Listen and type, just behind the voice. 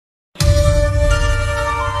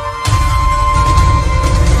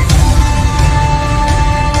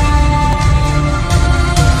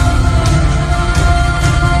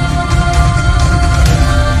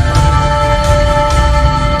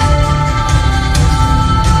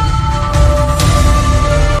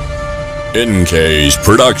Enkays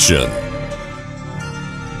production.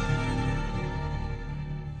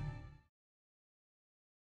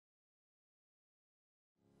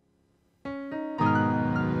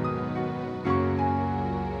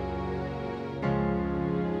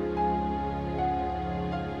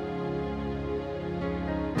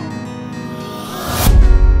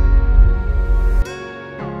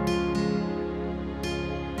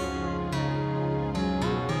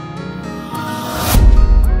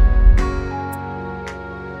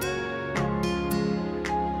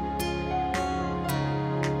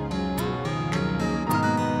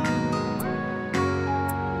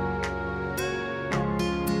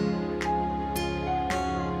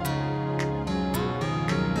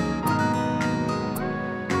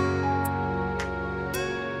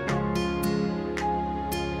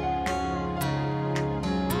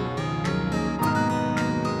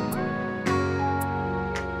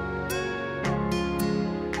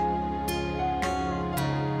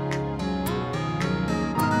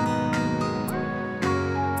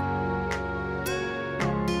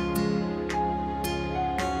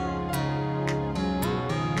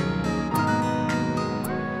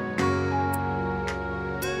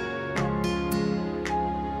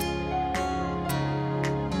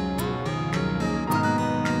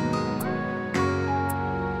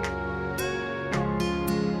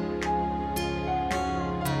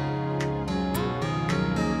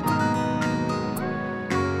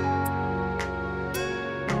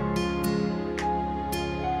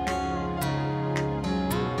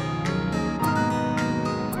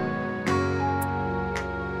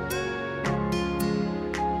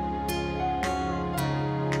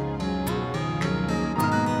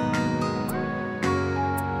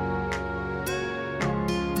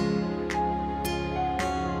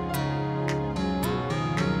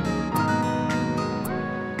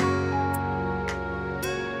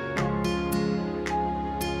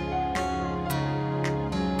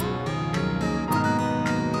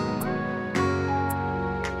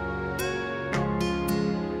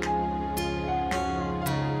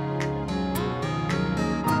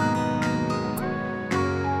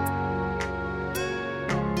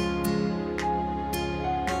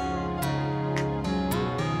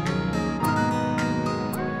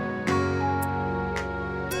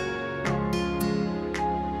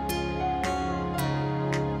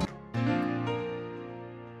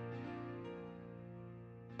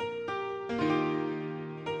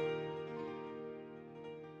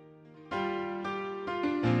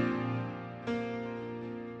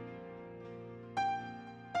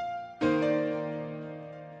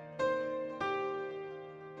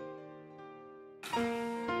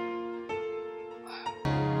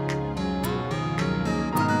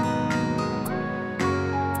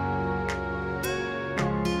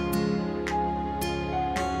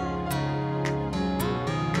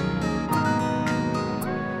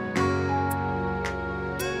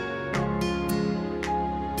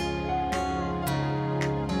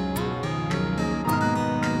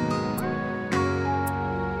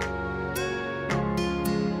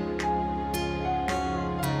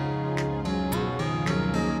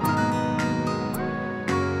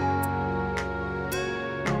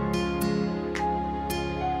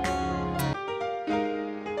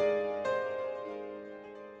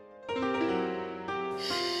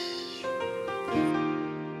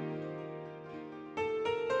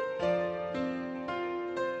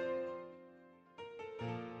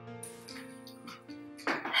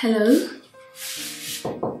 Hello?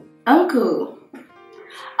 Uncle,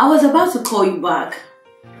 I was about to call you back.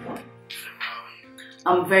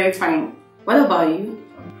 I'm very fine. What about you?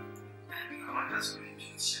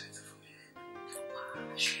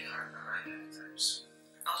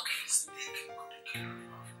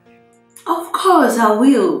 Of course, I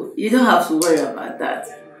will. You don't have to worry about that.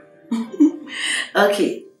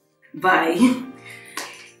 Okay, bye.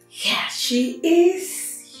 Yeah, she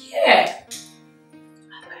is here.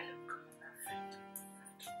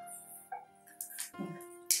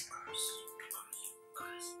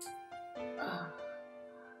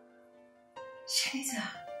 Shanita.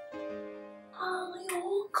 Oh, you're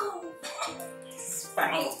welcome. It's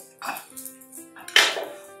fine.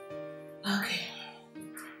 Okay,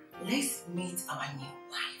 let's meet our new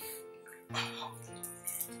wife.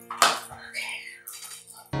 Okay.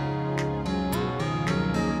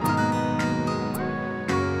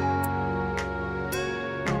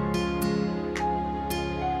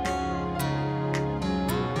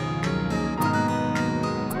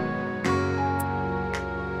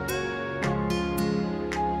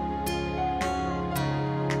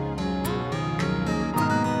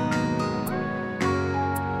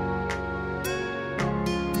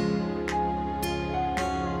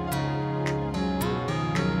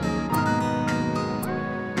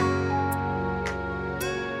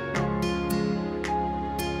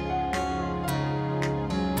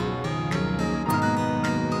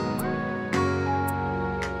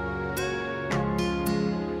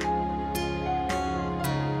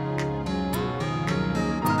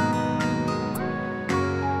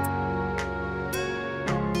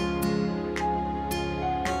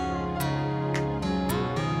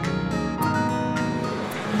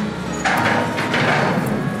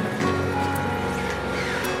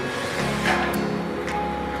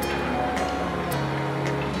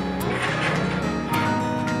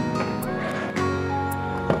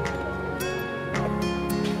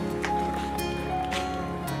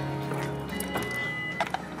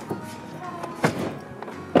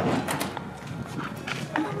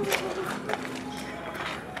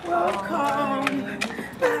 welcome.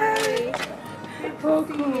 Hi. Good to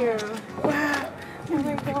see you. Wow. Oh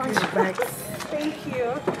my gosh. Thank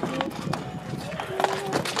you.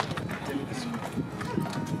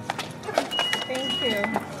 Thank you.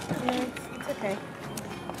 No, it's okay.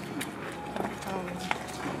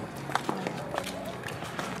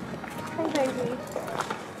 Hi, baby.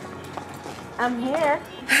 I'm here.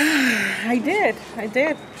 I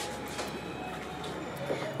did.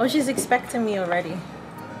 Oh, she's expecting me already.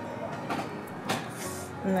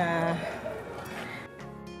 Nah.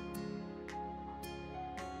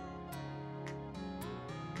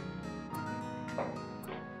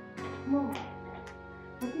 No,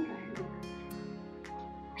 I think I have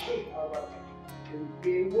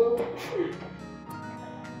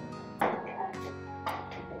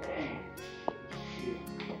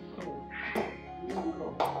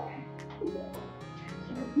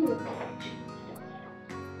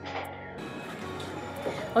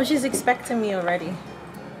Oh, she's expecting me already.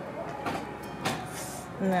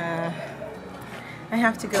 Nah. I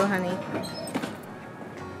have to go, honey.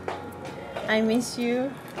 I miss you.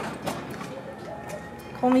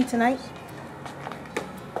 Call me tonight.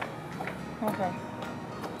 Okay.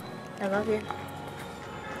 I love you.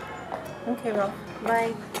 Okay, well,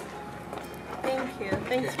 bye. Thank you.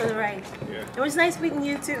 Thanks for the ride. Yeah. It was nice meeting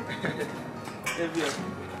you too. Take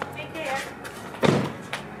care.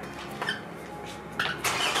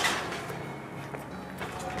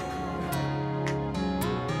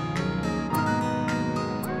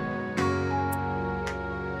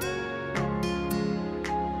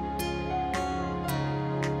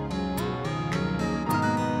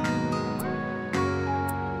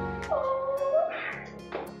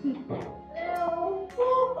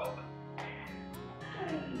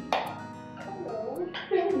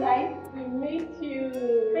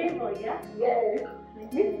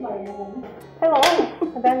 Hello,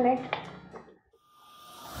 Adanne.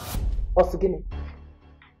 What's again?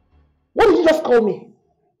 What did you just call me?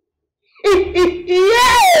 Yeah!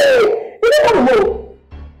 You don't know.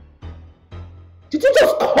 Did you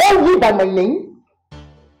just call me by my name?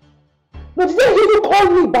 No, did you call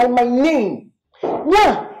me by my name?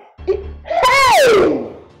 Yeah.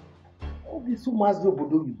 Hey! All this woman's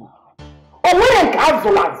obodo yibo. Oh, when I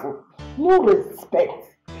no respect.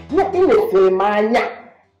 Yeah, in the same anya.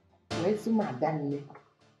 Where's my Adanne?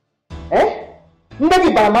 Eh?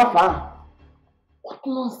 Maybe by my farm. What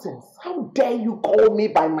nonsense? How dare you call me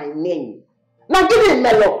by my name? Now give me a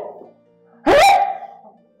mellow. Huh?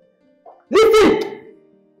 Listen!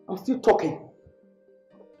 I'm still talking.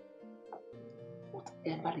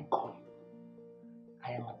 Whatever they call you,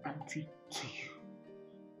 I am an auntie to you.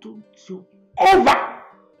 Don't you dare!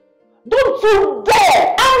 Don't you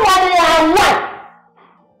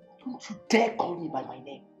dare call me by my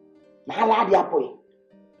name. Boy.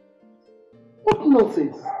 What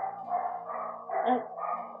nonsense?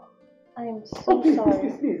 I'm so sorry.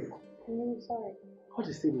 Please. I'm sorry. What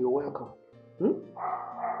is saying? You're welcome.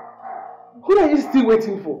 Who are you still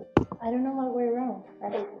waiting for? I don't know my way around.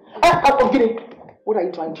 I'm kidding. What are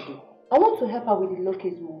you trying to do? I want to help her with the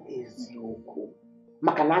luggage move. Ezioko.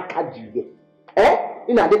 Makanaka jiye.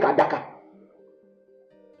 Inadeka daka.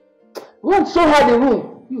 Go and show her the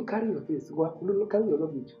room. You carry your face. Go carry your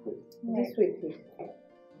luggage. This way, please.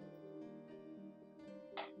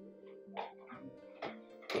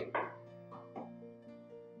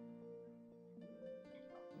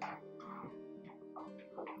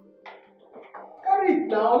 Carry it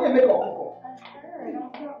now. Let me make a call.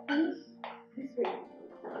 This way.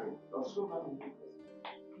 Don't show her the room.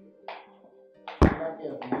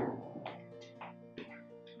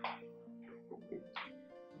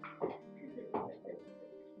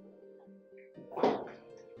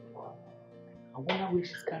 I wonder where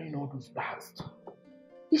she's carrying all those bags to.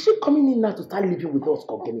 Is she coming in now to start living with us,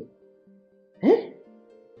 Kogeni? Eh?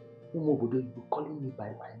 Umobodo, you calling me by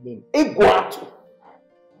my name. Eguatu.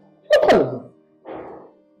 No.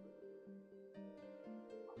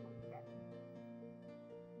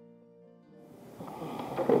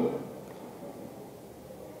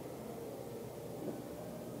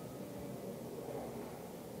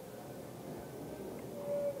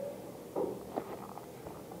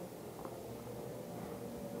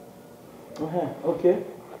 Okay.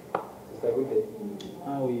 Sister, good day.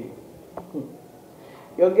 How are you?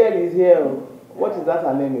 Your girl is here. What is that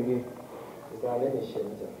her name again? Sister, her name is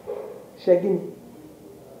Chinyere. Shagini.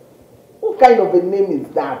 What kind of a name is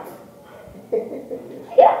that?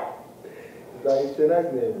 Yeah. It's a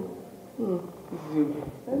nice name. This is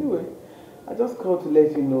you. Anyway, I just called to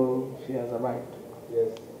let you know she has arrived.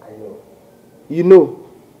 Yes, I know. You know?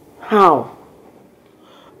 How?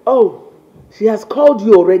 Oh, She has called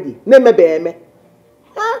you already. Neme beeme.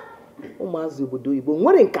 Huh?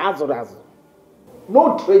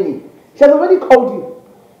 No training. She has already called you.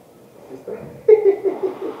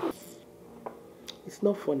 It's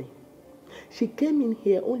not funny. She came in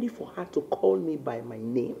here only for her to call me by my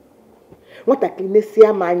name. What a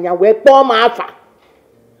kinesia mania, where poor Martha.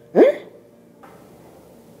 Huh?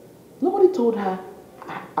 Nobody told her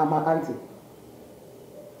I'm her auntie.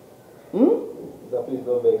 That please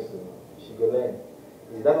don't vex her. She go learn.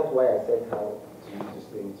 Is that not why I sent her to you to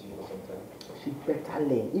stay with you for some time? She better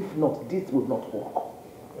learn. If not, this will not work.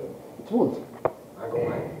 It won't. I go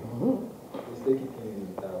mind. Please take it easy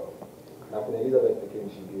with her. Now, Queen Elizabeth became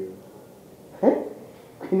she be. Huh?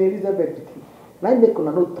 Queen Elizabeth became. Now make on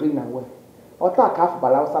no train and well. Ota half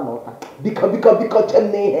balausa na ota. Because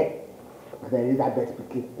chimney here. Queen Elizabeth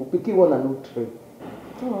became one and no train.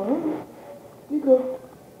 You go.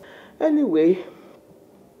 Anyway,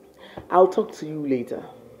 I'll talk to you later.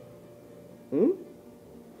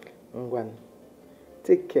 Ngwan.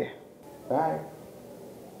 Take care. Bye.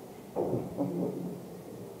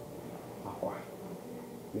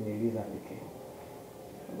 Queen Elizabeth became.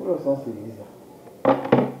 What was Elizabeth?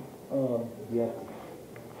 Oh, yeah.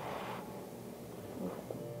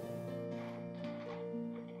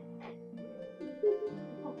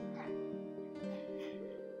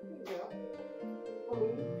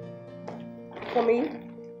 Come in.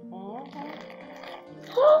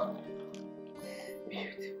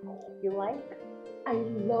 Beautiful. You like? I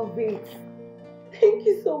love it. Thank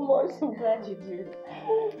you so much. I'm glad you do.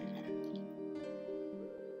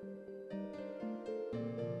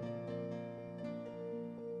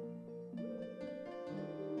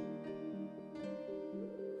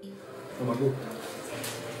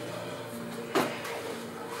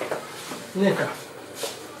 Nneka.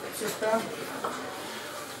 Sister.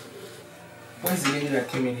 Where's the lady that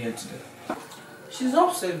came in here today? She's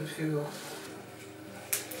upset with you.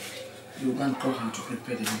 You can't call her to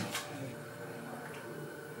prepare the meal.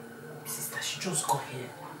 Sister, she just got here.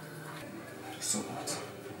 So what?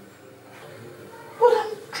 But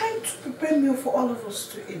I'm trying to prepare meal for all of us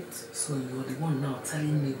to eat. So you're the one now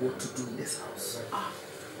telling me what to do in this house?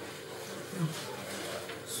 No.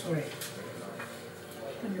 Sorry.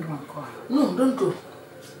 Let me go and call her. No, don't go.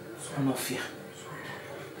 I'm not fear.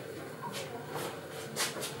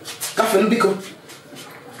 Cafe, Biko.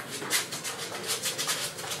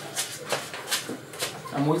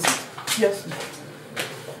 I'm waiting. Yes.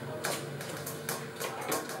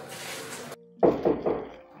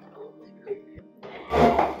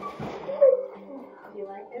 You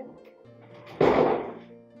like it?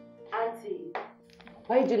 Auntie,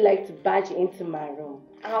 why do you like to barge into my room?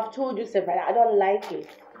 I have told you several times, I don't like it.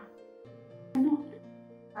 No,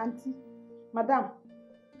 Auntie, Madam,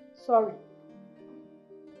 sorry.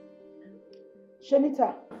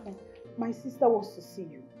 Shanita, my sister wants to see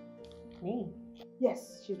you. Me?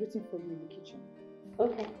 Yes, she's waiting for you in the kitchen.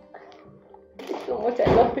 Okay. Thank you so much,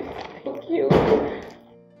 I love it. Thank you.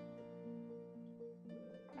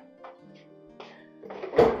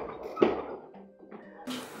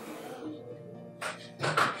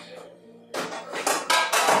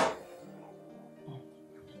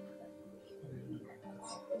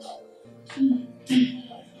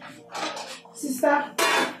 Sister,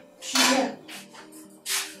 she's here.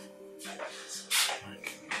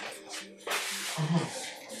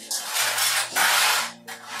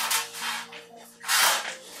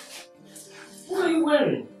 What are you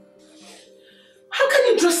wearing? How can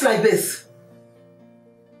you dress like this?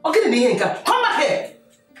 Okay, Enka, come back here!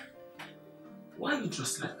 Why are you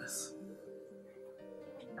dressed like this?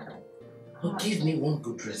 Oh, give me one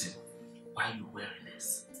good reason why are you wearing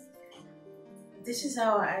this. This is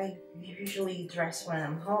how I usually dress when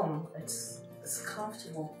I'm home. It's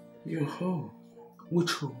comfortable. You're home?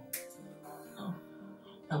 Which home? No,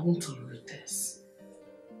 I won't tolerate this.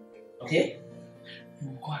 Okay?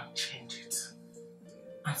 You go and change it.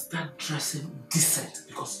 And start dressing decent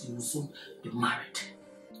because you will soon be married.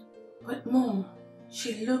 But Mom,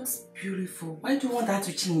 she looks beautiful. Why do you want her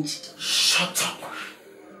to change? Shut up!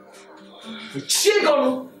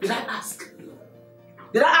 Did I ask?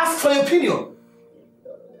 Did I ask for your opinion?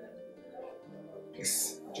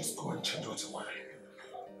 Please, just go and change what you're wearing.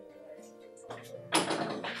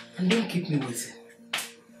 And don't keep me waiting.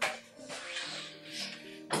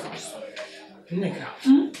 Nneka,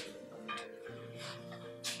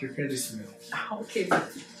 prepare this meal. Okay. Come,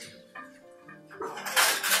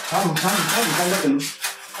 because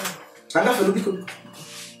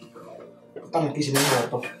I'm a kitchen.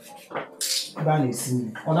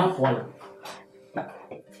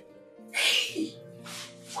 Hey,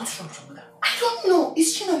 what's wrong with your mother? I don't know.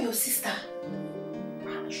 Is she not your sister?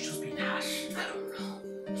 She's just being harsh. I don't know.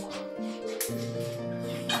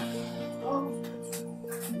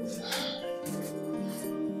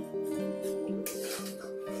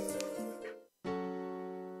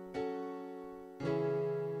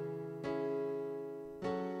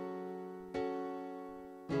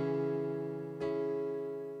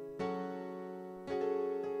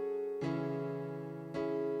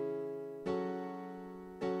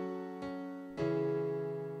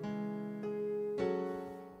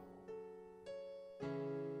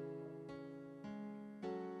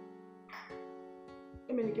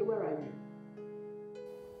 Emenike, where are you?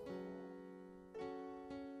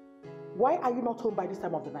 Why are you not home by this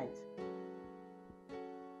time of the night?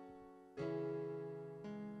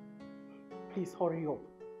 Please hurry up.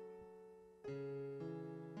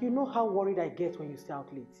 You know how worried I get when you stay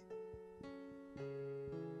out late.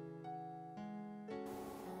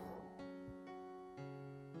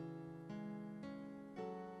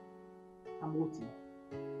 I'm waiting.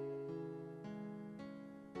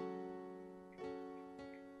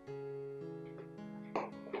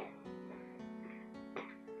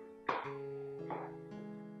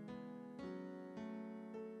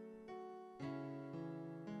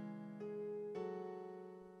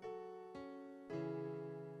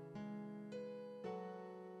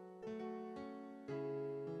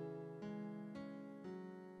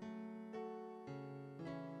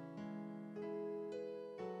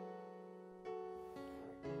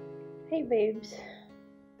 Hey, babes.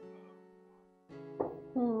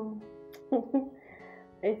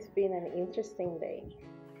 It's been an interesting day.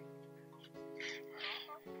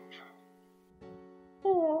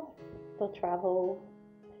 Oh, well, the travel,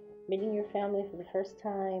 meeting your family for the first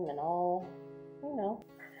time and all, you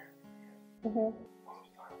know.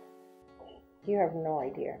 You have no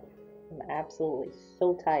idea. I'm absolutely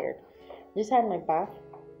so tired. Just had my bath.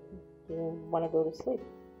 You want to go to sleep?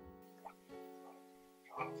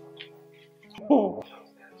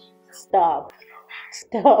 Stop.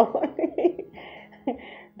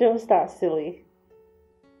 Don't start silly.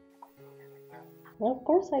 Well, of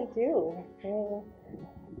course I do.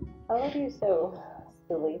 I love you so,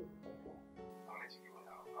 silly.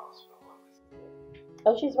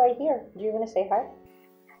 Oh, she's right here. Do you want to say hi?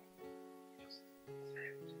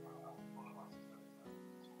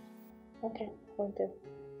 Okay, will do.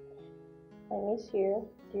 I miss you.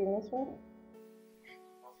 Do you miss me?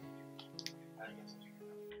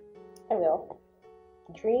 I will.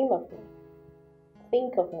 Dream of me.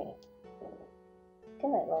 Think of me.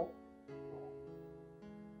 Good night, love.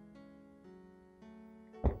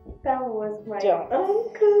 That was my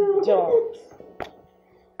uncle. Don't.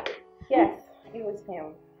 Yes, it was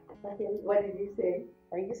him. What did you say?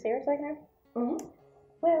 Are you serious right now? Mm-hmm.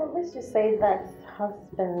 Well, let's just say that's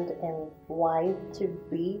husband and wife to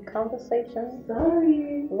be conversation.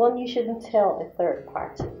 Sorry. One you shouldn't tell a third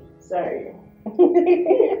party. Sorry.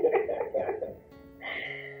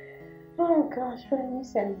 Oh gosh, but I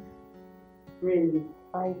miss him. Really?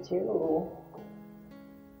 I do.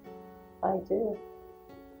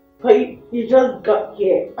 But you just got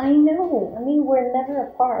here. I know. I mean, we're never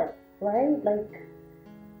apart, right? Like.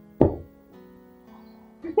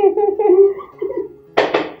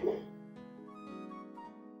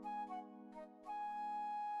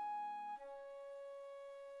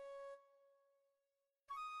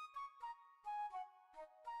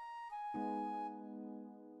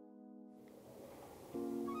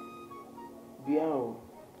 Biao,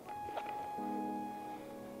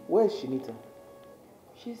 where's Shinita?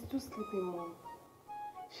 She's still sleeping, Mom.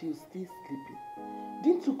 She's still sleeping.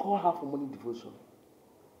 Didn't you call her for morning devotion?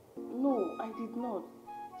 No, I did not.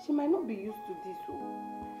 She might not be used to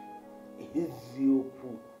this.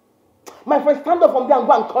 Eziopu. My friend, stand up from there and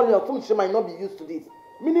go and call her. Some she might not be used to this.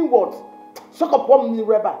 Meaning what? Suck up 1 minute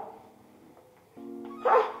rubber.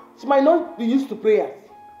 She might not be used to prayers.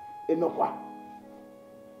 Enough.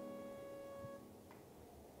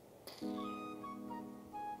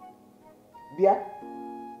 Bia,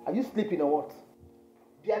 are you sleeping or what?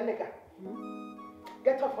 Bia nigga.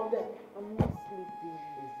 Get up from there. I'm not sleeping.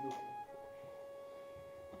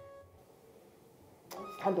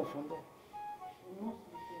 Stand up from there. I'm not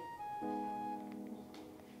sleeping.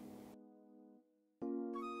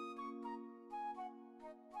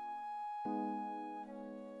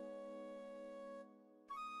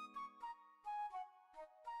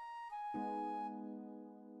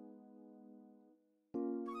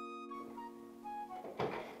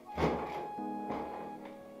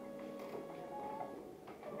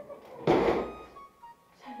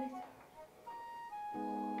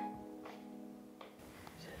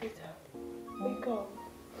 Wake up.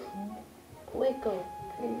 wake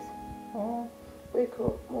up, please. Wake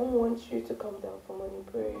up. Mom wants you to come down for morning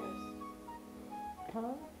prayers.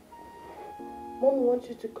 Huh? Mom wants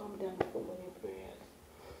you to come down for morning prayers.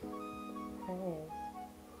 Prayers?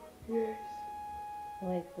 Yes.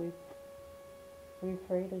 Like we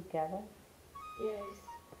pray together? Yes.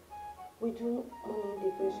 We do morning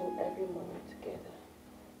devotion every morning together.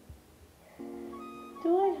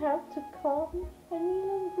 Do I have to come? I mean,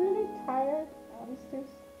 I'm really tired. I'm still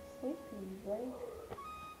sleepy, right?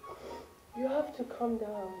 You have to come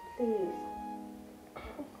down, please.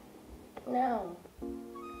 Now.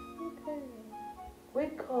 Okay.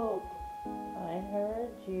 Wake up. I heard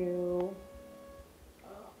you.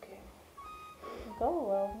 Okay. Go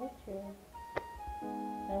well with you.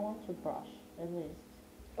 I want to brush, at least.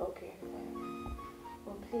 Okay, fine.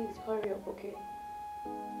 Well, please hurry up, okay?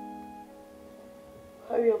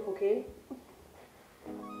 Hurry up, okay?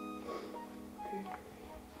 Okay.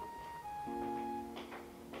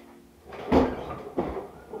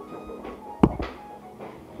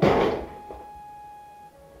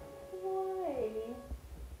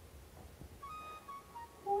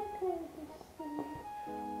 Why can't you sleep?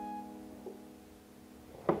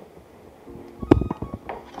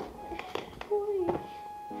 Why?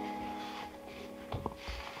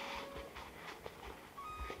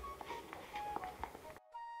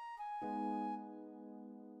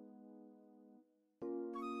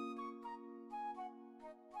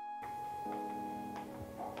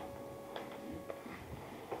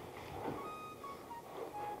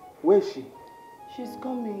 Where is she? She's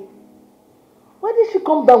coming. Why did she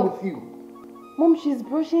come down with you? Mom, she's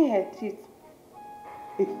brushing her teeth.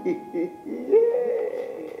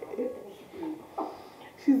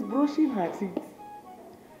 She's brushing her teeth.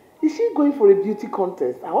 Is she going for a beauty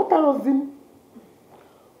contest? What was him?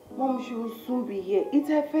 Mom, she will soon be here. It's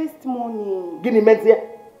her first morning. Guinea men's here.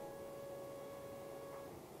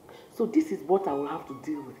 So this is what I will have to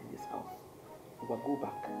deal with in this house. But go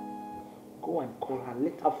back. Go and call her.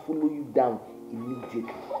 Let her follow you down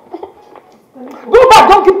immediately. Go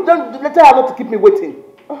back! Don't let her not to keep me waiting.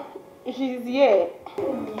 She's here.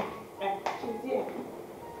 She's here.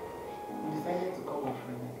 You decided to call my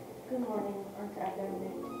friend. Good morning, Aunty Adanne.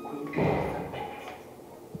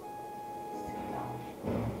 Sit down.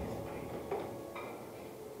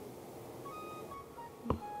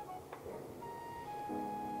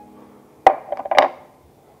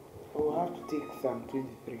 I will have to take Psalm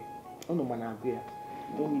 23. Oh no, man, you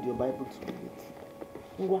don't need your Bible to read it.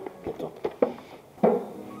 Ngwa, get up.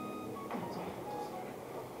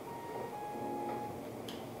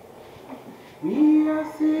 We are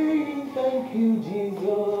saying thank you,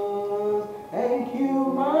 Jesus. Thank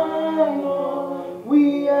you, my Lord.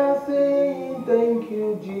 We are saying thank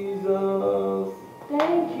you, Jesus.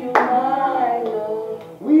 Thank you, my Lord.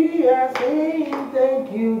 We are saying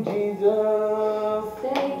thank you, Jesus.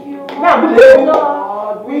 Thank you, Now, my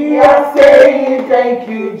Lord. we are saying thank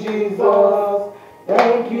you, Jesus.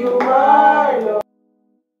 Thank you, my Lord.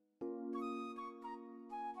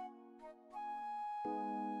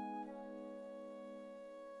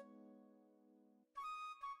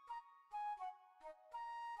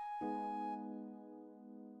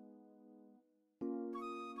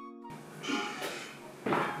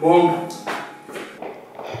 Mom.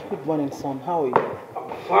 Good morning, son. How are you? I'm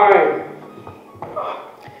fine.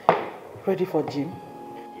 Ready for gym?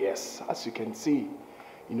 Yes, as you can see,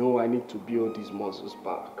 you know I need to build these muscles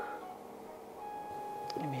back.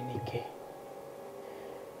 Menike,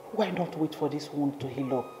 why not wait for this wound to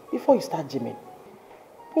heal up before you start gymming?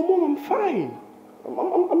 But Mom, I'm fine.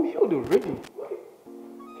 I'm healed already. I'm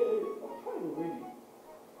fine already.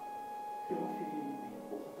 You're not feeling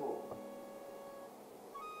anything at all.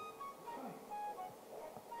 I'm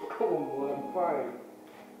fine. Come on, Mom, I'm fine.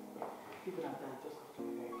 Even at that, just have to be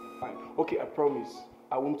very careful. Fine. Okay, I promise.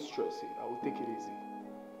 I won't stress it. I will take it easy.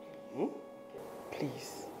 Hmm?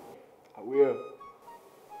 Please. I will.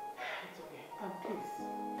 It's okay. And please,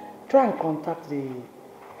 try and contact the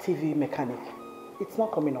TV mechanic. It's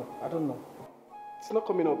not coming up. I don't know. It's not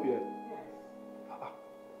coming up yet. Yes.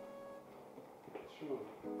 Sure.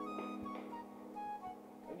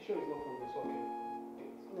 Are you sure it's not from the socket?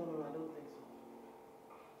 No, I don't think so.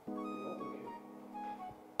 That's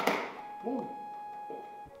okay. Mom,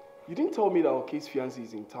 you didn't tell me that Okay's fiancé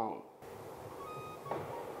is in town.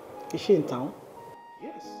 Is she in town?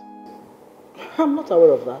 Yes. I'm not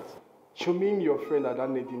aware of that. You mean your friend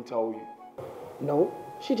Adanne didn't tell you? No,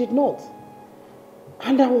 she did not.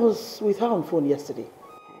 And I was with her on phone yesterday.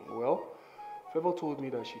 Well, Favor told me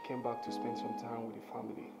that she came back to spend some time with the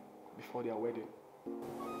family before their wedding.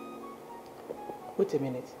 Wait a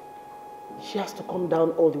minute. She has to come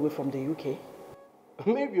down all the way from the UK?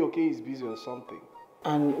 Maybe okay is busy on something.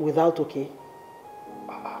 And without okay?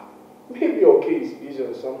 Maybe okay is busy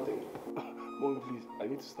on something. Mommy, please, I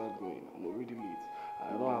need to start going. I'm already late.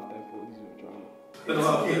 I don't have time for this drama. I don't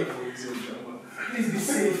have time for this drama. Please be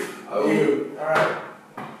safe. I will. Alright.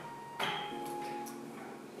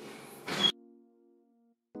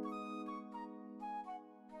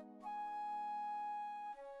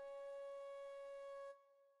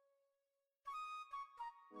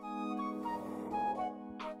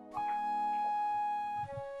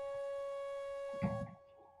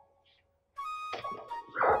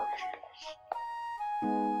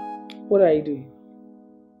 What are you doing?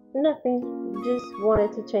 Nothing. Just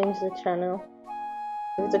wanted to change the channel.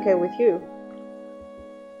 If it's okay with you.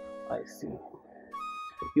 I see.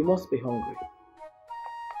 You must be hungry.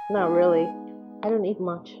 Not really. I don't eat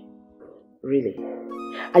much. Really?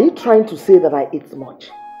 Are you trying to say that I eat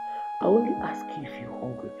much? I only ask you if you're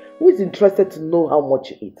hungry. Who is interested to know how much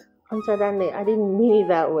you eat? Aunty Adanne, I didn't mean it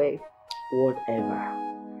that way. Whatever.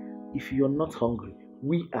 If you're not hungry,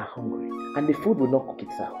 we are hungry. And the food will not cook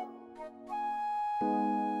itself.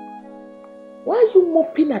 Why are you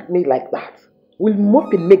moping at me like that? Will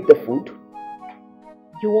mopping make the food?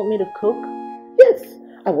 You want me to cook? Yes,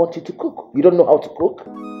 I want you to cook. You don't know how to cook?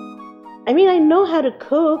 I mean, I know how to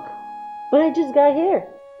cook, but I just got here.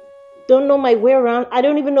 Don't know my way around. I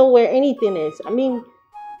don't even know where anything is. I mean...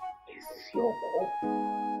 It's your fault.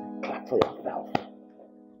 Clap for yourself.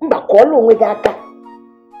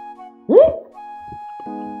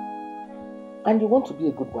 And you want to be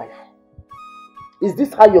a good wife? Is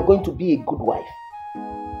this how you're going to be a good wife?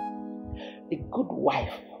 A good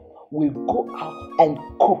wife will go out and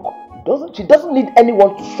cook. She doesn't need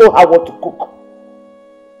anyone to show her what to cook.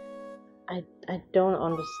 I don't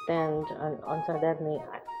understand, Aunty Adanne.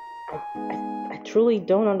 I truly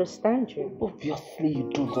don't understand you. Obviously you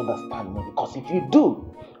don't understand me, because if you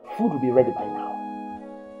do, food will be ready by now.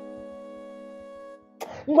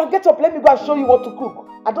 Now get up, let me go and show you what to cook.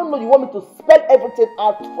 I don't know, you want me to spell everything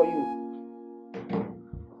out for you.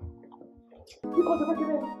 Because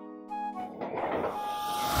everything.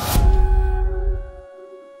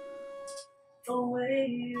 The way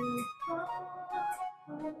you are,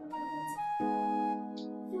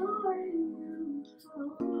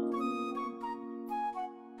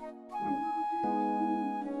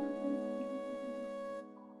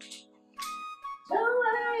 the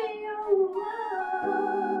way you are.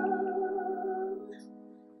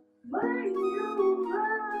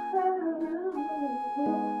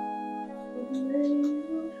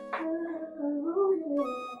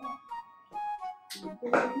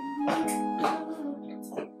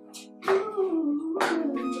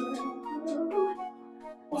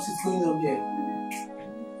 What is going on here?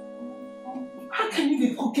 How can you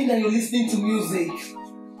be cooking and you're listening to music?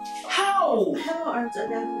 How? Hello, Aunty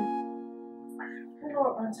Adanne. Hello,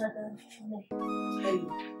 Aunty Adanne. Hello.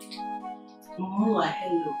 Mama,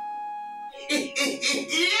 hello.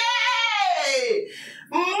 Yay!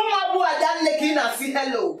 Mama, Adanne can say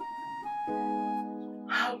hello.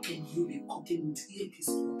 How can you be cooking with earpiece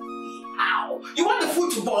on? How? You want the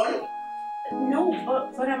food to burn? No,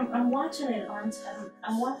 but I'm watching it, Aunt.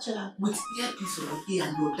 I'm watching it. With earpiece on ear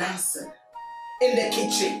and you're dancing in the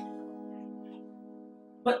kitchen.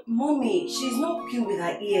 But Mommy, she's not cooking with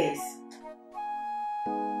her ears.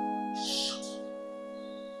 Shut up.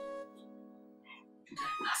 Did I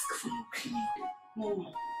ask for your opinion? Mom.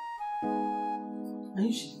 Are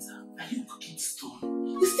you Shinita? Are you cooking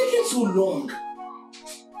stone? It's taking so long.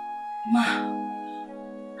 Ma,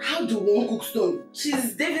 how do one cook stone?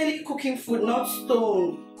 She's definitely cooking food, not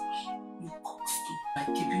stone. You cook stone by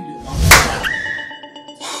keeping your mouth shut.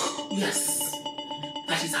 Yes,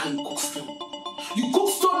 that is how you cook stone. You cook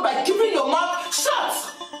stone by keeping your mouth shut.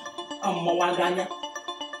 I'm Mawaganya.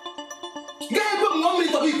 Get a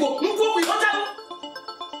moment to be cooked.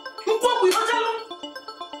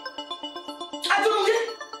 I don't get.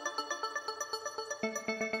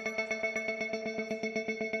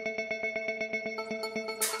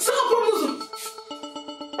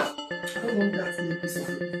 I don't want that in a piece of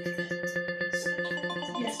it.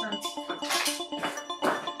 Yes, Auntie.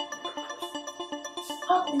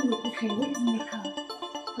 How come you're cooking? Where is Nika?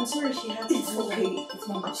 I'm sorry she had to. It's okay. It's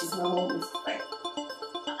mom. She's my mom. It's fine.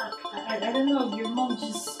 I don't know. Your mom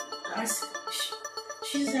just asked.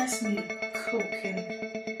 She just asked me to cook, and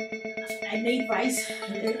I made rice.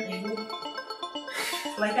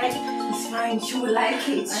 It's fine. She will like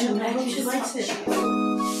it. She will like it. She likes it.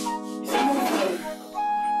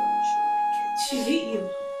 She'll eat you.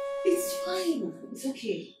 It's fine. It's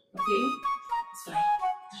okay. Okay? It's fine.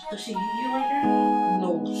 Does she eat you like that? No,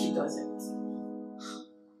 she doesn't.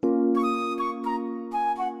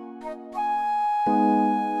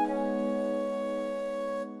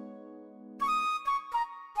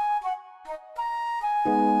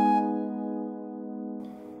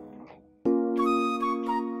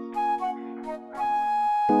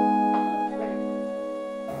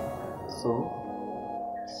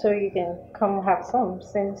 So you can come have some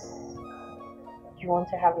since you want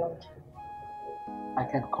to have lunch. I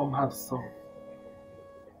can come have some.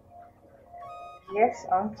 Yes,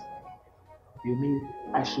 Aunt. You mean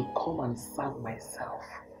I should come and serve myself?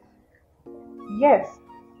 Yes,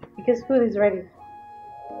 because food is ready.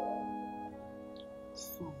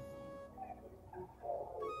 So,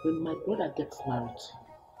 when my brother gets married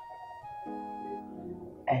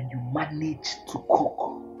and you manage to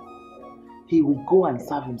cook, he will go and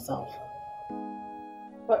serve himself.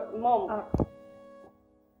 But Mom,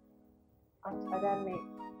 Aunty Adanne,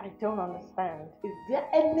 I don't understand. Is there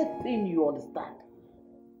anything you understand?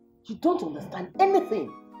 You don't understand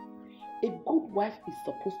anything. A good wife is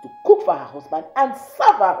supposed to cook for her husband and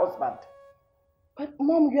serve her husband. But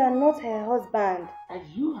Mom, you are not her husband. Are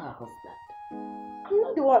you her husband? I'm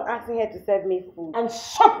not the one asking her to serve me food. And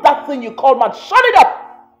shut that thing you call man. Shut it up!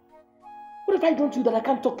 What if I don't do that I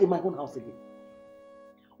can't talk in my own house again?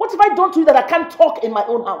 What if I don't do that I can't talk in my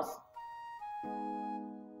own house?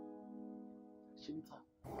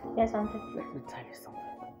 Yes, Auntie. Let me tell you something.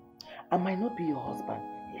 I might not be your husband,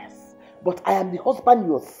 yes, but I am the husband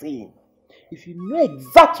you're seeing. If you know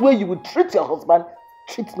exact way you would treat your husband,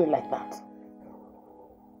 treat me like that.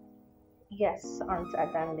 Yes, Aunty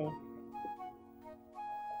Adanne.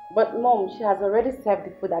 But Mom, she has already served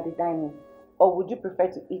the food at the dining. Or would you prefer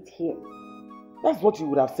to eat here? That's what you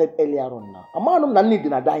would have said earlier on now. A man not need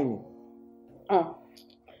in a dining. You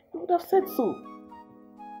would have said so.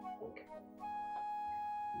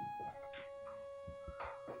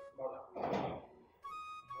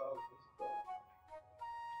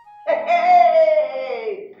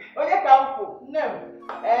 Hey! No.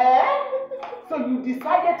 So you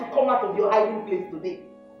decided to come out of your hiding place today.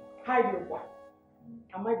 Hiding what?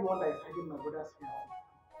 Am I the one that is hiding my brother's face?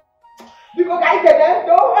 Because I said that,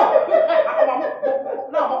 no?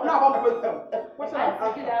 Now I'm on question.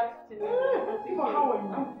 Good afternoon. How are you?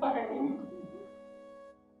 I'm fine.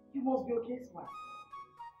 You must be okay, smart.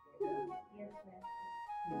 Yes, ma'am.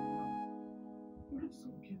 You look so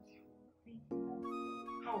beautiful.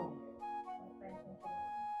 How are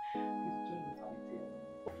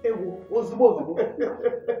you? Ozbo.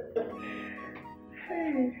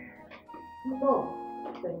 Hey. No.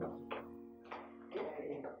 Thank you.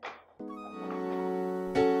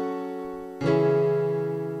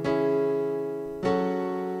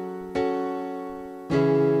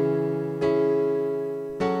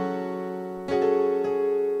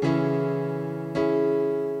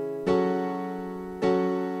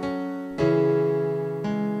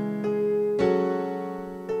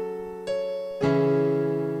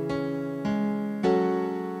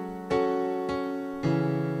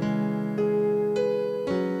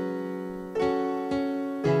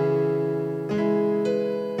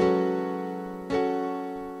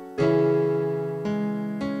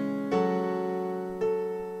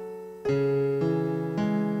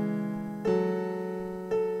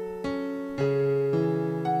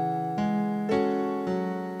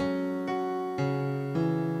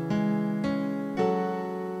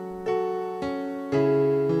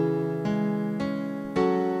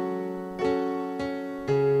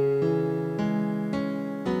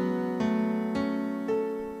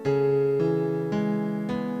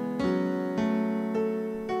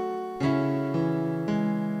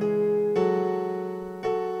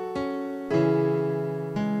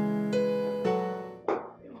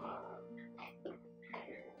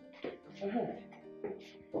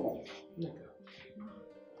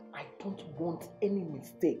 I don't want any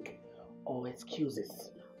mistake or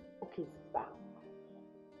excuses. Okay, sister.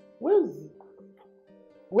 Where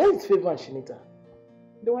is Favor and Shinita?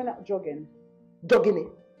 They went out jogging.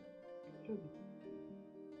 Jogging?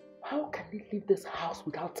 How can they leave this house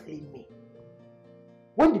without telling me?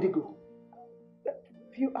 When did they go? A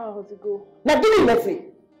few hours ago. Now give me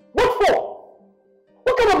mercy. What for?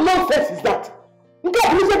 What kind of nonsense is that? What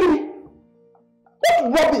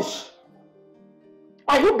rubbish!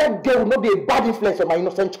 I hope that girl will not be a bad influence on my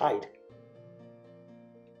innocent child.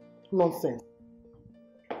 Nonsense.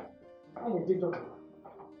 I'm a dick.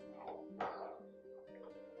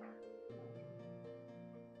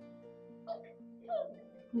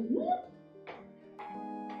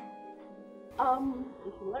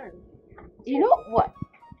 You know what?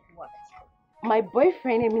 What? My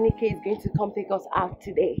boyfriend Eminike is going to come take us out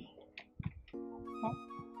today. Huh?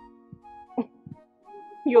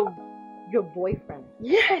 Your boyfriend?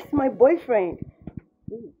 Yes, my boyfriend.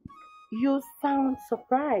 You sound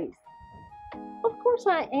surprised. Of course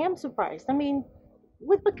I am surprised. I mean,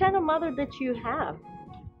 with the kind of mother that you have,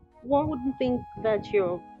 one wouldn't think that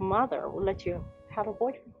your mother will let you have a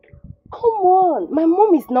boyfriend. Come on, my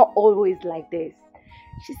mom is not always like this.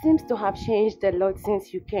 She seems to have changed a lot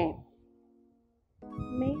since you came.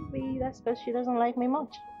 Maybe that's because she doesn't like me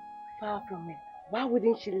much. Far from it. Why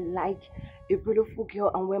wouldn't she like a beautiful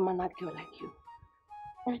girl and well-mannered girl like you?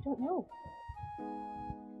 I don't know.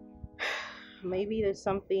 Maybe there's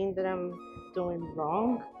something that I'm doing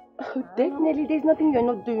wrong. Definitely, there's nothing you're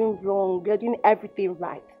not doing wrong. You're doing everything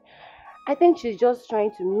right. I think she's just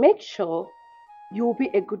trying to make sure you'll be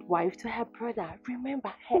a good wife to her brother.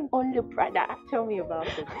 Remember, her only brother. Tell me about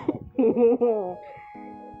it.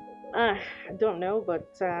 I don't know,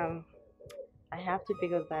 but I have to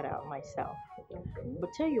figure that out myself.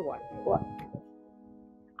 But tell you what?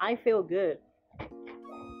 I feel good.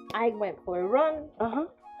 I went for a run, and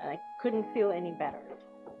I couldn't feel any better.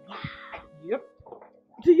 Wow. Yep.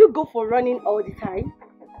 Do you go for running all the time?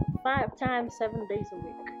 5 times, 7 days a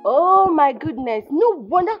week. Oh my goodness. No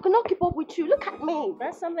wonder I cannot keep up with you. Look at me.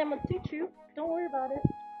 That's something I'm going to teach you. Don't worry about it.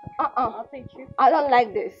 I'll teach you. I don't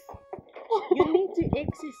like this. You need to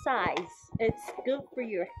exercise. It's good for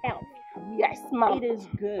your health. Yes, ma'am. It is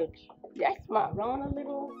good. Yes, ma'am. Run a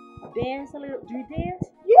little, dance a little. Do you dance?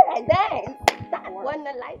 Yeah, I dance. That's one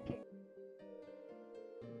I like it.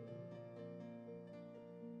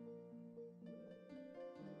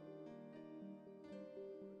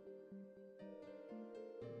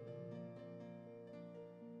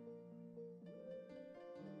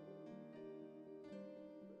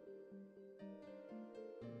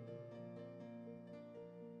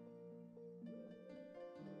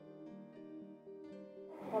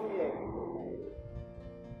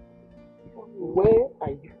 Where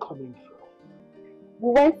are you coming from?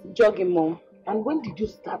 We went jogging, Mom. And when did you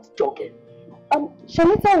start jogging?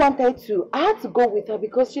 Shanita wanted to. I had to go with her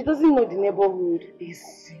because she doesn't know the neighborhood.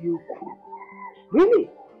 Is you really?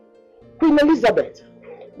 Queen Elizabeth,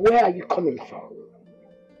 where are you coming from?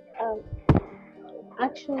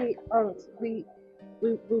 Actually, Aunt, we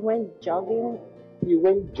went jogging. You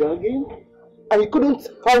went jogging? And you couldn't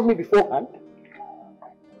tell me beforehand?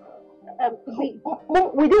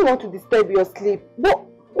 Mom, we didn't want to disturb your sleep. But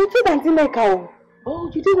we told Aunty Neka.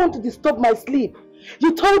 Oh, you didn't want to disturb my sleep.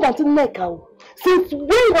 You told Aunty Neka. Since when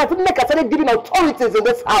has Aunty Neka started giving authorities in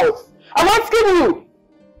this house? I'm asking you.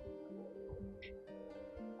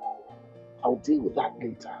 I'll deal with that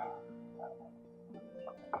later.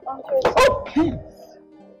 Oh, please.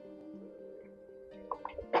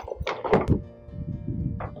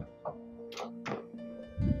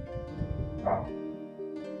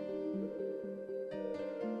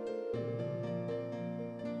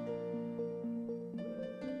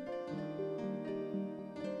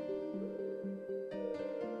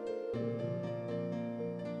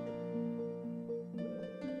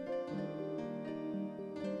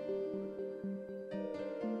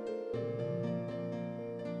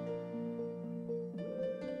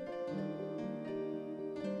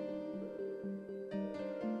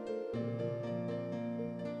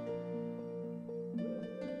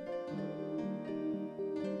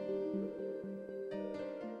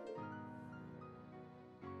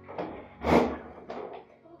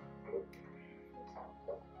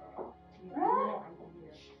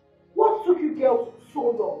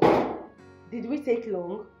 Did we take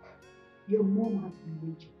long? Your mom has been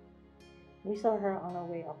waiting. We saw her on our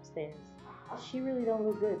way upstairs. She really don't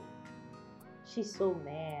look good. She's so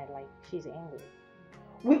mad, like she's angry.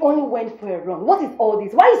 We only went for a run. What is all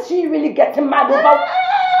this? Why is she really getting mad over?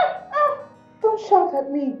 Don't shout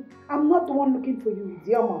at me. I'm not the one looking for you. It's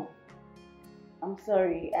your mom. I'm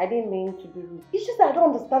sorry. I didn't mean to be rude. It's just that I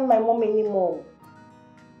don't understand my mom anymore.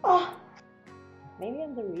 Maybe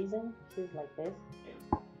I'm the reason she's like this.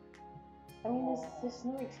 I mean, there's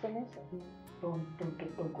no explanation. Don't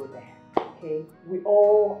go there. Okay? We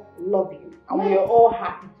all love you. And we are all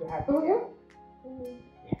happy to have you.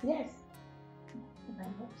 Yes. I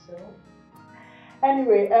hope so.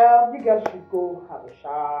 Anyway, you guys should go have a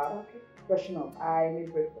shower. Okay. Freshen up. I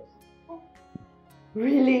made breakfast.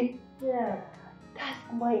 Really? Yeah. That's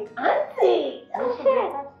my auntie.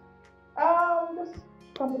 Just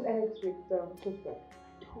scrambled eggs with toast bread.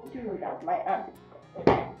 I told you that's my auntie. I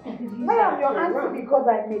am your auntie because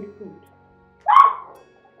I made food.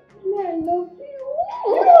 Yeah, I love you.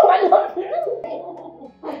 I love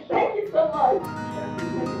you. Thank you so much.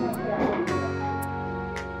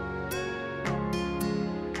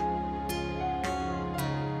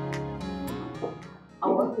 I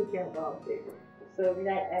want to hear about it. So did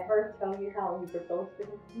I ever tell you how you proposed to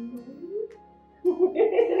me?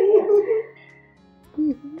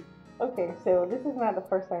 Okay, so this is not the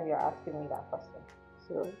first time you're asking me that question.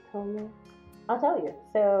 So tell me. I'll tell you.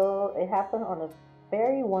 So it happened on a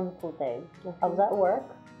very wonderful day. I was at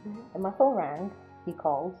work and my phone rang. He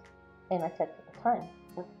called and I checked time.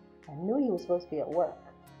 I knew he was supposed to be at work.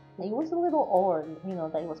 And he was a little odd,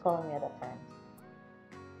 that he was calling me at that time.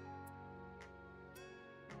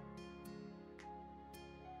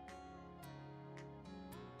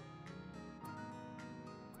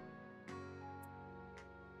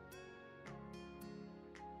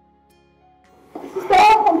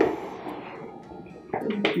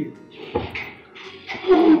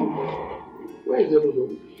 Where is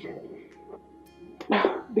everybody?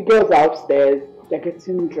 The girls are upstairs. They're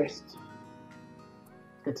getting dressed.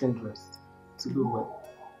 Getting dressed. To do what?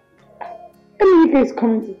 Enrique is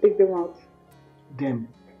coming to take them out. Them.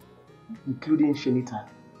 Including Shenita.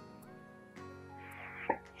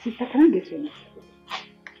 Sister, can I get you?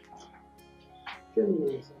 Tell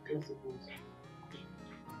me some principles.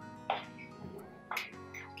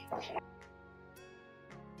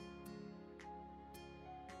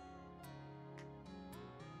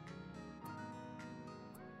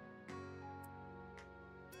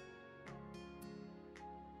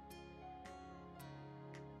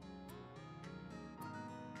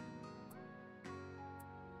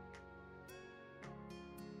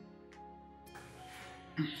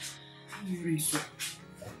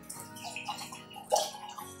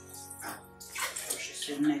 She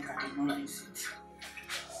said neck, I did not use it.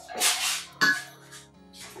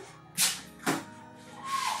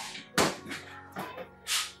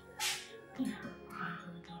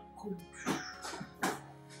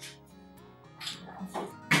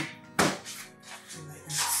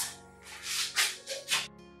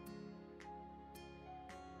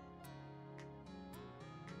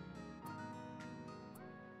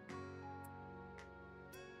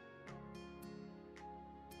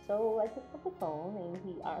 So I picked up the phone and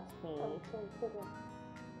he asked me.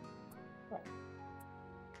 Right.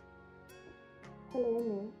 Hello,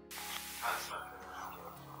 Amy.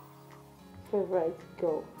 Favorite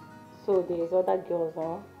girl. So there's other girls,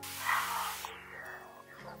 huh?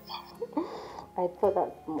 I thought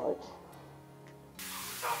that much.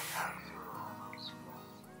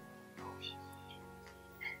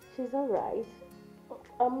 She's alright.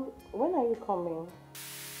 When are you coming?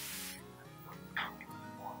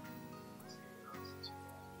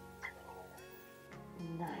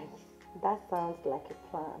 Nice. That sounds like a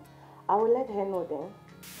plan. I will let her know then.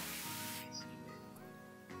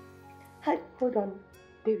 Hi, hold on.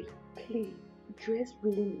 Baby, please, dress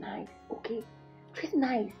really nice, okay? Dress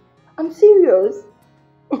nice. I'm serious.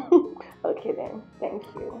 Okay then, thank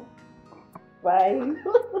you. Bye.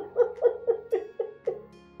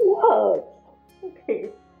 What?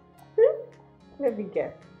 Okay. Let me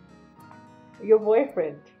guess. Your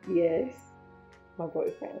boyfriend? Yes, my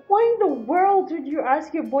boyfriend. Why in the world would you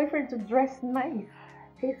ask your boyfriend to dress nice?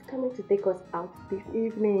 He's coming to take us out this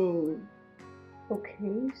evening.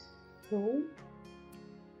 Okay, so?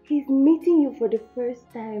 He's meeting you for the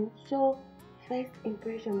first time, so first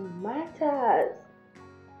impression matters.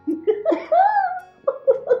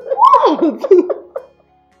 What?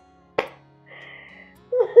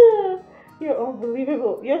 You're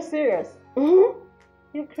unbelievable. You're serious. Mm-hmm.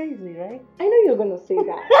 You're crazy, right? I know you're gonna say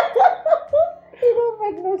that. You don't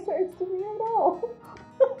make no sense to me at all.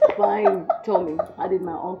 Fine, tell me. How did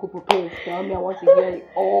my uncle propose? Tell me, I want to hear it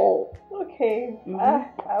all. Okay,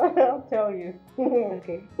 Mm-hmm. I'll tell you.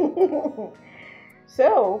 Okay.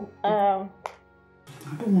 So, I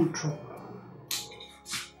don't want trouble.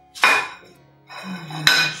 Oh,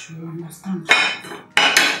 gosh, you understand.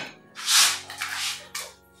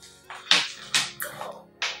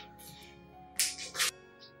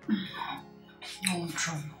 I want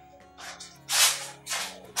trouble.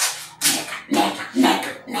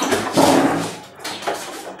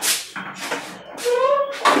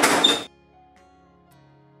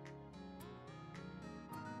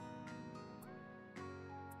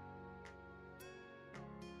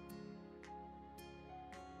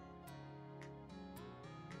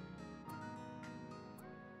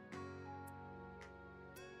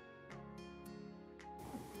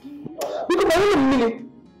 Wait a minute.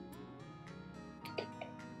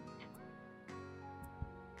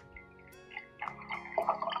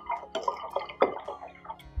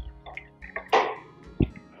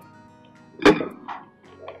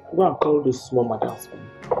 Go and call this small madams.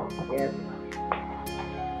 Yes.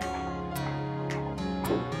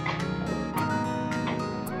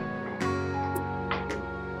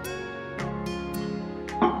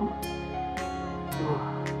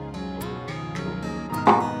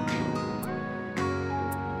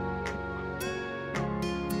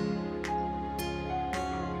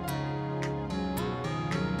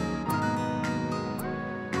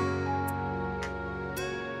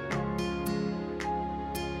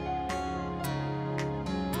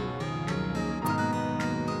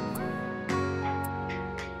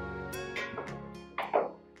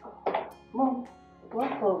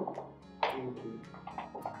 welcome. Thank you.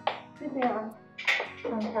 Sit down.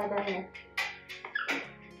 Aunty Adanne.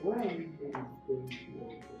 Why are you guys going through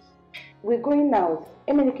all this? We're going out.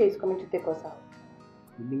 Enkays is coming to take us out.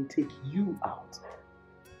 You mean take you out?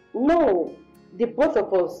 No, the both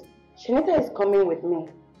of us. Chinyere is coming with me.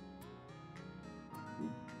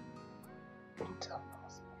 Don't tell my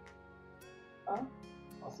husband. Huh?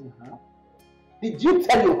 Husband, huh? Did you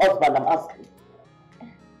tell your husband I'm asking?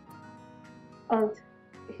 Aunt,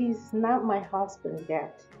 he's not my husband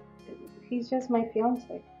yet. He's just my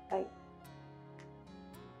fiance.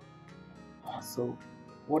 So,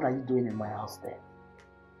 what are you doing in my house then?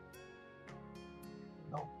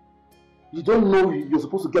 No. You don't know you're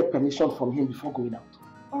supposed to get permission from him before going out.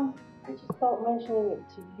 I just thought mentioning it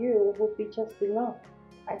to you would be just enough.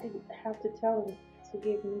 I didn't have to tell him to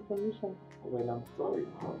give me permission. Well, I'm sorry.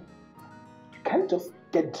 You can't just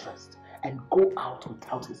get dressed and go out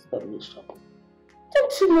without his permission.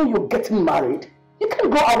 Don't you know you're getting married? You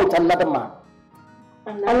can't go out with another man.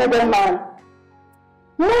 Another man?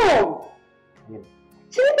 No! Yeah.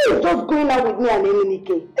 Chinyere is just going out with me and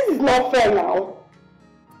Enkays. This is not fair now.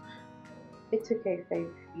 It's okay,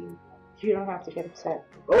 Faith. You don't have to get upset.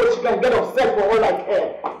 Oh, she can get upset for all I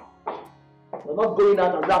care. We're not going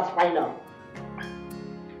out and that's final.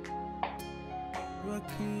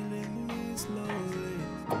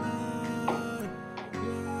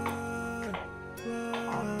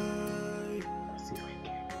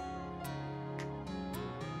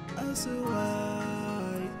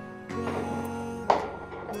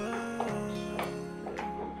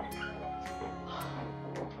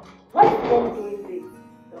 Why is mom doing this?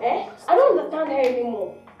 Eh? I don't understand her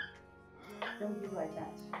anymore. Don't be like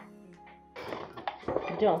that.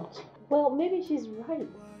 Don't. Well, maybe she's right.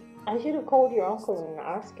 I should have called your uncle and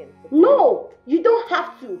asked him. No, you don't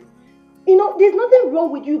have to. You know, there's nothing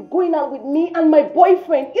wrong with you going out with me and my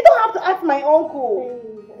boyfriend. You don't have to ask my uncle.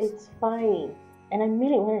 It's fine. And I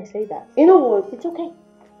mean it when I say that. You know what? It's okay.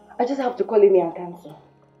 I just have to call him and cancel.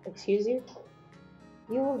 Excuse you?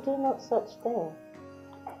 You will do no such thing.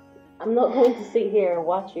 I'm not going to sit here and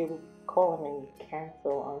watch you call him and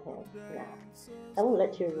cancel on him. Nah. I won't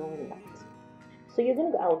let you ruin that. So you're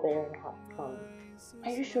going to go out there and have fun.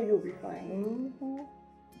 Are you sure you'll be fine? Mm-hmm.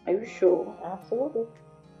 Are you sure? Absolutely.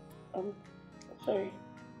 Sorry.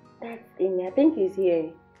 That's Amy. I think he's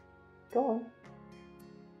here. Go on.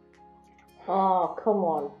 Oh, come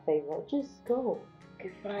on, Favor. Just go.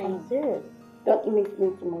 Okay, fine. I'm serious. Don't make me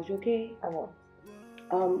too much, okay? I won't.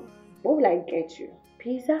 What will I get you?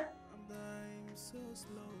 Pizza?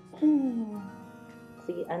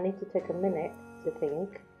 See, I need to take a minute to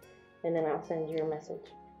think, and then I'll send you a message.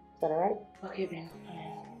 Is that alright? Okay, then.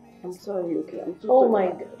 I'm sorry, okay? I'm so Oh sorry.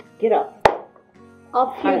 my God. Get up.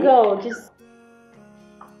 Up you go. Just.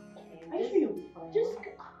 Just.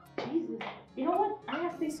 Jesus. You know what? I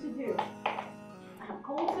have things to do. I have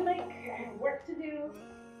calls to make. I have work to do.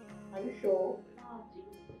 Are you sure? Oh,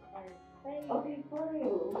 Jesus. Okay,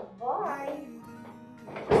 fine. Bye.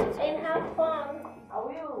 And have fun. I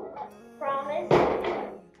will. Promise.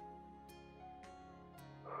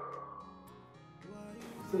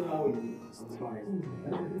 So how are you? I'm fine.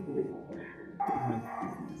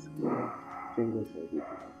 Thank God for everything.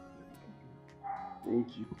 Thank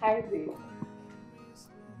you. Hi, babe.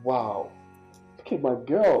 Wow. Look at my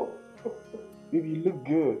girl. Baby, you look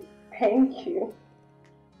good. Thank you.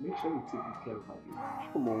 Make sure you take good care of my baby.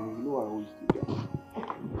 Come on, you know I always do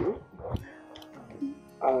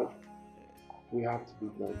that. We have to be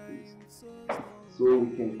like this, so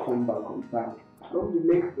we can come back on time. Don't be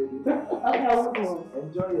late, baby. Okay, I will go.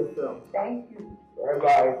 Enjoy yourself. Thank you.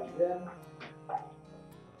 Bye-bye. Yeah.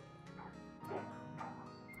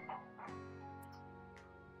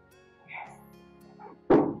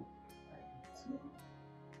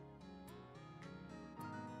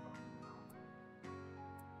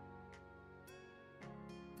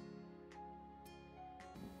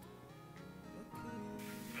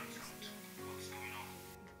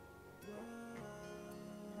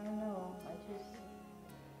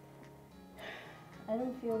 I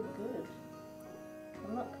don't feel good.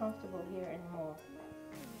 I'm not comfortable here anymore.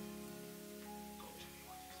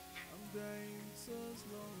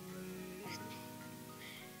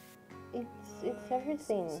 It's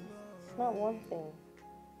everything. It's not one thing.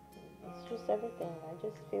 It's just everything.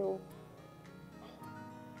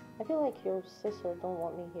 I feel like your sister don't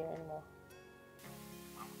want me here anymore.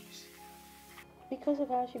 Because of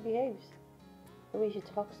how she behaves. The way she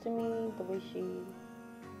talks to me, the way she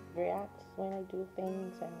reacts when I do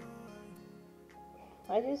things, and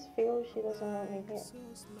I just feel she doesn't want me here.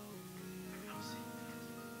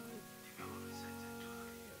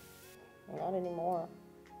 Not anymore.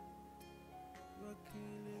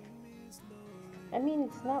 I mean,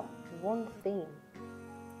 it's not one thing.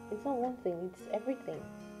 It's not one thing, it's everything.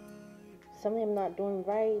 Something I'm not doing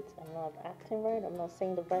right, I'm not acting right, I'm not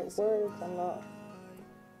saying the right words, I'm not...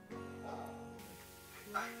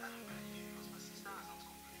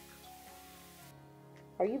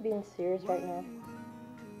 Are you being serious right now?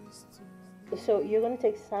 So you're going to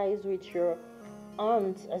take sides with your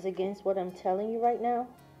aunt as against what I'm telling you right now?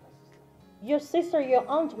 Your sister, your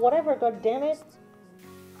aunt, whatever, god damn it.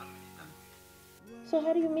 So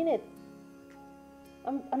how do you mean it?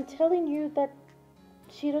 I'm telling you that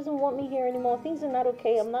she doesn't want me here anymore. Things are not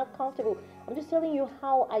okay. I'm not comfortable. I'm just telling you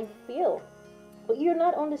how I feel. But you're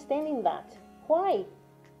not understanding that. Why?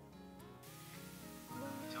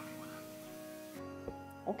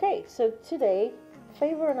 Okay, so today,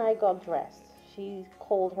 Favor and I got dressed. She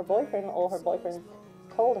called her boyfriend, or her boyfriend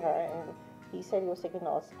called her, and he said he was taking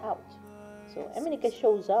us out. So Eminika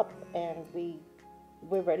shows up, and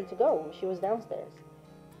we're ready to go. She was downstairs.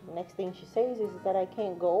 The next thing she says is that I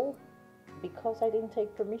can't go because I didn't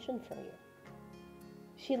take permission from you.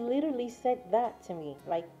 She literally said that to me,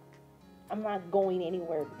 like, I'm not going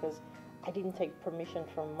anywhere because I didn't take permission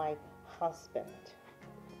from my husband.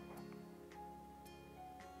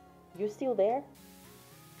 You're still there?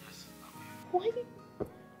 Yes,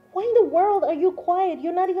 Why in the world are you quiet?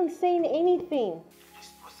 You're not even saying anything.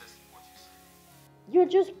 Just processing what you said. You're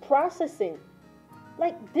just processing.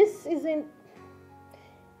 Like, this isn't...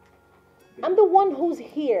 I'm the one who's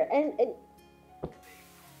here, and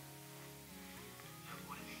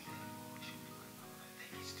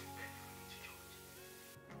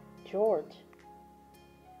George,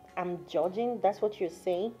 I'm judging? That's what you're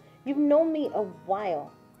saying? You've known me a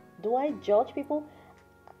while. Do I judge people?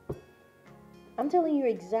 I'm telling you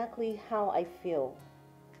exactly how I feel.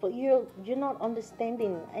 But you're not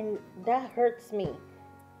understanding, and that hurts me.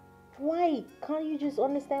 Why can't you just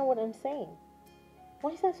understand what I'm saying?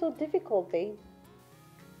 Why is that so difficult, babe?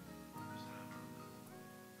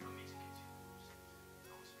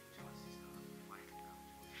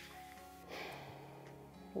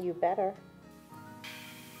 You better.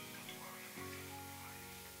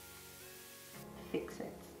 Fix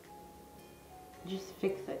it. Just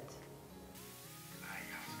fix it.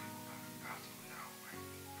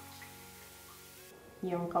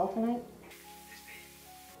 You on call tonight?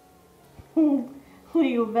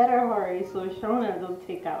 You better hurry so Shona don't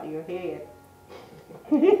take out your hair.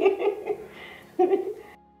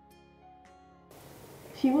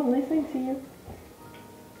 She won't listen to you.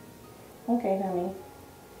 Okay, honey.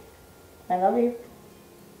 I love you.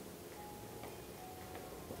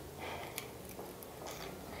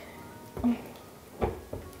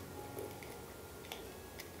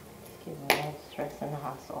 Excuse me, no stress and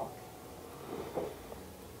hustle.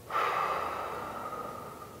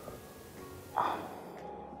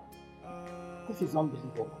 This is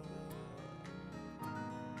unbelievable.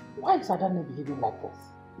 Why is Adanne behaving like this?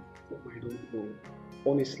 I don't know.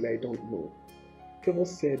 Honestly, I don't know. Favor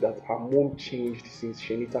said that her mom changed since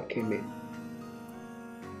Shanita came in.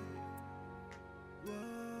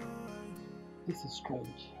 This is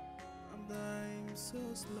strange.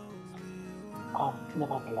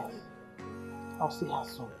 Nevertheless, I'll see her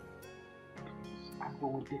soon. And we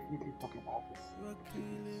will definitely talk about this.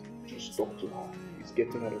 Just talk to her. It's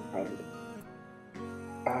getting out of hand.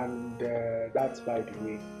 And that's by the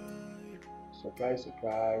way. Surprise,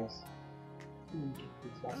 surprise.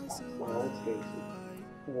 Well,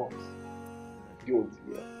 what? You're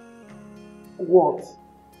dear. What?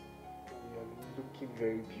 You're looking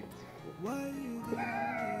very beautiful.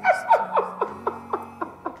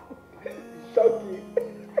 Shocking.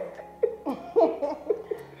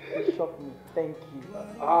 You shocked me. Thank you.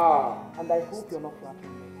 And I hope you're not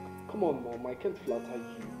flattering me. Come on, Mom. I can't flatter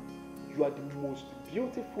you. You are the most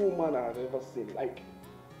beautiful man I've ever seen. Like,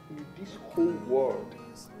 in this whole world.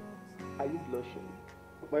 Are you blushing?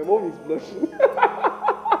 My mom is blushing.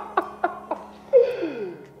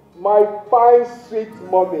 My fine, sweet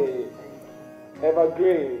mommy.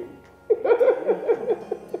 Evergreen.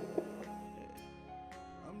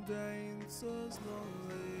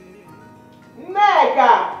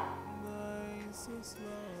 Nega!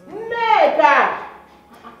 Nega!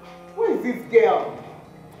 Who is this girl?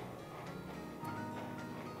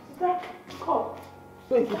 Come.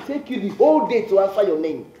 So it will take you the whole day to answer your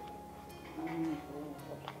name.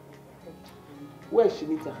 Where is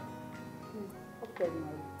Shanita? Okay,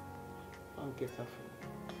 I'll get her for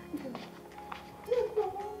you.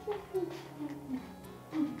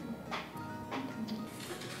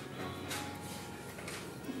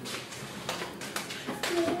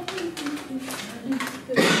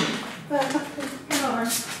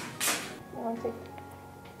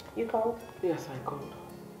 You called? Yes, I called.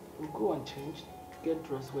 We'll go and change, get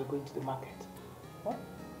dressed, we're going to the market. What?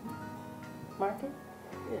 Market?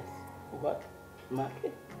 Yes. What?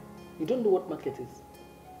 Market? You don't know what market is?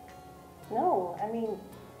 No, I mean,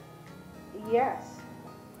 yes.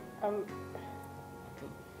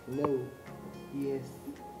 No. Yes.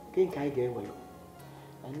 Can't I get well?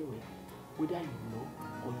 Anyway, whether you know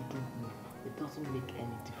or you don't know, it doesn't make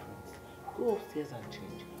any difference. Go upstairs and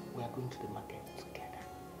change. We are going to the market together.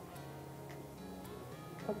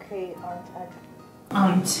 Okay,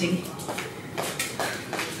 Auntie.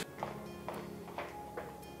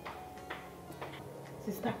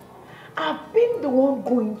 Sister, I've been the one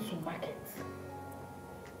going to market,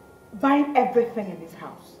 buying everything in this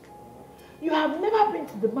house. You have never been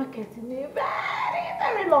to the market in a very,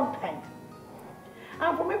 very long time.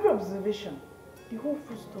 And from every observation, the whole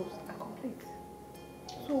foodstuffs are complete.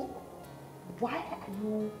 So, why are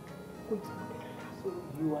you going to the market? So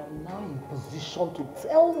you are now in position to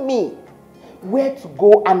tell me where to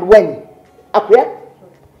go and when. Akuya?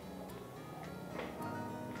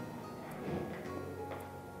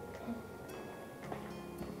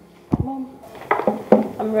 Mom,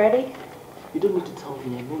 I'm ready. You don't need to tell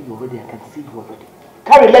me. I know you're ready. I can see you already.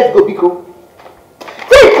 Carry, let's go, Biko.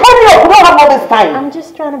 Say, carry up. We don't have all this time. I'm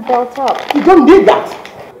just trying to belt up. You don't need that.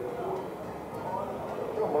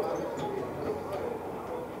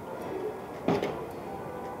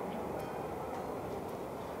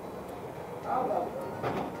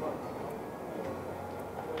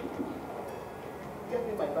 Get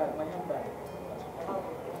me my bag, my handbag.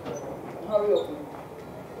 Hurry up.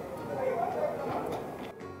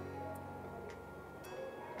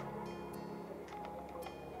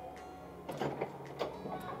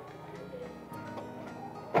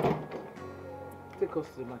 Take us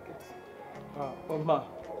to the market. Mama,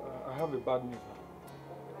 I have a bad news.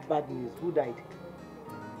 Bad news. Who died?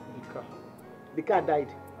 The car. The car died.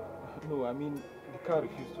 No, I mean, the car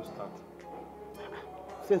refused to start.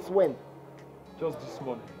 Since when? Just this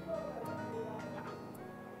morning.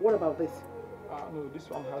 What about this? No, this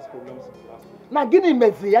one has problems since last week. Now give me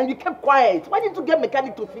messy and you kept quiet. Why didn't you get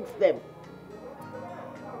mechanic to fix them?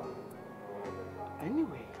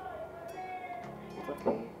 Anyway, it's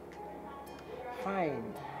okay.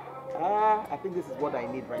 Fine. I think this is what I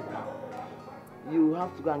need right now. You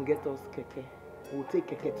have to go and get us keke. We'll take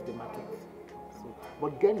keke to the market. So,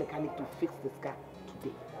 but get mechanic to fix this car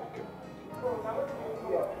today. Okay.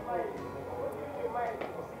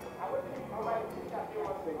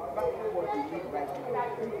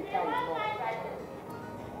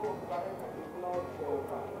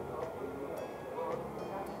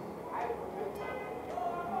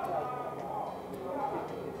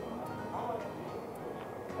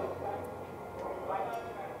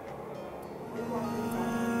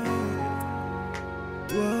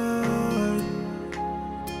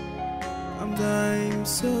 I'm dying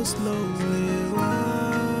so slowly.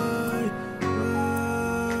 Why?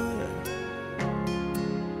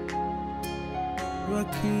 You're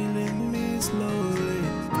killing me slowly.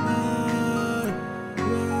 Why?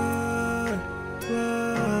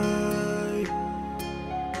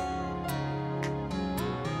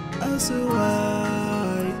 I say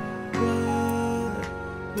why?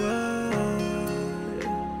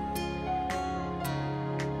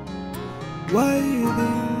 Why you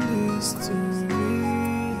doing this to me?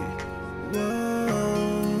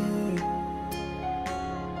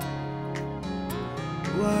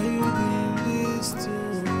 Why you doing this to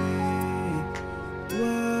me?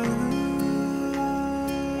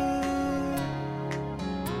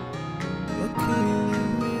 You're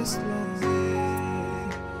killing me slowly.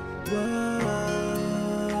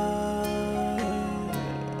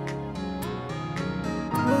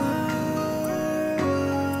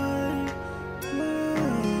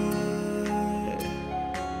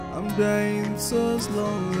 I'm dying so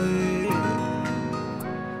slowly.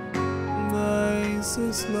 I'm dying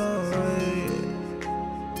so slowly.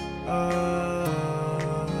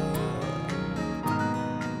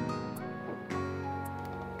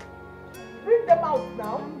 Bring them out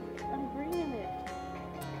now. I'm bringing it.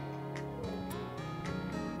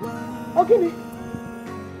 Okay.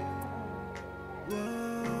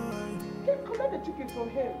 Collect the chicken from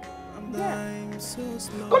him. Yeah. So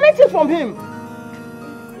slow. Collect it from him.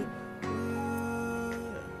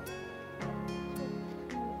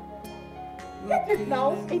 Get it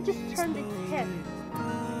now. It just turned its head.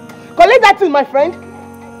 Collect that thing, my friend.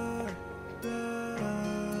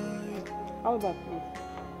 How about you?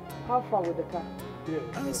 How far with the car?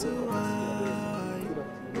 I say why?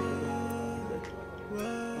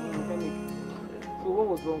 So what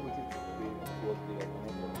was wrong with it?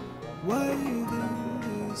 Why you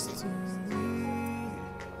doing this to me?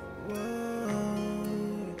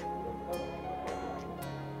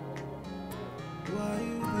 Why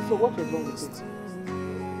you So what was wrong with it?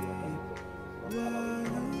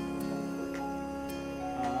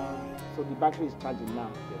 So the battery is charging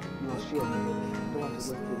now. You're sure? Don't want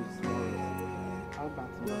to wait till tomorrow. How about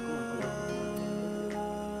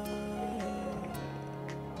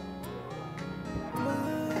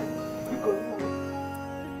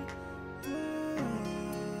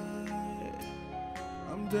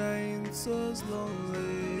I'm dying so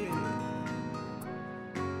slowly.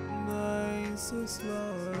 I'm dying so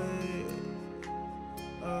slowly.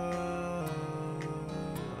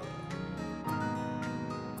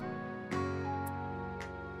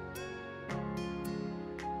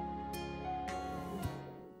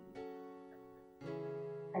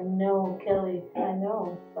 I know, Kelly, I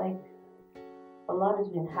know. Like, a lot has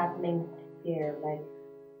been happening here. Like,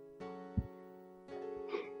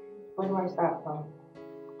 where do I start from?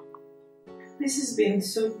 This has been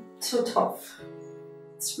so tough.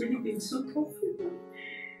 It's really been so tough for me.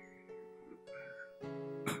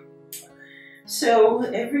 So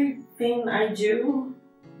everything I do,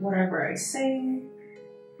 whatever I say,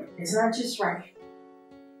 is not just right.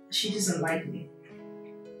 She doesn't like me.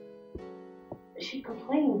 She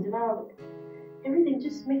complains about everything,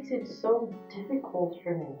 just makes it so difficult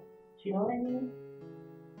for me. Do you know what I mean?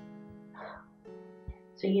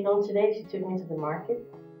 So today she took me to the market.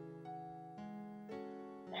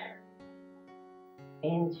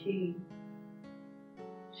 And she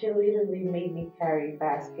literally made me carry a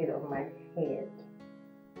basket on my head.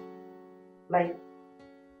 Like,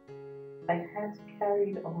 I had to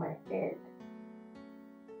carry it on my head.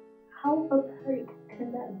 How pathetic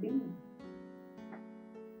can that be?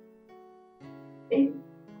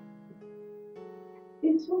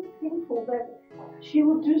 It's so painful that she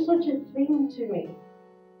would do such a thing to me.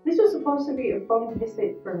 This was supposed to be a fun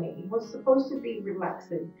visit for me. It was supposed to be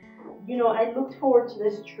relaxing. I looked forward to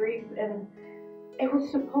this trip and it was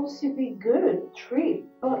supposed to be a good trip,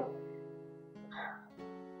 but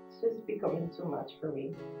it's just becoming too much for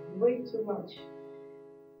me. Way too much.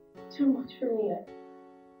 Too much for me.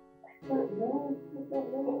 I don't know.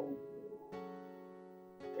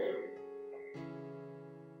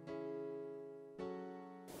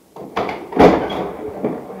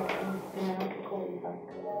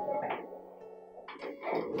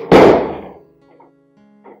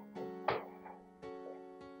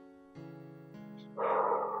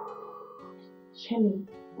 Chini,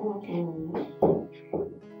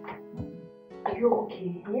 are you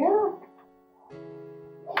okay? Yeah.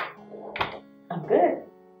 I'm good.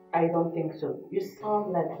 I don't think so. You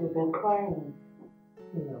sound like you've been crying.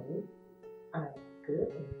 No, I'm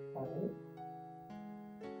good. I'm fine.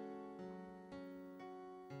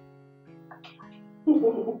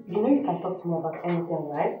 You can talk to me about anything,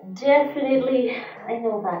 right? Definitely. I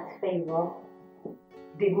know that, Favor.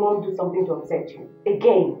 Did Mom do something to upset you?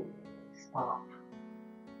 Again? Stop.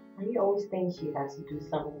 And you always think she has to do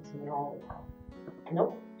something to me all the time.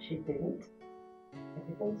 Nope, she didn't.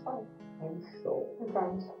 Everything's fine. I'm so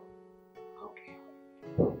proud. Okay.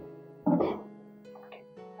 Okay,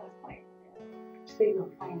 that's fine. Say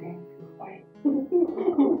you're fine then. You're fine.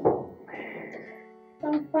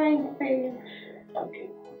 I'm fine, babe. Okay.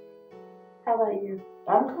 How about you?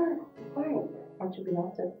 I'm good. I'm fine. Aren't you been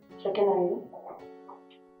out to checking on you?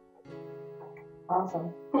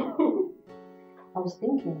 Awesome. I was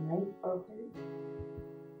thinking, right? Okay.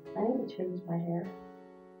 I need to change my hair.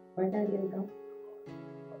 Where can I get it done?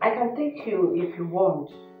 I can take you if you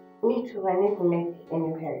want. Me too. I need to make a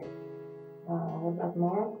new hair. What about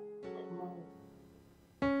tomorrow?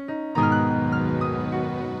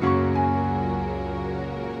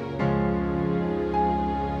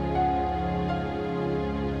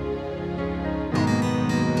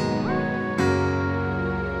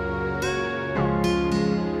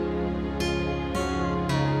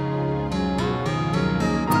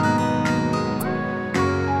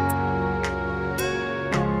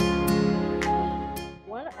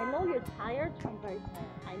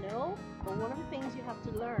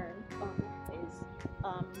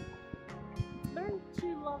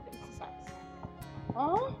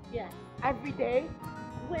 Every day?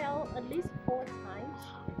 Well, at least 4 times.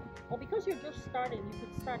 Well, because you're just starting, you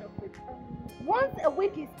could start off with once a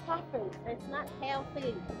week is perfect. It's not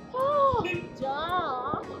healthy. Oh,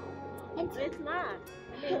 duh. It's not.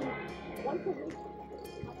 I mean, once a week,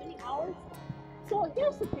 how many hours? So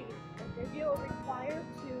here's the thing: you're required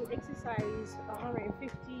to exercise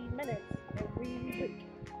 150 minutes every week.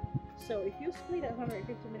 So if you split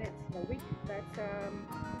 150 minutes in a week, that's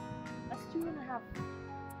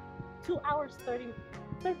 2 hours 30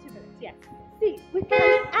 30 minutes, yes. See, we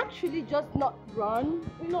can actually just not run,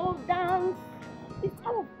 dance. It's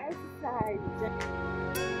kind of exercise.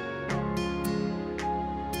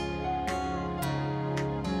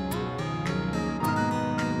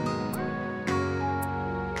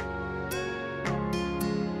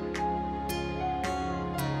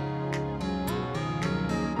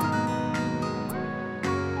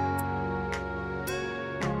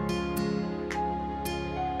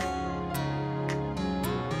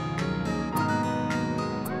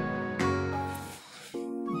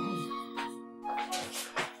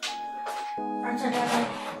 Aunty Adanne.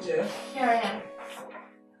 Yeah? Here I am.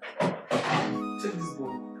 Take this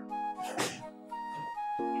bowl.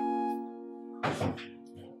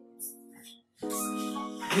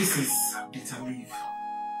 This is bitter leaf.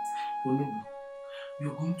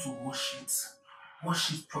 You're going to wash it.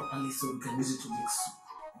 Wash it properly so we can use it to make soup.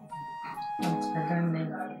 Aunty Adanne.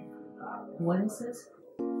 What is this?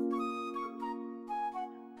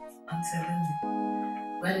 Aunty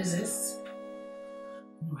Adanne, what is this?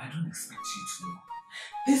 No, I don't expect you to know.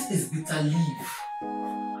 This is bitter leaf.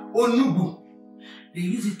 Onubu. They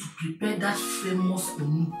use it to prepare that famous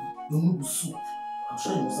onubu soup. I'm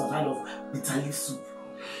sure you must have heard of bitter leaf soup.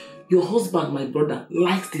 Your husband, my brother,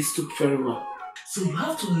 likes this soup very well. So you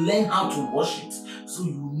have to learn how to wash it so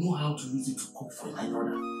you know how to use it to cook for my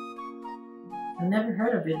brother. I've never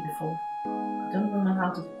heard of it before. I don't even know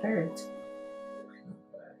how to prepare it.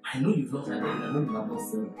 I know you've not heard of it. I know you have not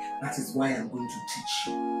seen it. That is why I'm going to teach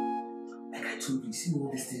you. Like I told you, see all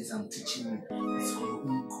these things I'm teaching you, it's for your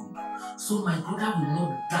own good. So my brother will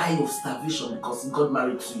not die of starvation because he got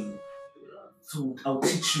married to you. So I'll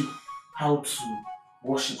teach you how to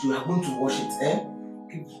wash it. You are going to wash it, eh?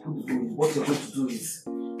 What you're going to do is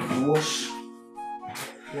wash,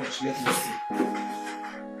 let me see.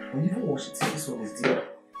 When you wash it, see this one is there.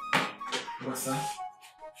 What's that?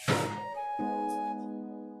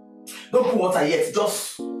 Don't put water yet,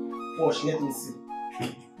 just wash, let me see.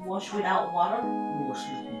 Wash without water? Wash,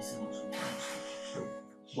 let me see.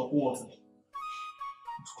 But put water.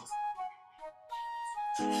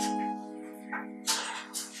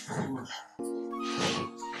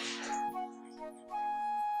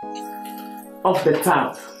 Off the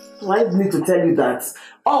tap. Why do I need to tell you that?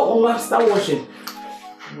 Oh, Oma, start washing.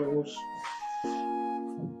 Wash.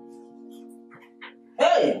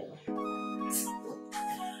 Hey!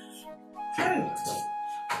 Hey!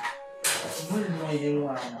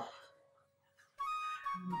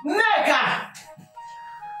 Neka!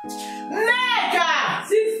 Neka!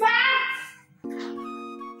 Sister!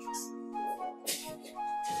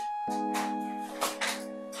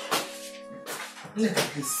 Neka,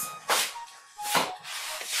 please.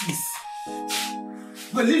 Please.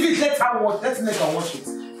 But leave it, let her wash. Let Neka wash it.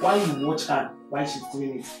 While you watch her, while she's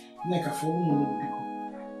doing it. Neka, for people,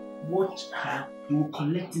 watch her. You will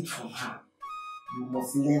collect it from her. You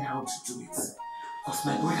must learn how to do it. Because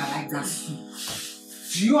my brother like that soup.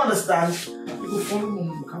 Do you understand? You go follow me,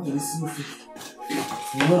 you can't really see your face.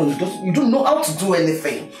 No, you don't know how to do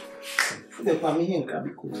anything. Put the family here and can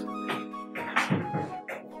be good.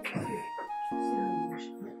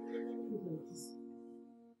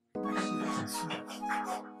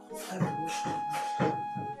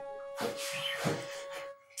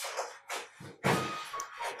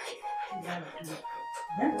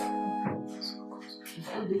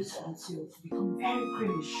 This until become very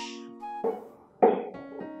creamish.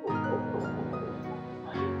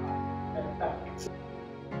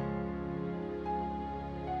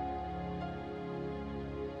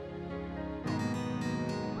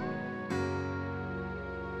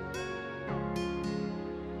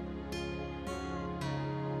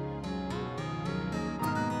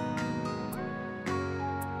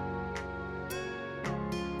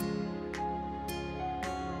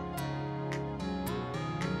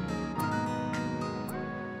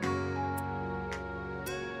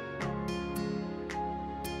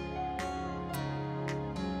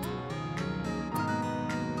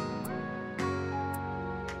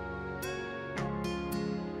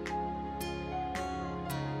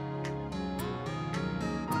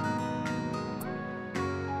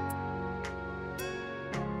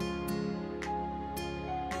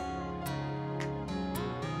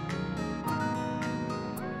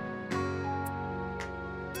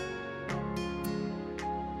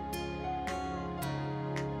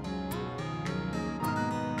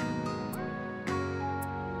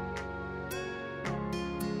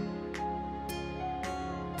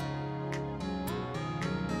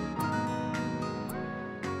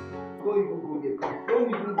 Don't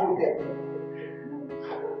even go there.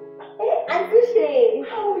 Hey, Aunty Shay.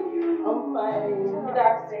 How are you? I'm fine. Good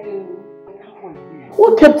afternoon.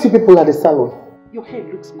 What kept you people at the salon? Your hair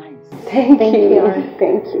looks nice. Thank you.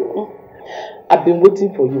 Thank you. I've been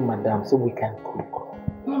waiting for you, madam, so we can cook.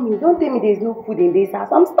 Mommy, don't tell me there's no food in this house.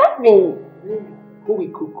 I'm starving. Really? Who will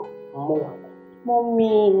cook? More.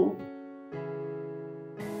 Mommy.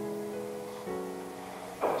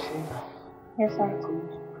 Yes, sir. I'm going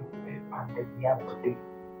to prepare pounded yam today,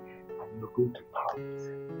 and you're going to pound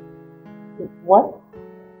it. What?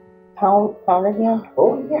 Pounded yam?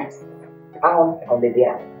 Oh yes, pounded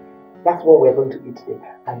yam. That's what we're going to eat today,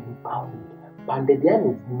 and you pound it. Pounded yam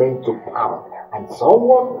is meant to pound, and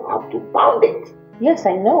someone have to pound it. Yes,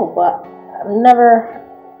 I know, but I've never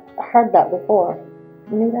heard that before.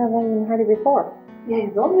 Maybe I've even heard it before. Yeah,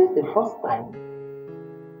 it's always the first time,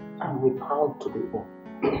 and we pound today.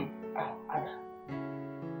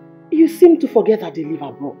 You seem to forget that they live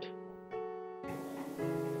abroad.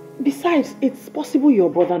 Besides, it's possible your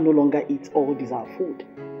brother no longer eats all this our food.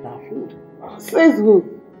 Our food. Says who?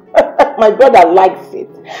 My brother likes it.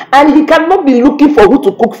 And he cannot be looking for who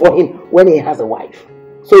to cook for him when he has a wife.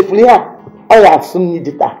 So if we have, I have some need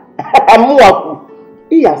it.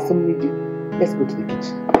 Let's go to the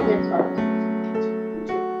kitchen. Yes, sir.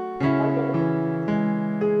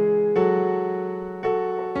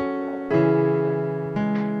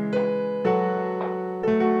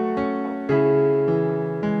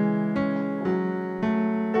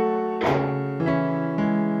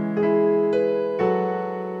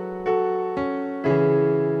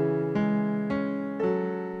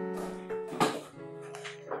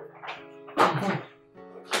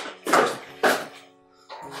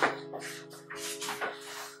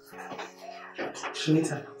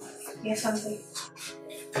 Shanita. Yes, Auntie.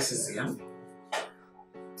 This is yam.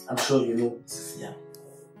 I'm sure you know this is yam.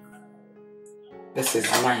 This is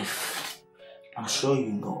knife. I'm sure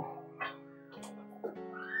you know.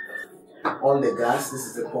 On the gas, this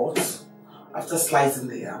is the pot. After slicing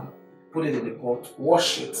the yam, put it in the pot,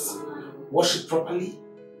 wash it. Wash it properly,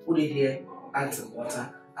 put it here, add some water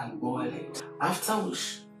and boil it. After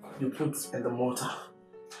which, you put in the mortar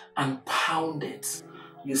and pound it.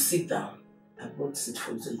 You sit down. I brought it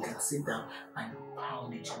for you so you can sit down and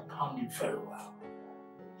pound it. You pound it very well.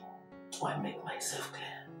 Do I make myself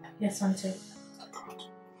clear? Yes, Auntie. Good.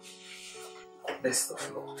 Best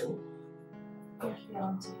of luck, though. Thank you,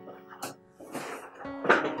 Auntie.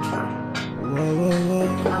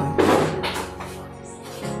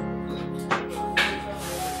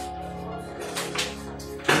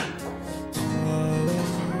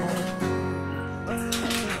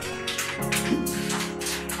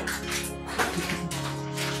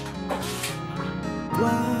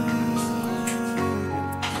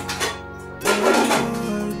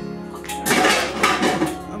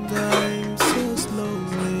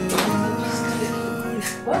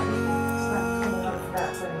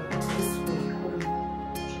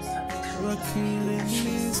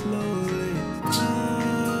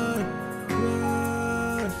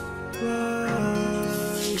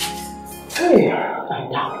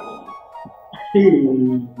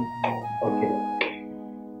 Okay.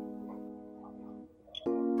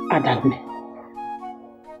 Adanne,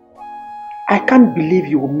 I can't believe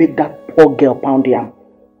you will make that poor girl pound yam.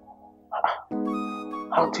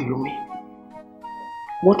 How do you mean?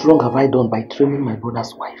 What wrong have I done by training my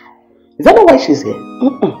brother's wife? Is that not why she's here?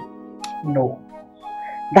 No,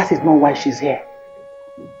 that is not why she's here.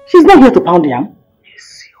 She's not here to pound yam.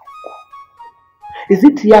 Is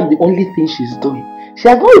it yam the only thing she's doing? She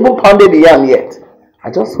has not even pounded the yam yet. I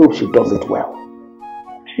just hope she does it well.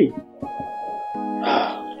 Hey.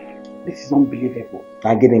 This is unbelievable.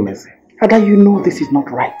 I get him mercy. Ada, you know this is not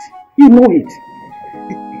right. You know it.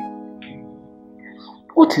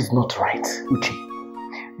 What is not right, Uchi?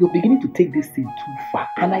 You're beginning to take this thing too far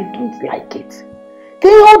and I don't like it.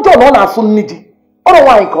 Can you hold on our son needy? What's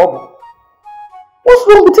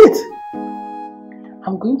wrong with it?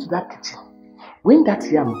 I'm going to that kitchen. When that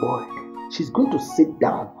yam boiled, she's going to sit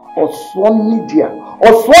down or swan media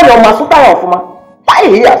or swan your masuta of ma. Why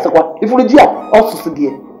here, Sakwa? If you dear, also sit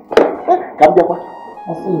here. Come here,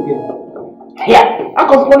 I'll see you again. Here, I'm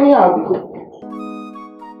going here. I'll be good.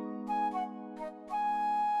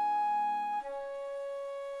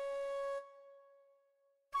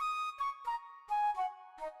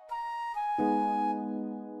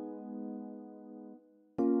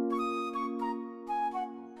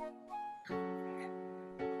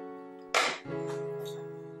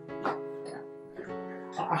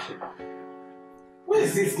 Where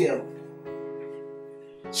is this girl?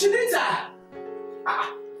 Shanita!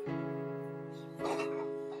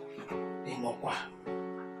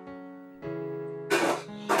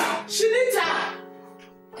 Shanita!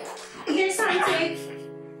 Yes, Auntie.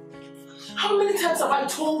 How many times have I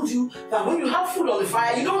told you that when you have food on the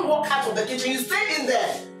fire, you don't walk out of the kitchen, you stay in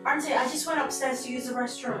there? Auntie, I just went upstairs to use the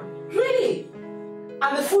restroom. Really?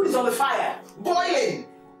 And the food is on the fire, boiling.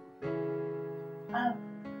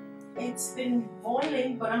 It's been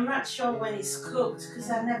boiling, but I'm not sure when it's cooked because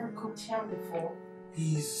I've never cooked yam before.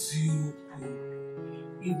 Izuku,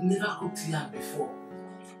 you've never cooked yam before.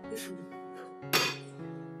 You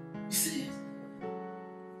see,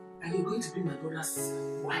 and you're going to be my brother's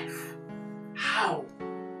wife. How?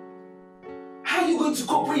 How are you going to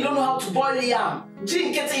cook when you don't know how to boil yam?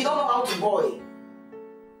 Jin Kete, you don't know how to boil.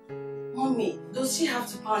 Mommy, does she have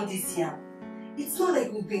to pound this yam? It's not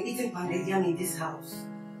like we've been eating pounded yam in this house.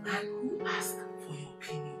 And who asked for your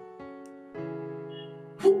opinion?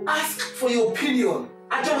 Who asked for your opinion?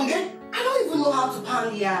 I don't even know how to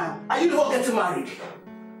pound yam. Are you the one getting married?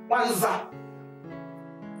 What is that?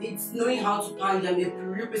 It's knowing how to pound yam, a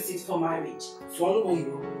prerequisite for marriage. So I know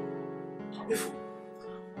you. Before.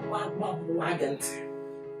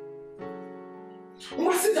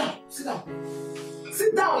 Sit down. Sit down.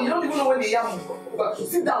 Sit down. You don't even know when the yam.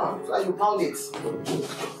 Sit down so you pound it.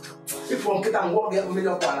 If you get and walk, get a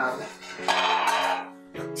million banana.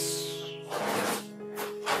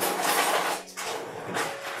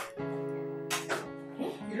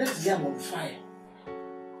 You left the yam on fire.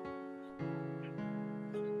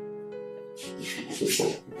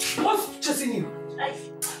 What's chasing you?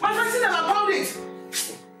 My friend said that I pound it.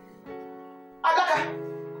 Agaka.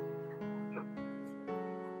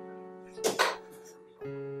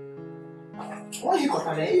 Why you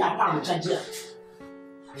got there? You pound the charger.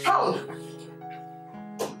 Pound.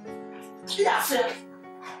 Yeah, sir.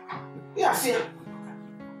 Yeah, sir.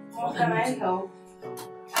 How can I help?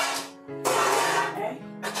 Eh?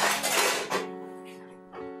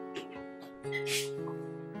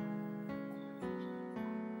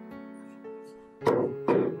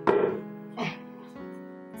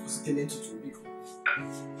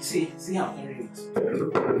 See how I'm carrying it.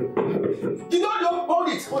 You don't know, hold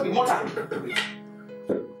it, hold the mortar.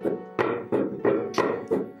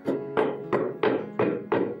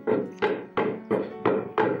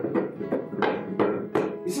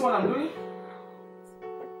 You see what I'm doing?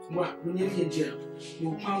 Well, when you're here in jail, you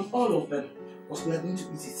will pound all of them because we are going to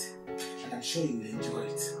eat it. And I'm sure you will enjoy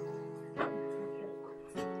it.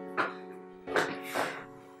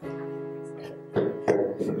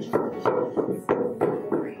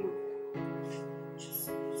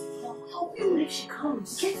 She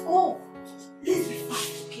comes. Get off. Let's be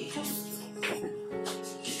fast, okay?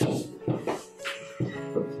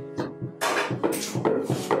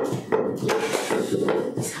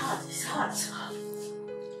 It's hot. It's hot.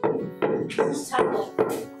 There's towel.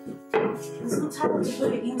 There's no towel to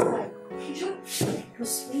put it inside. Your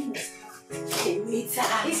spoon is hot. Okay, wait.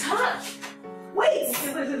 It's hot. Wait.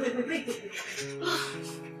 Wait.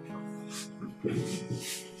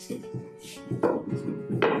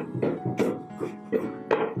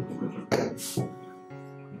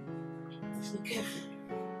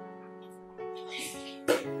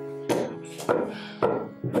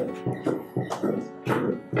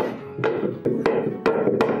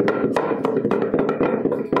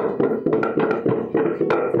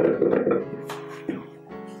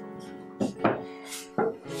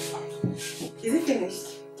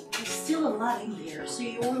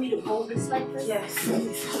 Like this? Yes,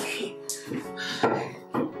 please. Okay.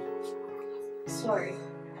 Sorry.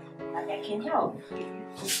 I can help.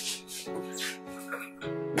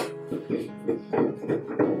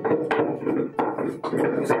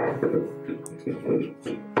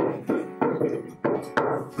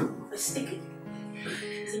 Stick it.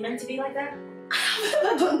 Is it meant to be like that? I've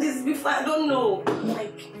never done this before. I don't know.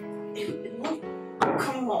 Like, it won't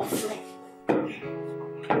come off. Like,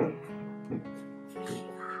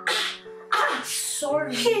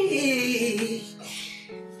 sorry. Hey.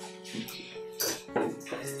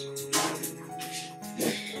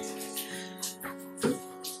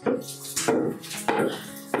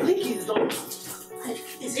 I think he's done.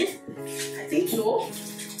 Is it? I think so.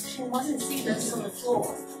 She wasn't seeing this on the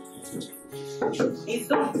floor. He's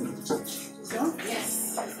done. He's done?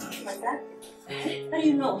 Yes. Like that? How do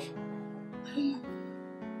you know? What do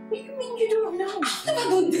you mean you don't know? I've never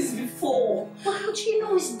done this before. Well, how do you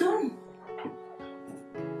know it's done?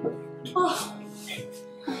 Oh.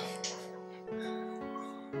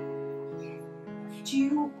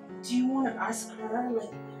 Do you want to ask her,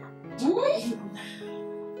 like,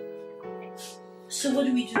 So what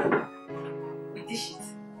do? We dish it.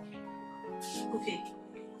 Okay.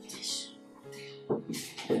 Dish.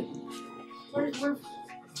 Where?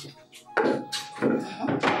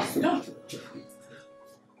 No.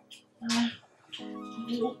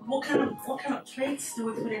 what kind of traits do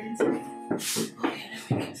we put it into? Okay,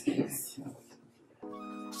 let me get this.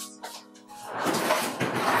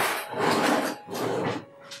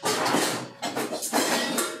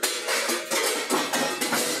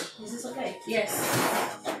 Is this okay? Yes.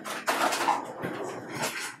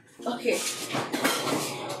 Okay.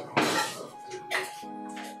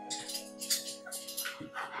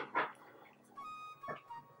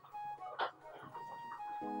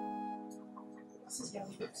 This is your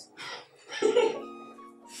first.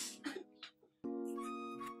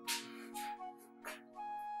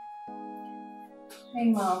 Hey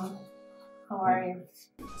Mom, how are you?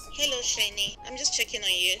 Hello Shiny, I'm just checking on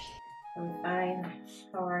you. I'm fine.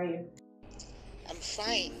 How are you? I'm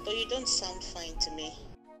fine, but you don't sound fine to me.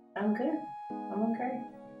 I'm good. I'm okay.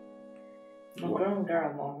 I'm a grown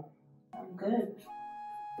girl, Mom. I'm good.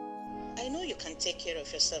 I know you can take care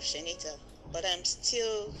of yourself, Shanita, but I'm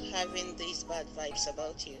still having these bad vibes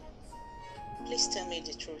about you. Please tell me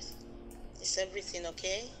the truth. Is everything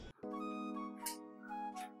okay?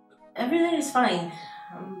 Everything is fine.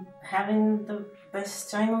 I'm having the best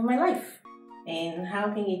time of my life. And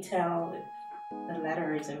how can you tell if the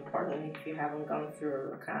letter is important if you haven't gone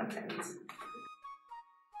through the contents?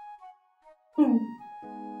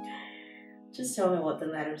 Just tell me what the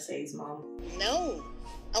letter says, Mom. No,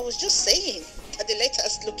 I was just saying that the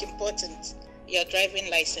letters look important. Your driving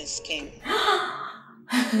license came.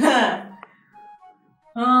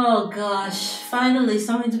 Oh gosh, finally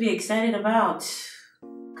something to be excited about.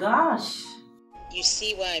 Gosh. You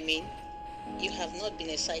see what I mean? You have not been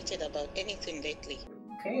excited about anything lately.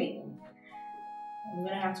 Okay. I'm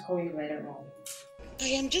gonna have to call you later, Mom. I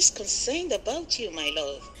am just concerned about you, my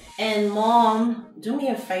love. And Mom, do me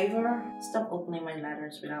a favor. Stop opening my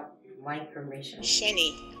letters without my permission.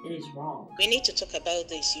 Shani, it is wrong. We need to talk about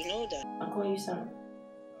this, you know that. I'll call you soon.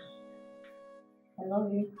 I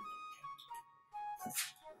love you.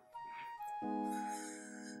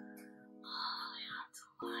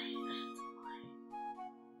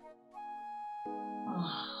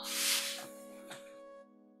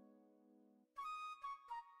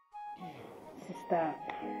 Sister,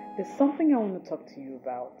 there's something I want to talk to you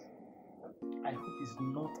about. I hope it's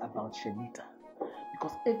not about Shanita,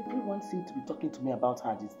 because everyone seems to be talking to me about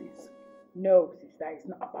her these days. No, sister, it's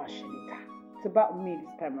not about Shanita. It's about me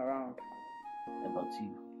this time around. About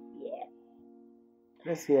you? Yeah.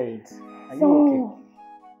 Let's hear it. Are you okay?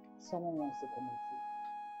 Someone wants to come and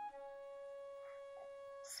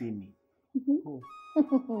see. See me? Who?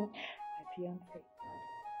 My fiancé.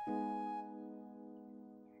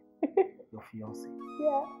 Your fiancé?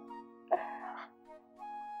 Yeah.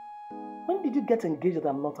 When did you get engaged that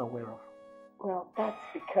I'm not aware of? Well, that's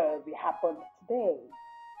because it happened today.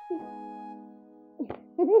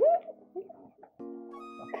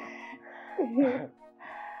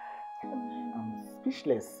 I'm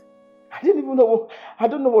speechless. I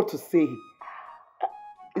don't know what to say.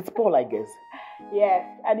 It's Paul, I guess. Yes,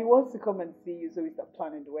 and he wants to come and see you, so we start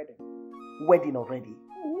planning the wedding. Wedding already?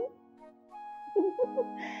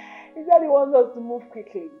 He said he wants us to move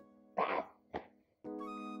quickly.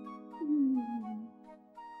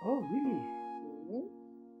 Oh, really?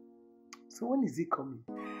 So when is he coming?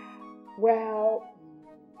 Well,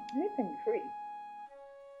 anytime you're free.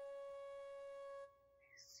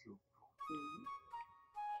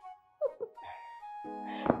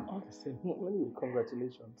 All the same, anyway,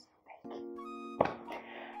 congratulations. Thank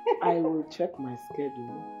you. I will check my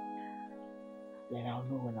schedule. Then I'll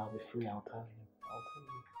know when I'll be free. I'll tell you.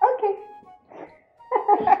 Okay.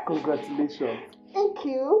 Congratulations. Thank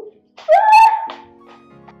you.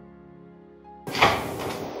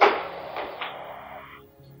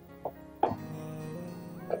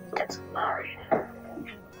 Get married.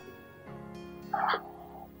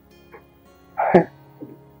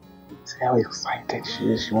 See how excited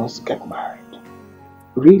she is. She wants to get married.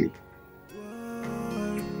 Really?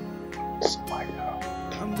 Smart girl.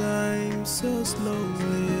 I'm dying so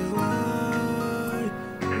slowly.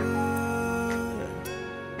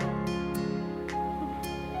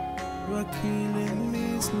 You're killing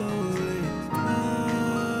me slowly.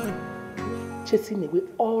 Chasing away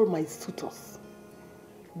all my suitors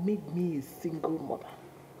made me a single mother.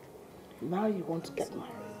 Now you want to get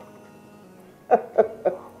married.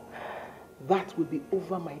 That will be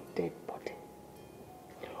over my dead body.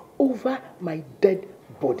 Over my dead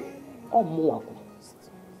body. Oh, more.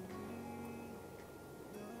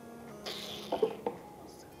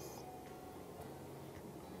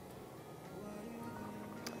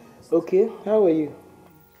 Okay, how are you?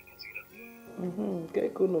 Okay,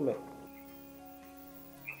 cool, no man.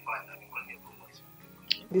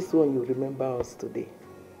 This one you remember us today.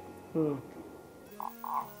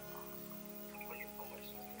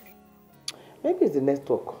 Maybe it's the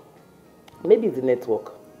network. Maybe it's the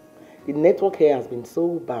network. The network here has been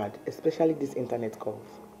so bad, especially these internet calls.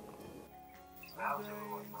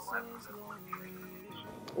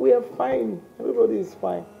 We are fine. Everybody is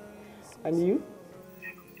fine. And you?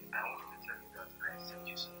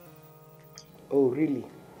 Oh, really?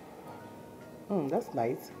 That's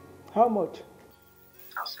nice. How much?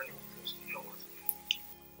 I'll send it close to your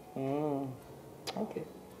Okay.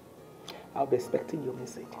 I'll be expecting your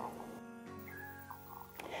message.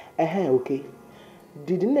 Okay.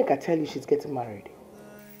 Did Nneka tell you she's getting married?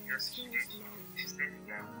 Yes, she did. She said the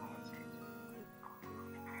guy will come and see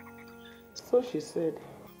it. So she said.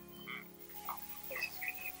 This is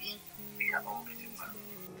good news. We are all getting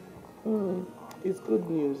married. It's good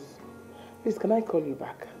news. Please, can I call you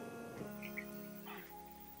back?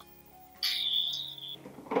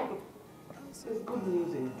 It's good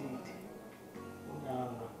news indeed.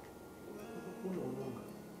 No.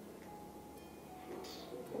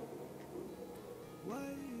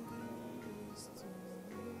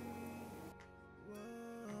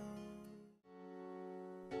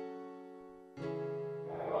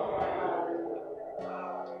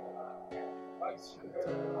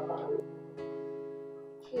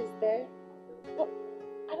 She's there, but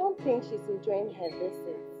I don't think she's enjoying her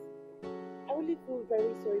visit. I really feel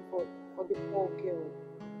very sorry for the poor girl.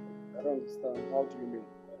 I don't understand. How do you mean?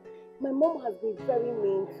 My mom has been very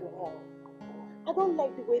mean to her. I don't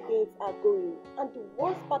like the way things are going, and the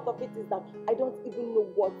worst part of it is that I don't even know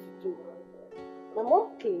what to do. My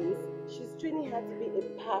mom claims she's training her to be a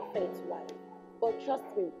perfect wife, but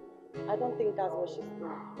trust me, I don't think that's what she's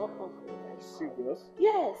doing. Are you serious?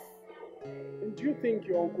 Yes. And do you think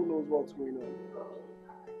your uncle knows what's going on?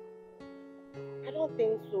 I don't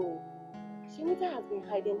think so. Chinyere has been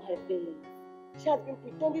hiding her feelings. She has been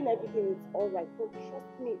pretending everything is alright, but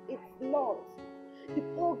trust me, it's not. The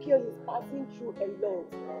poor girl is passing through a lot.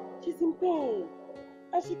 She's in pain,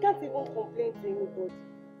 and she can't even complain to anybody.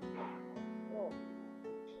 Oh.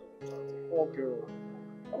 Poor girl.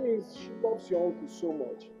 That means she loves your uncle so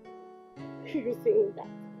much. You're saying that?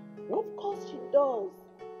 Of course she does.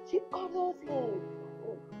 She cuddles him.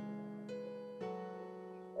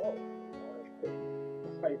 Oh.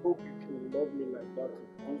 I hope you can love me like that to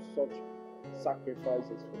do such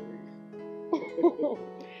sacrifices for me.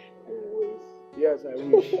 I wish. Yes, I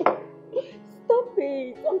wish. Stop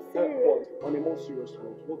it. I'm serious. But on a more serious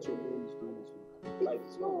note, what your mom is doing is like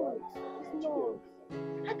it's not right. It's not.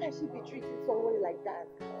 How can she be treating someone like that?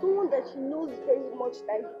 Someone that she knows very much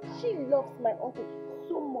that she loves my uncle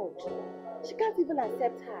so much. She can't even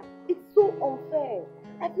accept her. It's so unfair.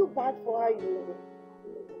 I feel bad for her, you know.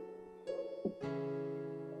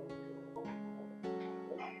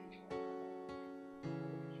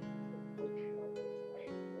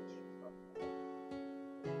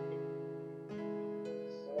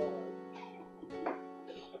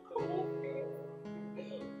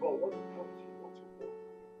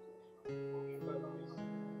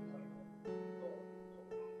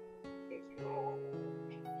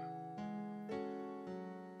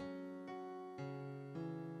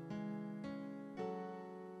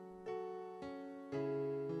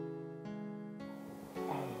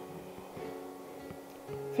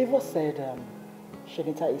 Favor said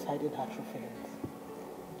Chinyere is hiding her true feelings.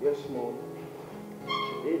 Yes, Mom.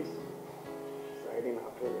 She is. She's hiding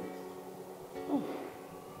her feelings.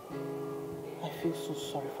 I feel so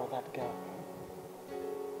sorry for that girl.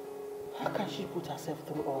 How can she put herself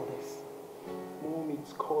through all this? Mom,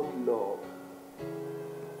 it's called love.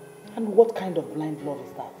 And what kind of blind love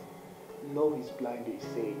is that? Love is blind, they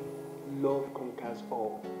say. Love conquers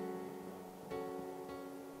all.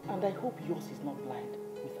 And I hope yours is not blind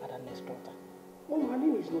with Adanne's daughter. Mom, her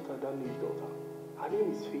name is not Adanne's daughter. Her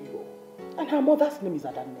name is Favor. And her mother's name is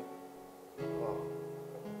Adanne. Wow.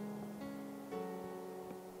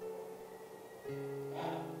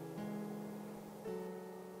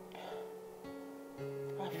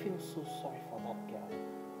 I feel so sorry for that girl.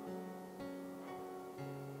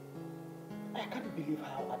 I can't believe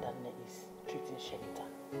how Adanne is treating Chinyere.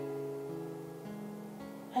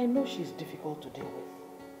 I know she's difficult to deal with.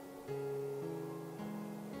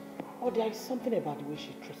 But there is something about the way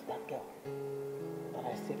she treats that girl that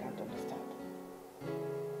I still can't understand.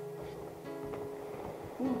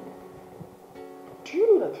 Do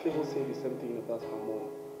you know that Favor said the same thing about her mom?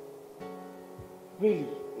 Really?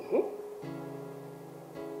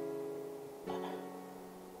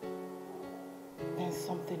 Then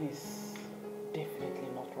something is definitely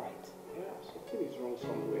not right. Yeah, something is wrong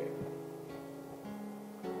somewhere.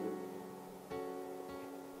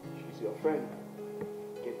 She's your friend.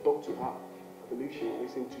 You can talk to her. I believe she will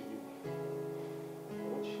listen to you.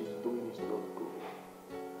 What she's doing is not good.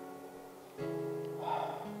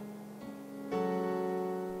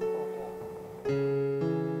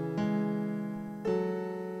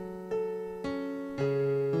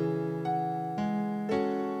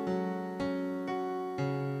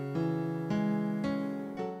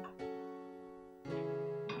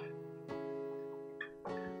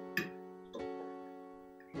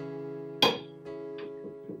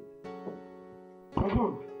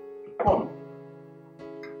 Come.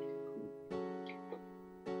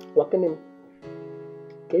 Working in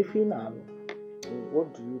Kefi now.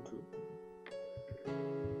 What do you do?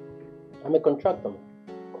 I'm a contractor.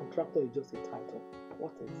 Contractor is just a title.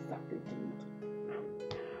 What exactly do you do?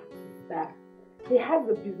 Sir, he has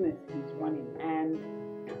a business he's running, and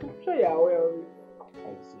I'm sure you're aware of it.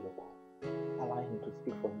 Allow him to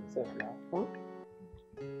speak for himself now. Huh?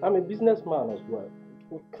 I'm a businessman as well.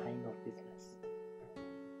 What kind of business?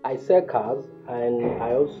 I sell cars, and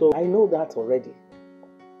I know that already.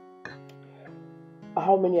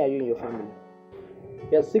 How many are you in your family?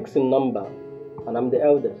 We are 6 in number, and I'm the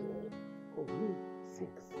eldest. Oh, really? 6?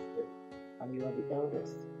 And you are the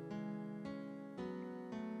eldest.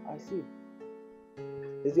 I see.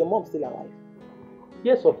 Is your mom still alive?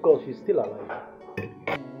 Yes, of course, she's still alive.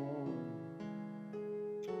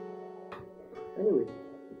 Anyway,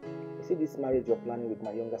 you see this marriage you're planning with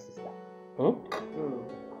my younger sister?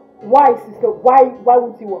 Why, sister? Why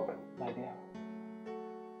won't he work? My dear,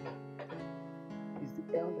 he's the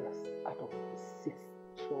eldest out of 6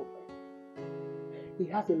 children. He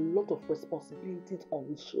has a lot of responsibilities on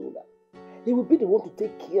his shoulder. He will be the one to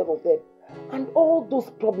take care of them. And all those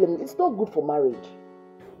problems, it's not good for marriage.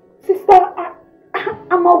 Sister,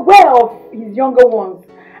 I'm aware of his younger ones.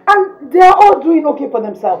 And they are all doing okay for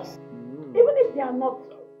themselves. Even if they are not,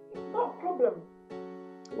 no problem.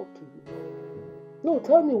 What do you know? No,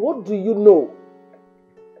 tell me, what do you know?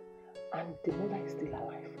 And the mother is still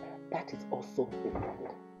alive. That is also a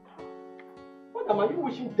problem. Madam, are you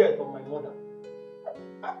wishing death on my mother?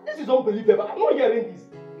 This is unbelievable. I'm not hearing this.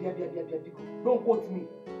 Don't quote me.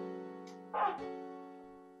 How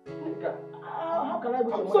can I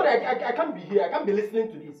wish I'm sorry, I can't be here. I can't be listening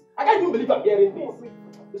to this. I can't even believe I'm hearing this.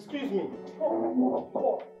 Excuse me.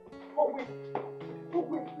 Wait.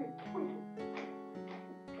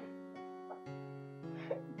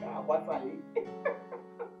 What's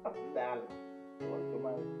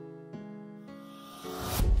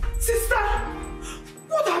Sister,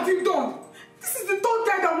 what have you done? This is the third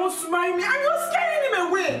guy that wants to marry me, and you're scaring him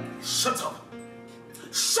away. Shut up.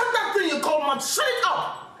 Shut that thing you call mouth. Shut it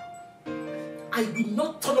up. I will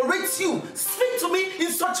not tolerate you. Speak to me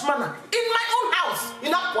in such manner in my own house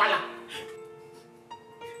in Akwala.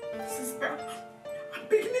 Sister, I'm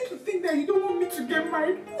beginning to think that you don't want me to get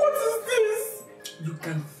married. What is this? You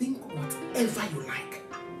can think whatever you like.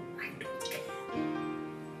 I don't care.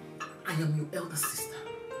 I am your elder sister.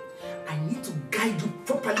 I need to guide you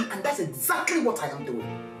properly, and that's exactly what I am doing.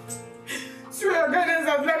 So your guidance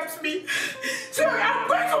has left me. So I'm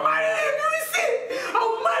going to marry him. You see?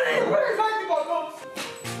 I'll marry him. Where is my people?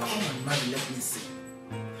 Come and marry, let me see.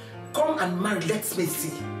 Come and marry, let me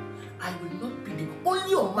see. I will not be the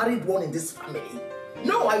only unmarried one in this family.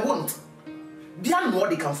 No, I won't. Beyond what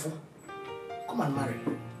they can for. Come and marry.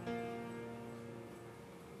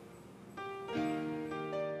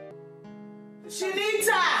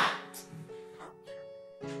 Shinita!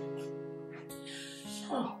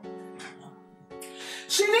 Oh.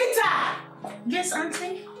 Shinita! Yes,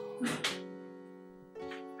 Auntie?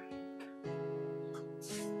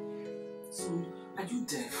 So, are you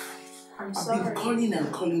deaf? I'm sorry. I've been calling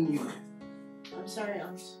and calling you. I'm sorry,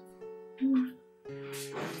 Aunt.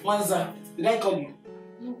 Wanza, did I call you?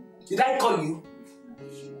 No. Did I call you?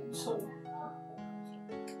 Sorry.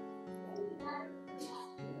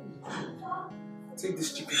 Take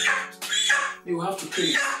this chicken. You have to kill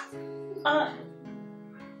it.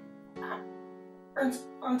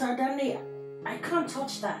 Aunty Adanne, I can't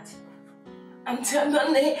touch that. Aunty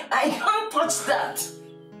Adanne, I can't touch that.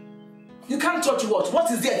 You can't touch what?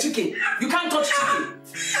 What is there? Chicken? You can't touch chicken.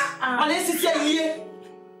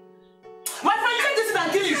 My friend can't just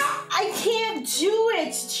and kill it. I can't do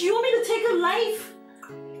it. Do you want me to take a life?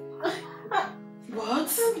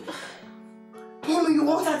 What? Mommy, you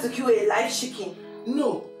want her to kill a live chicken?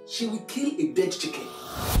 No, she will kill a dead chicken.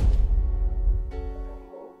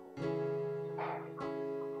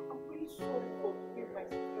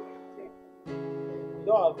 You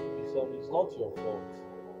don't have to be sorry. It's not your fault.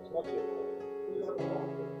 It's not your fault.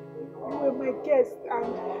 You were my guest and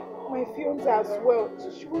my fiancé as well.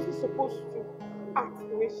 She wasn't supposed to act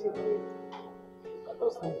the way she did. I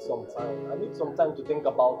just need some time. I need some time to think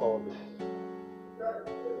about all this.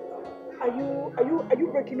 Are you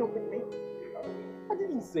breaking up with me? I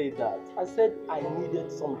didn't say that. I said I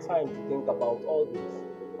needed some time to think about all this.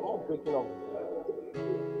 I'm not breaking up with you.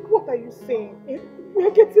 What are you saying? We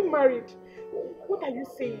are getting married. What are you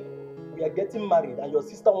saying? We are getting married and your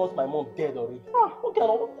sister wants my mom dead already. Okay,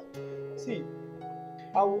 no. See,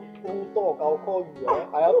 we'll talk. I'll call you.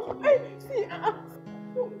 I have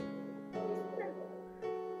to.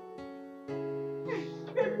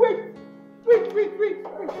 Wait.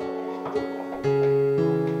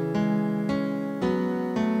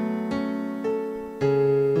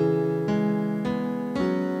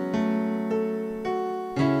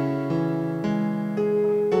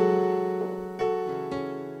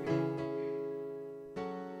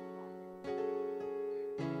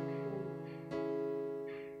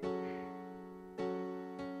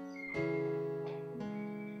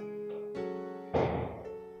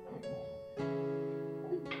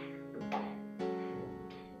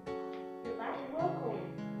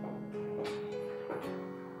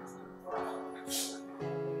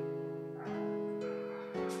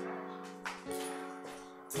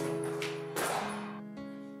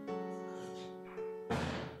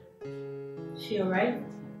 She alright?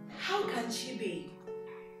 How can she be?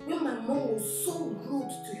 When my mom was so rude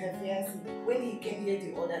to her fiancé when he came here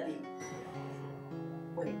the other day.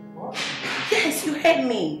 Wait, what? Yes, you heard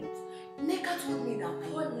me. Neka told me that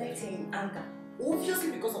Paul left her in anger.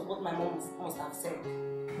 Obviously because of what my mom must have said.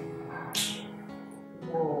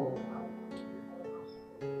 Whoa.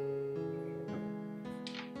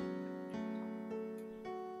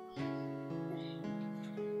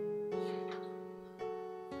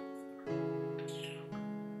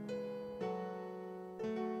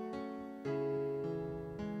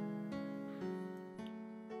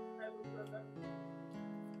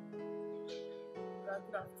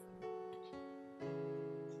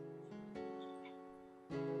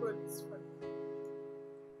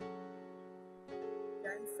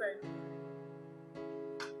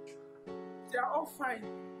 They are all fine,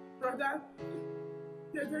 brother.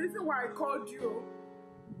 There's the reason why I called you.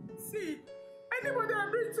 See, anybody I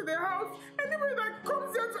bring to the house, anybody that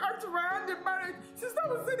comes here to ask for my hand in marriage, sister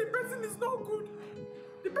will say the person is no good.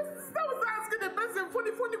 The person, sister was asking the person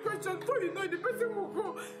funny questions, before you know it, the person will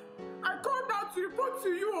go. I called now to report to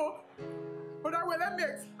you, but let me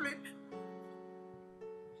explain.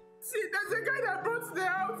 See, there's a guy that brought to the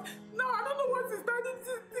house. Now I don't know what he's done.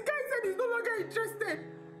 The guy said he's no longer interested.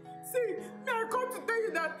 See, I come to tell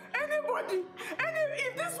you that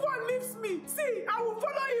if this one leaves me, see, I will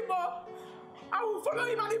follow him up. I will follow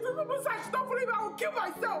him, and if people say I should not follow him, I will kill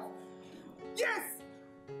myself. Yes.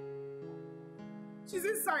 She's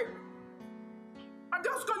inside. I'm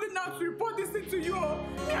just calling now to report this thing to you.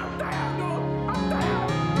 Me, I'm tired, no. I'm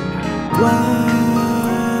tired. Why?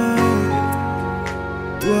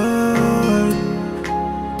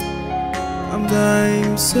 I'm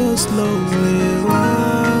dying so slowly.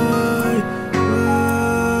 Why?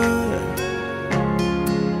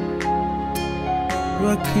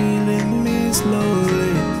 You're killing me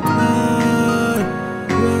slowly. Why?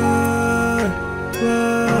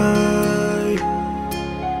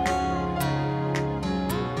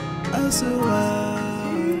 I say why?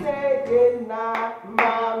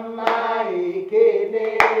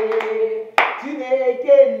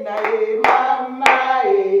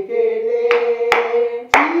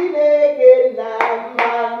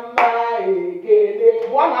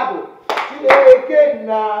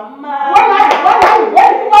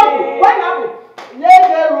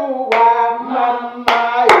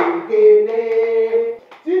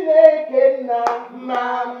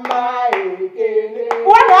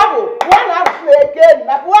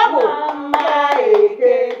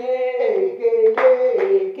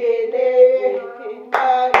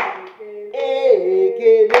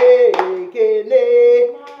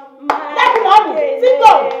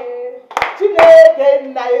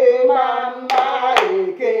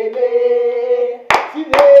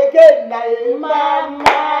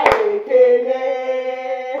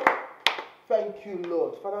 Thank you,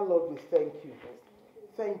 Lord. Father, Lord, we thank you.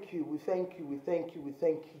 Thank you, we thank you, we thank you, we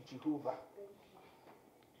thank you, Jehovah.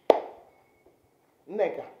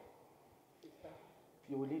 Neka,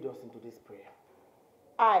 you will lead us into this prayer.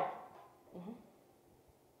 Aye.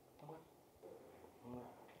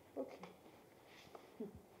 Okay.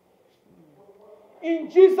 In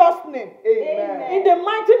Jesus' name. Amen. In the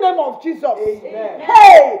mighty name of Jesus. Amen.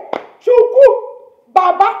 Hey, Chukwu,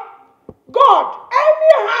 Baba, God,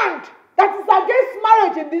 any hand that is against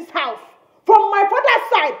marriage in this house, from my father's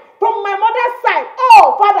side, from my mother's side,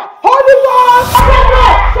 oh, Father, Holy Ghost,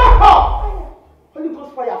 shut up! Holy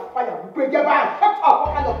Ghost fire, shut up!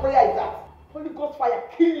 What kind of prayer is that? Holy Ghost fire,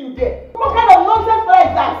 kill you there. What kind of nonsense prayer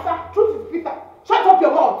is that? Sir, truth is bitter. Shut up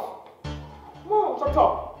your mouth. Mom, shut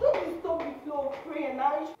up. Don't disturb the flow of prayer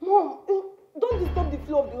now. Mom, don't disturb the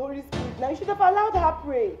flow of the Holy Spirit now. You should have allowed her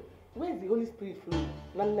pray. Where is the Holy Spirit flowing?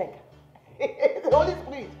 Not Neka. The Holy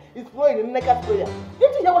Spirit is flowing in Neka's prayer.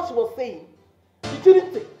 Didn't you hear what she was saying? You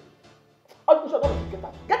didn't say. Oh, shut up. Get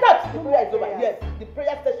out. Get out. The prayer is over. Yes, the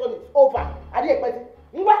prayer session is over. Are you expecting?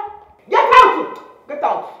 Get out. Get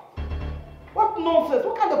out.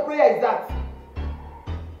 is that?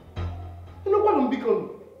 You know what I'm becoming?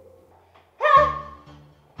 Huh?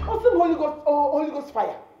 What's the Holy Ghost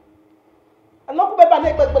fire? I'm not going to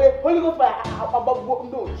Holy Ghost fire. No,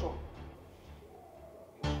 sure.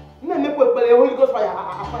 No, Holy Ghost fire.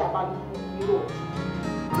 No.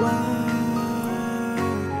 Why?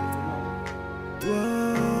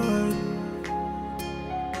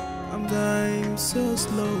 I'm dying so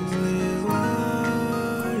slowly. Why?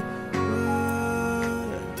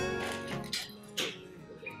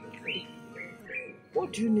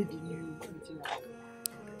 What do you need in new meeting?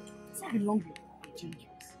 It's not long changes.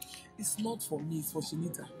 It's not for me, it's for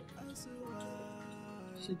Shinita.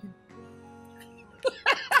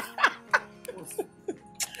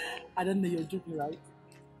 I don't know, you're joking, right?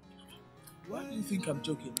 Why do you think I'm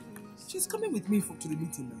joking? She's coming with me to the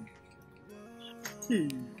meeting now.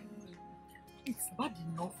 It's bad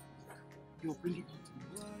enough you're bringing her to me.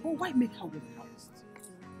 But why make her wait now?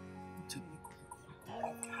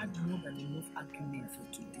 I've had more than enough argument for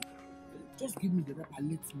today. Just give me the rap and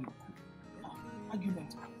let me go.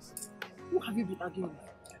 Argument. Who have you been arguing with?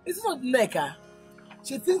 It's not Neka.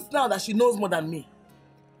 She thinks now that she knows more than me.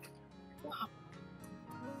 What happened?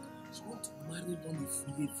 She wants to marry one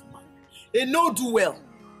slave man. A no-do-well.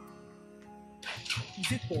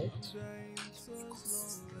 Is it Paul? Of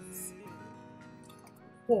course.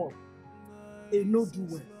 Paul. A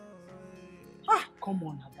no-do-well. Come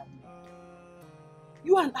on, Adanne.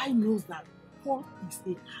 You and I knows that Paul is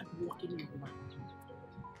a hard-working man.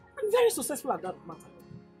 I'm very successful at that matter.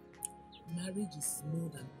 Marriage is more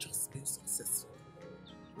than just being successful.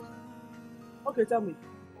 Okay, tell me,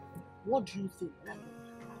 what do you think that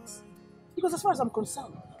is? Because as far as I'm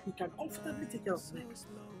concerned, he can comfortably take care of me.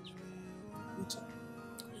 Richard,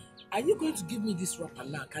 are you going to give me this wrapper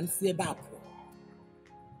now? Can you see about it?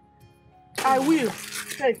 I will.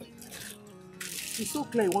 Hey, it's so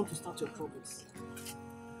clear you want to start your progress.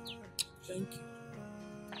 Thank you.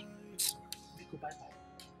 Bye-bye.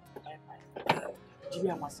 Bye-bye.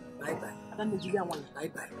 Nigerian one, bye-bye. I don't know Nigerian one,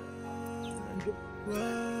 bye-bye.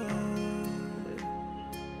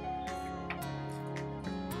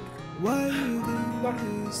 Why you do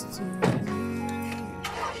this to me?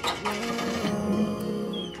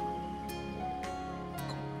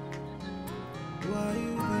 Why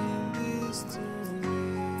you do this to me?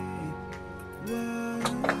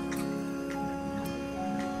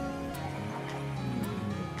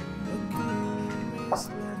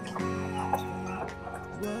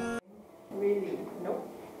 Really? No.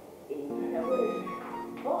 Never.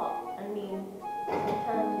 But I mean,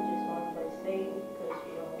 sometimes you just want to play safe because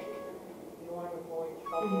you want to avoid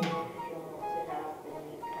trouble. You don't want to have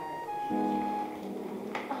any kind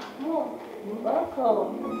of Mom,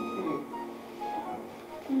 welcome.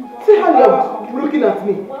 See how you're looking at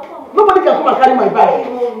me. Nobody can come and carry my bag.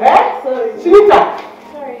 Sorry. Shinita.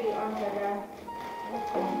 Sorry, Aunty Adanne.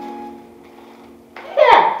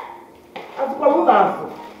 Here.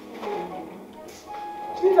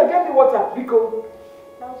 Shinita, get me water, Rico.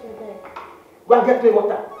 How's your day? Go and get me water.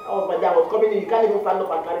 That was my day. I was coming in. You can't even stand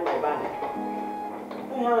up and carry my bag.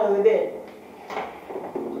 How was the day?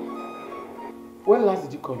 When last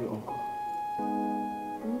did you call your uncle?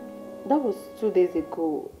 That was 2 days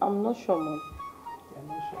ago. I'm not sure, Mom. You're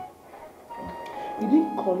not sure? You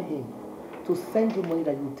didn't call him to send you money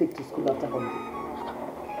that you will take to school after holiday.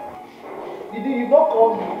 You've not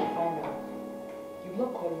called him to find out. You've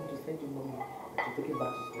not called him to send you money to take it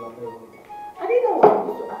back to school after holiday. I didn't know I was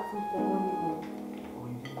supposed to ask him for money. Oh,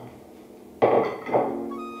 you didn't.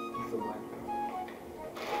 He's a bad girl.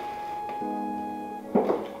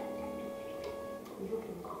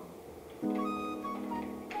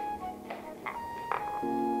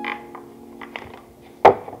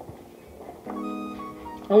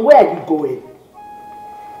 And where are you going?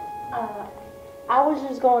 I was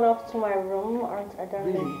just going off to my room, Aunty Adanne.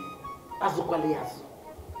 Really?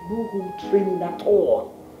 No home training at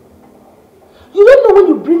all. You don't know when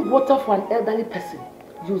you bring water for an elderly person,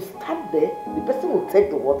 you stand there, the person will take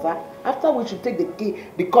the water, after which you take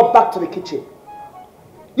the cup back to the kitchen.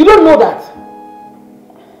 You don't know that?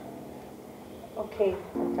 Okay,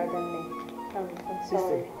 Aunty Adanne. I'm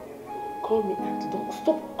sorry. Listen, call me Auntie. Don't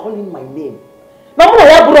stop calling my name.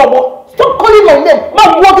 Stop calling my name.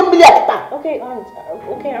 Okay, Aunt.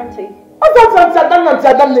 Okay, Auntie.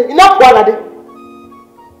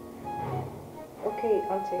 Okay,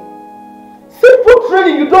 Auntie. Simple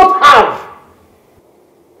training you don't have.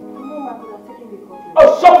 Oh,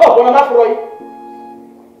 shut up, Roy.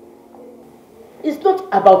 It's not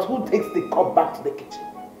about who takes the cup back to the kitchen.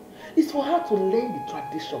 It's for her to learn the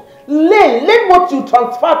tradition. Learn what you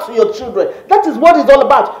transfer to your children. That is what it's all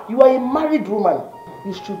about. You are a married woman.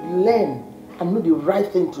 you should learn and know the right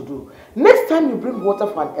thing to do. Next time you bring water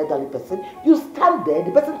for an elderly person, you stand there,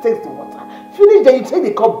 the person takes the water, finish, then you take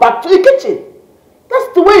the cup back to the kitchen.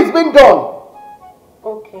 That's the way it's been done.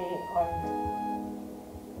 Okay,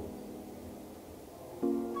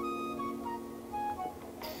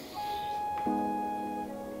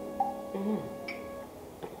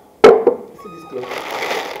 See this cloth?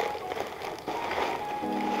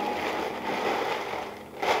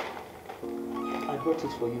 I brought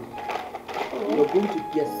it for you. You're going to,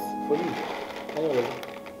 yes, for you.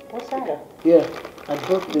 What's that? Yeah, I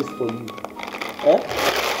brought this for you. Eh?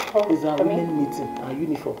 It's our for me? women meeting, our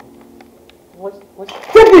uniform. What's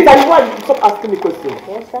Take it, and why you stop asking me questions?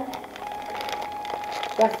 What's that?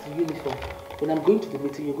 That's the uniform. When I'm going to the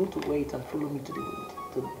meeting, you're going to wear it and follow me to the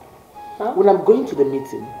meeting. Huh? When I'm going to the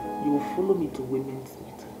meeting, you will follow me to women's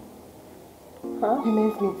meeting. Huh?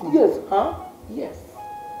 Women's meeting? Yes. Huh? Yes.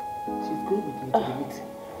 She's going with me to the meeting,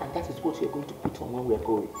 and that is what you're going to put on when we are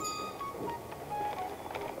going.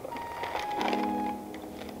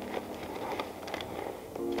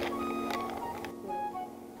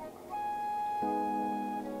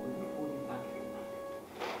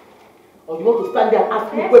 Or you want to stand there and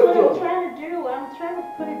ask me That's questions? what I'm trying to do. I'm trying to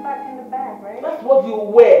put it back in the bag, right? That's what you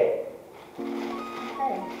wear.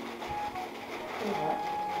 Okay. Yeah.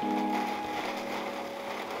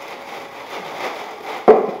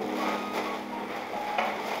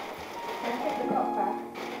 Can I take the cup back?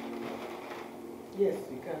 Yes,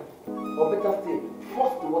 you can. Or better still,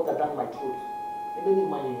 force the water down my throat. I don't need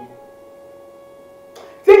money.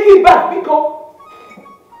 Take it back, Biko!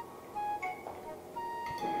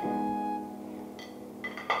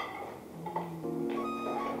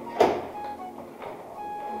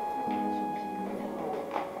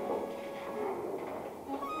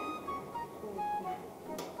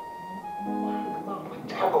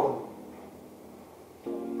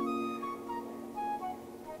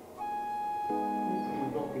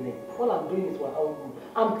 All I'm doing is what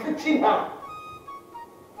I'm teaching her.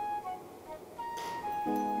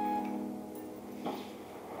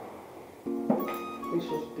 Make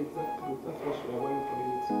sure she takes that clothes. That's what she was wearing for the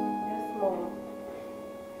meeting. Yes, Mom.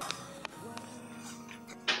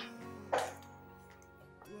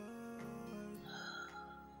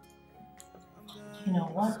 You know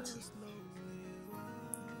what?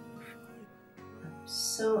 I'm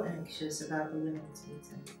so anxious about the women's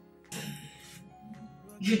meeting.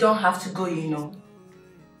 You don't have to go, you know.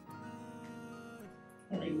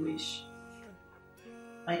 And I wish.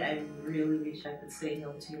 I really wish I could say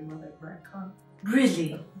no to your mother, but I can't.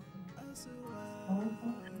 Really?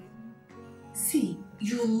 See,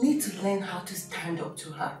 you need to learn how to stand up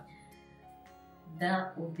to her.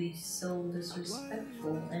 That would be so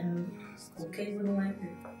disrespectful, and okay wouldn't like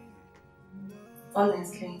it.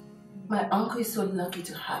 Honestly, my uncle is so lucky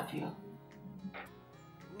to have you.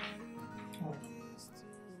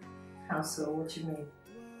 How so? What you mean?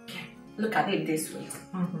 Look at it this way.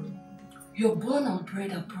 You're born and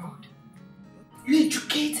bred abroad. You're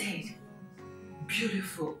educated,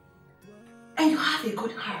 beautiful, and you have a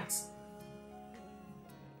good heart.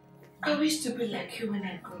 I wish to be like you when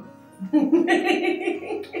I grow.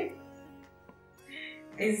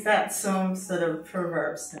 Is that some sort of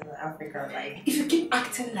proverbs in Africa? Like, if you keep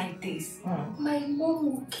acting like this, my mom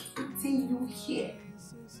will keep putting you here.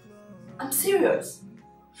 I'm serious.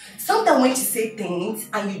 Sometimes when she say things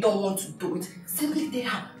and you don't want to do it, simply tell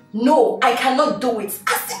her, no, I cannot do it.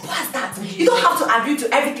 As simple as that. You don't have to agree to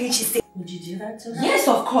everything she says. Would you do that to her? Yes,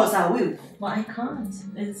 of course I will. Well, I can't.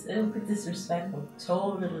 It'll be disrespectful.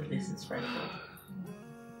 Totally disrespectful.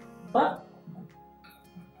 But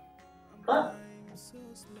I'll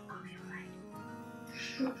be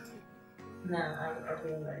alright. Nah, I'll be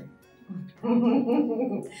alright.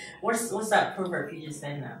 What's that proverb you just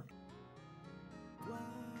said now?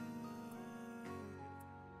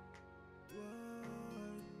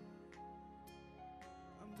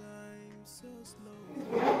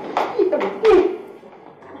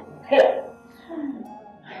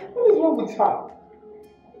 What is wrong with her?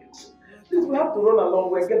 Please, we have to run along.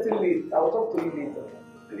 We're getting late. I will talk to you later.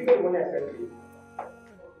 Did you get the money I sent you?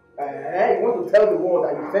 You want to tell the world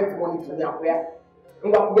that you sent money to me and where?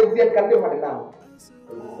 Where's the can live now?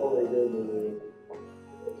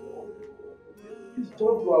 Please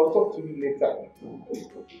don't go. I will talk to you later.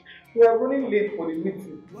 We are running late for the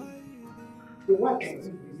meeting. The wife can be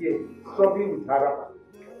here struggling with her rapper.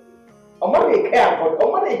 What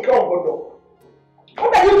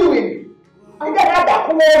are you doing? You can't have that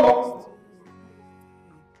cool on.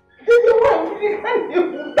 You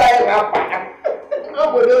die rapper.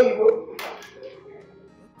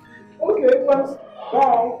 Okay, bye.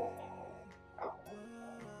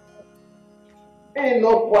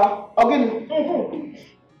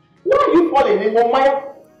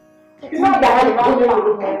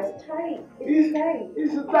 tight. It's tight.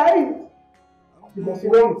 It's tight. You must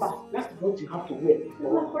wear it. That's what you have to wear. It's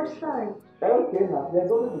my first time. Okay, now.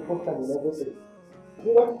 There's only the first time in everything.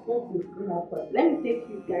 Let me take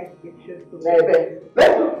you guys pictures. Let's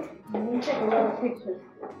go. Take a lot of pictures.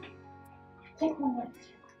 Take one more.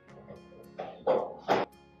 Let's go.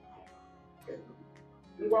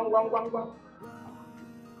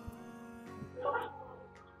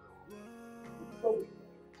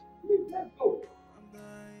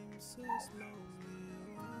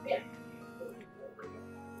 Yeah.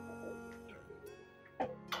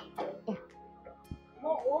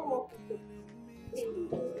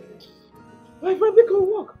 My friend, we can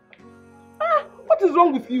walk. What is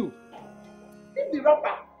wrong with you? Leave the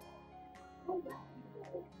wrapper.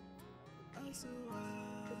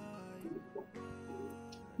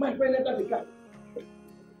 My friend, enter the car. You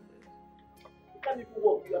can't even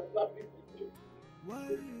walk. You have to have people.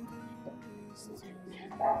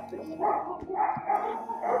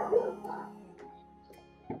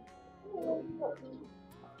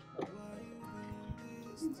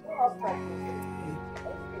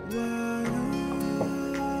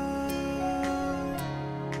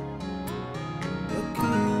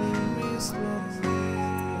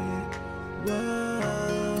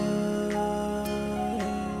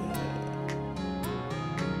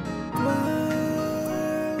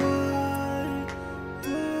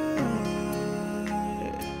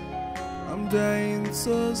 I'm dying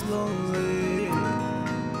so slowly,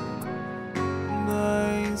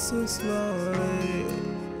 dying so slowly.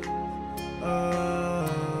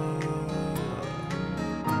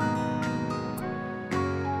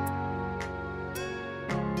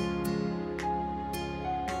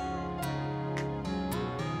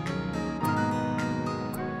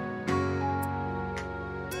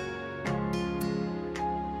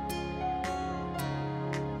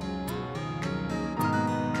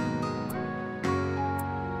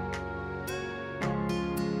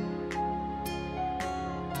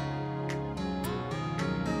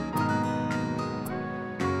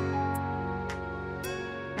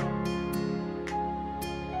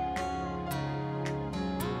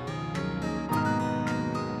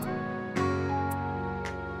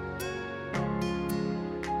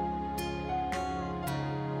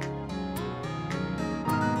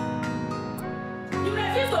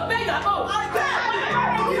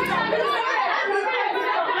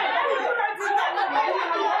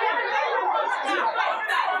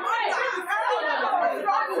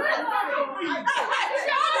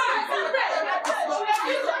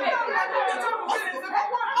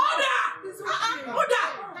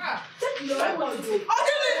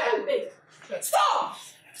 Stop!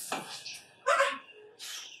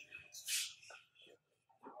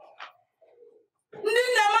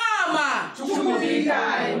 Nne mama!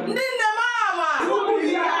 Nne mama!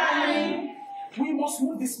 We must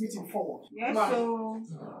move this meeting forward. Yes, so.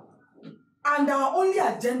 And our only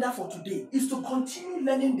agenda for today is to continue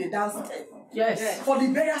learning the dance step. Yes. For the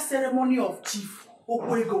burial ceremony of Chief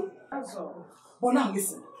Okwego. That's all. But now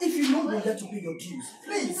listen, if you know you're there to pay your dues,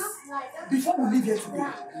 please, before we leave here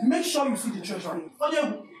today, make sure you see the treasury.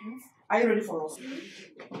 Are you ready for us?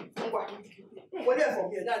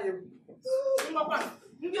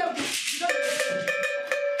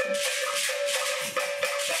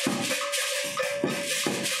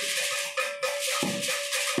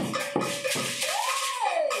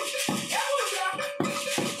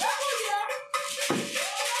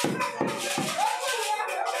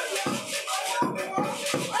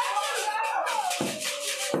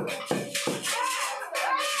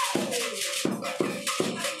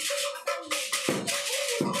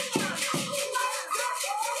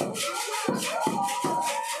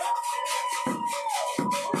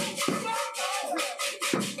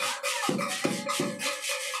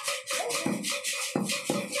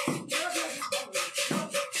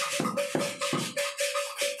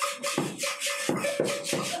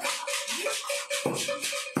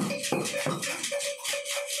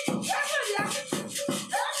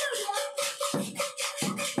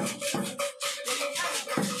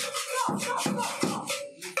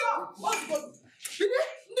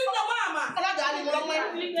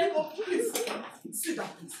 Sit down,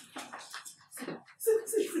 please.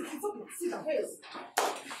 Sit down.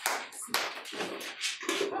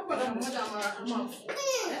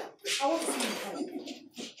 I want to see you.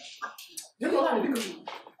 You know how to do it.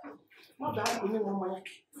 My dad, you know, my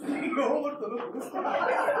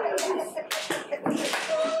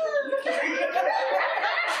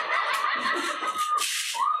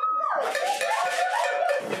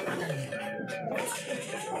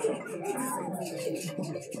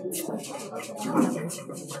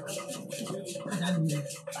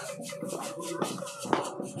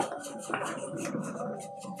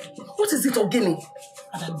What is it, Ogini?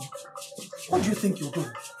 Adanne, what do you think you're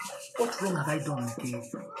doing? What wrong have I done again?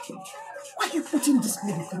 Why are you putting this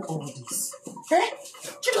lady through all this? Eh?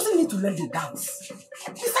 She doesn't need to learn the dance.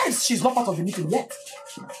 Besides, she's not part of the meeting yet.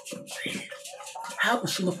 How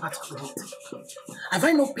is she not part of the meeting? Have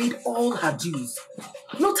I not paid all her dues?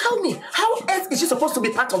 No, tell me, how else is she supposed to be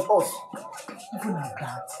part of us? Even at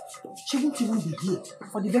that, she won't even be here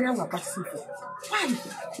for the burial we are practicing for. Why?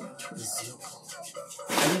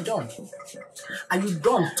 Are you done? Are you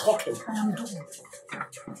done talking? I am done.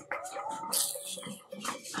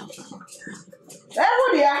 Hey,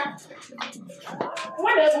 who there?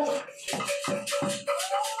 Whatever.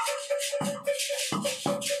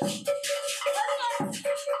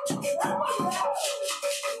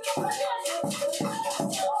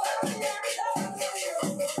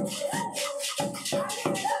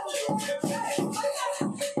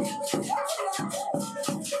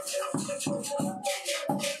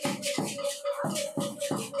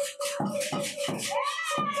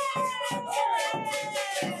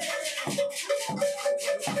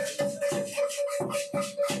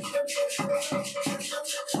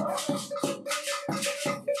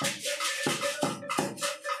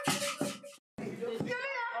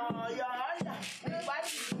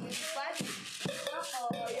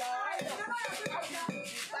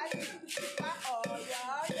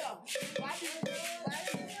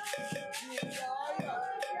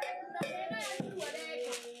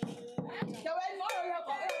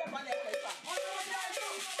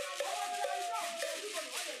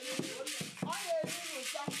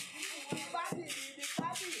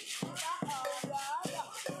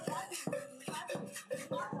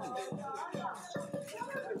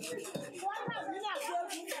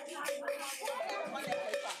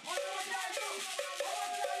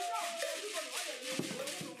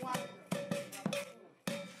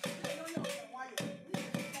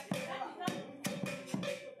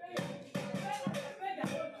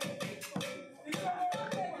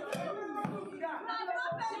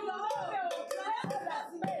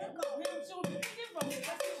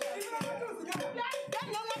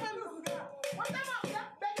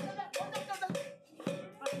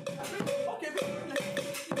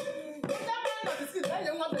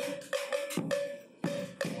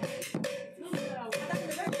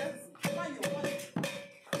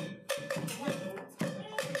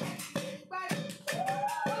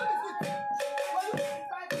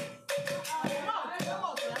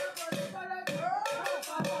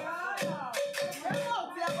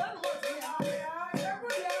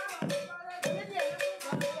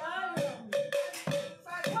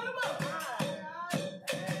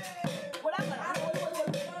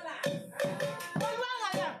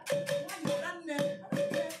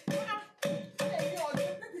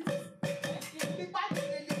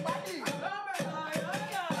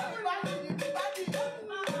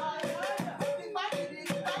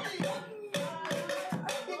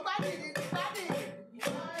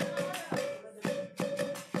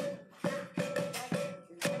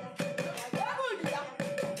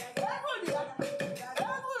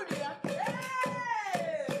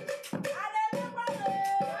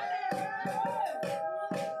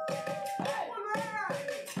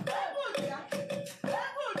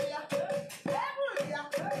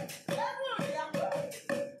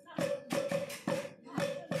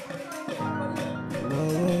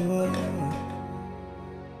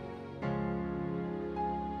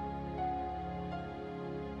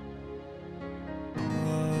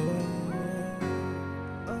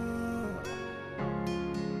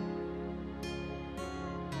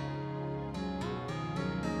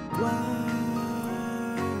 Why?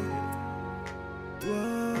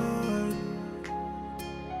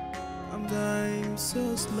 I'm dying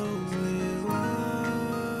so slowly.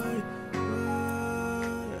 Why?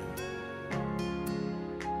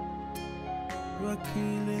 You're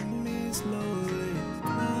killing me slowly.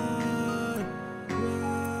 Why?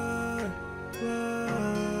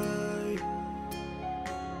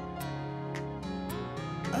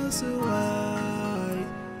 I say why?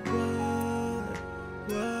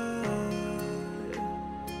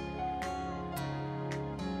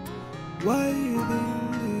 Why you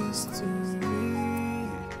doing this to me?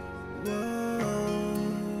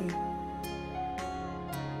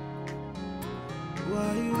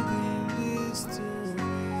 Why you doing this to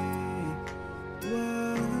me?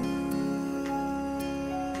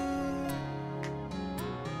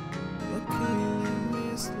 You're killing me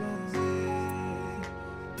slowly.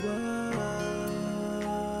 Why?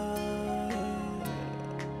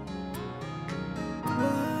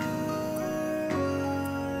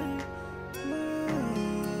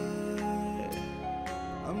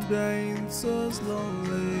 dying so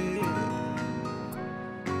slowly.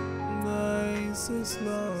 Dying so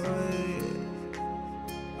slowly.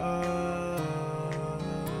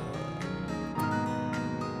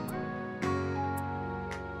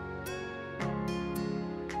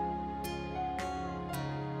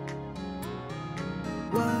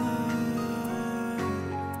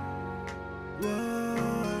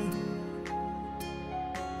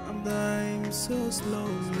 So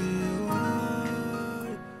slowly.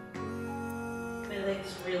 My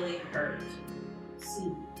legs really hurt.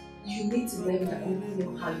 See, you need to let me only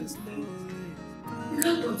know how you feel. You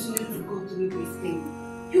can't continue to go through this thing.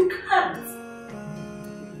 You can't.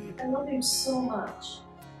 I love him so much.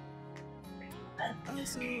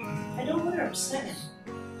 I don't want to upset him.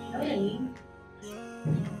 You know what I mean?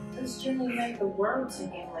 This journey meant the world to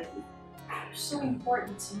him. Like, you're so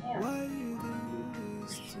important to him.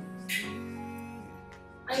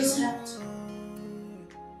 I just have to.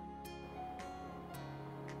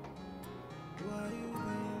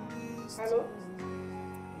 Hello?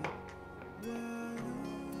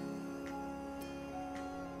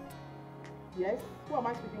 Yes? Who am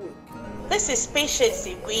I speaking with? This is Patience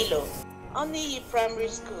Iguilo, only primary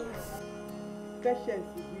school. Patience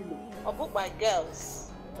Iguilo. Obukba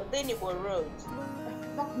Girls, Odenibo Road.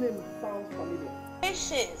 That name sounds familiar.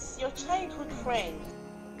 Patience, your childhood friend.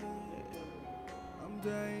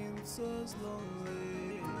 Dying so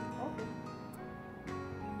slowly. Okay.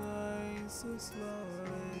 Dying so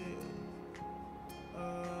slowly.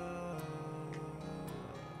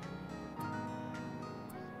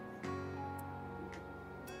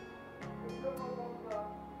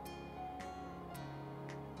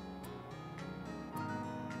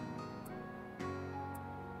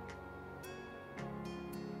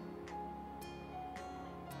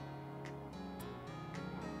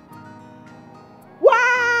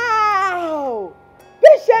 Wow!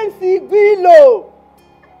 Patience Iguilo!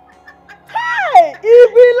 Hi!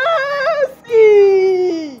 Iguiloski!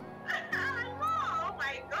 Oh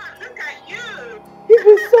my God, look at you! It's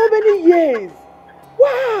been so many years.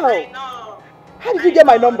 Wow! I know. How did you get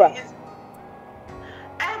my number?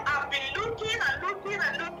 I've been looking and looking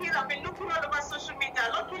and looking. I've been looking all over social media.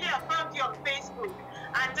 Luckily, I found you on Facebook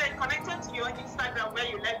and then connected to your Instagram where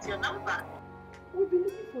you left your number. We've been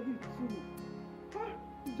looking for you too.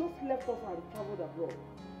 You just left us and traveled abroad.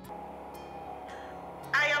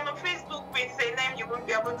 I am on Facebook with a name you won't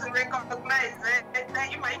be able to recognize.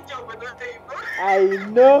 You might job, but don't you go. I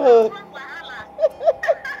know.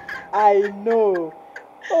 I know.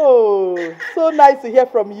 Oh, so nice to hear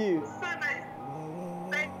from you. So nice.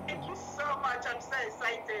 Thank you so much. I'm so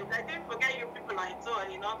excited. I didn't forget you people at all,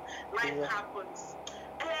 you know. Life happens.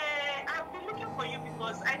 I've been looking for you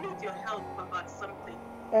because I need your help about something.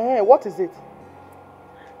 What is it?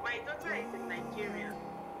 My daughter is in Nigeria.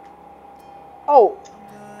 Oh,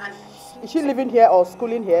 and is she living here or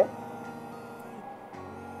schooling here?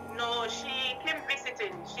 No, she came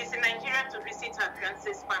visiting. She's in Nigeria to visit her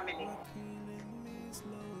fiance's family.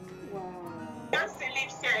 Wow. Fiance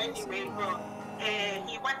lives here anyway, but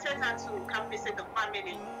he wanted her to come visit the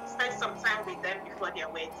family, spend some time with them before their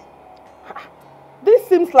wedding. This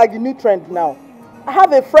seems like a new trend now. I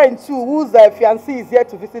have a friend too whose fiancé is here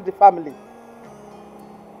to visit the family.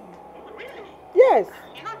 Really? Yes.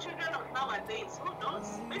 You know, children of nowadays, who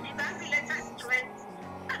knows? Maybe that's the latest trend.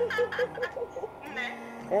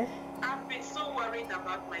 I've been so worried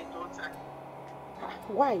about my daughter.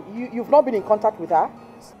 Why? You've not been in contact with her?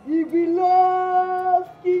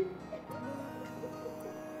 Iguiloski!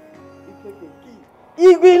 It's okay.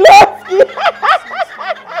 Iguiloski!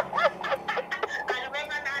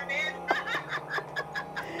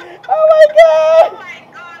 Oh my God! Oh my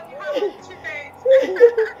God, you have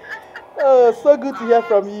achieved. Oh, so good to hear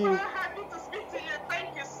from you. I'm so happy to speak to you.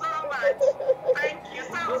 Thank you so much. Thank you.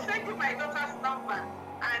 So I'll send you my daughter's number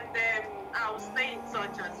and I'll stay in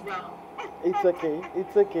touch as well. It's okay.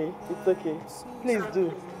 It's okay. It's okay. Please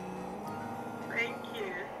do. Thank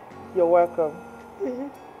you. You're welcome.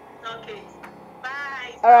 Okay.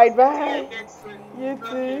 Bye. All right, bye. You too.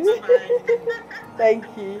 Okay, Thank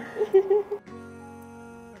you.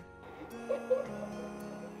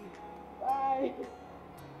 Bye.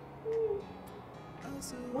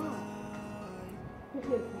 Wow.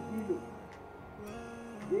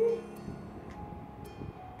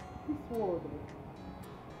 This world.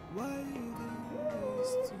 Why you do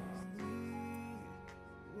this to me?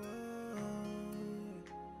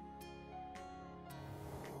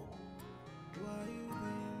 Why you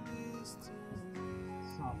do this to me?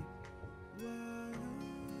 Sam,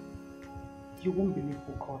 you won't believe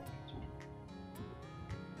who called me today.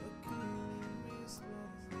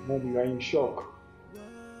 Mom, you are in shock.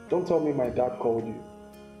 Don't tell me my dad called you.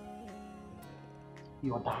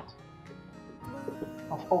 Your dad?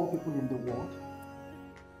 Of all people in the world?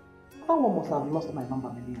 That one must have lost my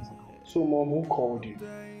number many years ago. So Mom, who called you?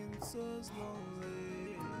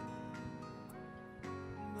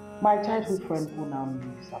 My childhood friend who now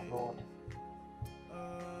lives abroad.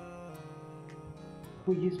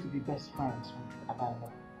 We used to be best friends with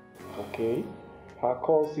Adanne. Okay. Her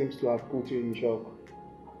call seems to have put you in shock.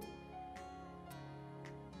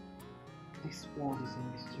 This world is a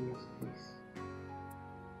mysterious place.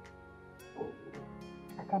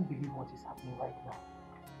 I can't believe what is happening right now.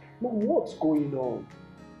 Mom, what's going on?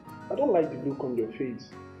 I don't like the look on your face.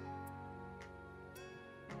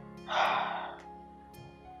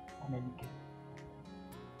 Omenike,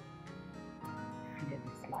 fear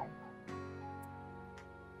this life.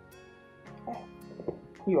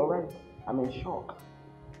 You're right. I'm in shock.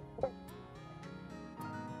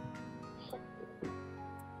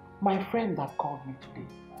 My friend that called me today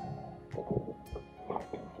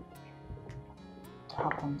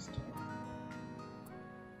happens to be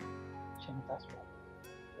Shenita's mom.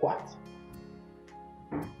 What?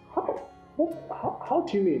 How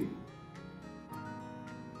do you mean?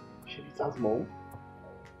 Shenita's mom?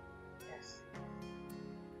 Yes.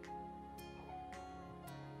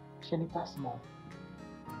 Shenita's mom,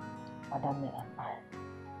 Adanne and I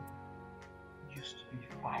used to be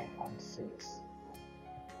 5 and 6.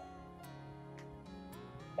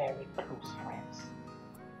 Very close friends.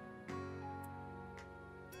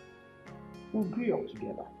 We grew up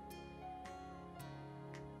together.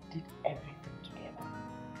 Did everything together.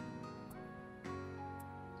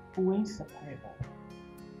 We were inseparable.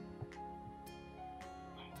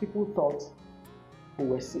 People thought we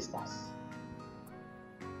were sisters.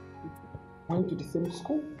 We went to the same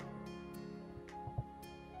school.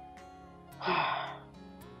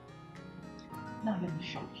 Now let me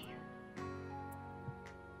shock you.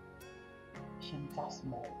 Shenita's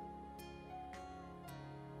mom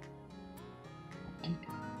did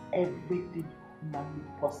everything humanly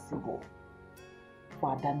possible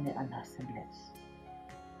for Adanne and her siblings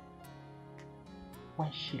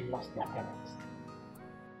when she lost their parents.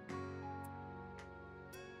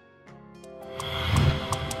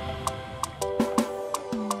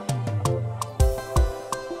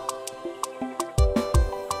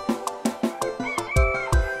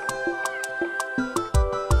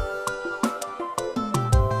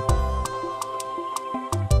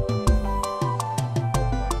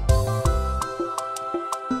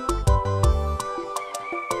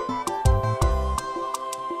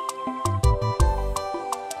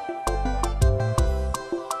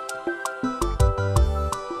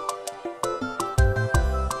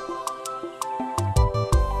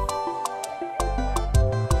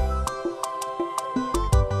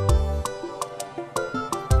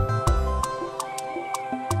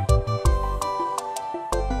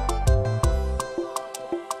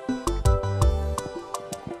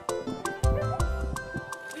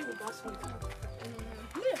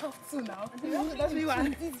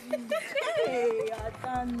 Hey,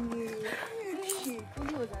 Adanne. Shit,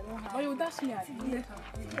 only was I don't have. But you dash me at the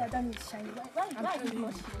Adanne is shiny. Why are you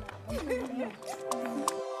blushing?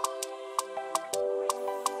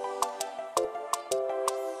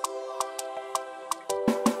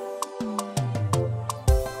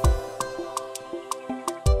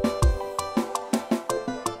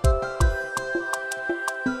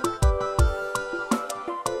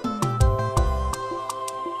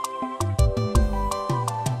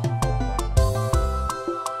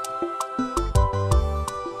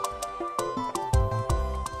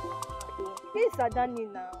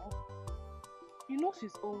 Adanne now. You know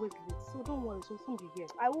she's always late, so don't worry, she'll soon be here.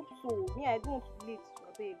 I hope so. Me, I don't want to be late,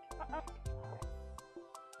 beg.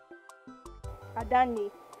 Adanne,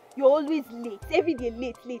 you're always late. Every day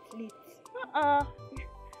late.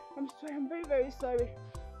 I'm sorry, I'm very, very sorry.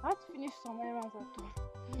 I had to finish some errands at home.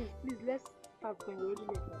 Please, let's start going. We're already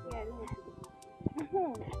late. Yeah, I don't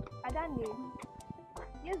want to. Adanne,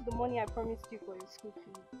 here's the money I promised you for your school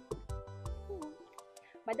fee.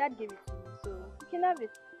 My dad gave it to me, so you can have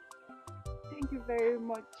it. Thank you very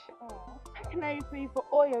much. How can I repay you for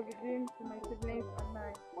all you've been doing to my siblings and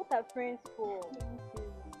I? What are friends for? Thank you.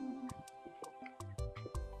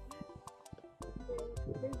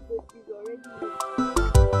 Let's go, she's already late.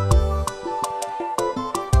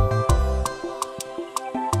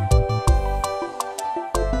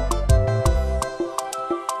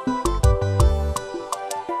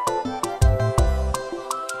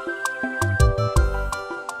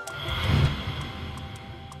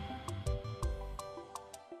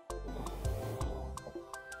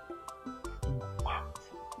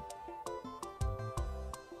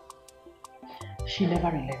 She never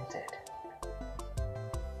relented.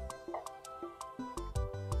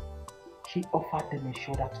 She offered them a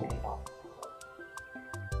shoulder to lean on.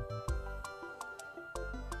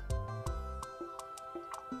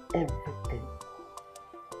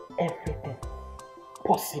 Everything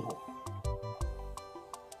possible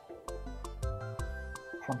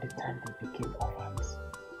from the time they became orphans.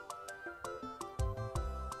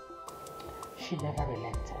 She never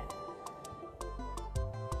relented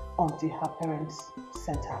until her parents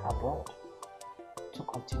sent her abroad to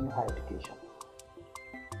continue her education.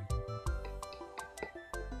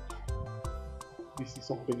 This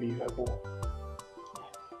is unbelievable.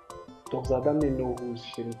 Does Adanne know who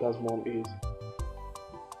Shinita's mom is?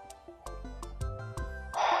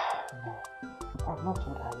 No, I've not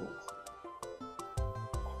told her yet.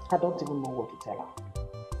 I don't even know what to tell her.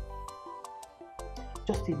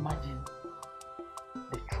 Just imagine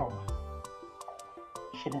the trauma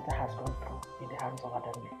Shinita has gone through in the hands of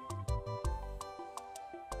Adanne.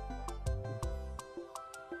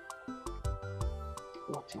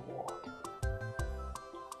 What a world.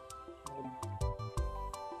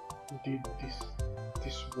 Indeed,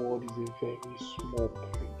 this world is a very small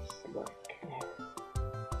place.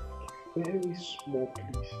 Very small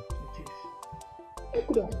place. It is. I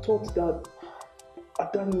could have thought that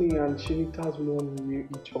Adanne and Shinita's mom knew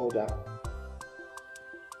each other.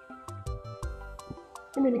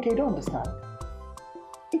 I mean, you don't understand.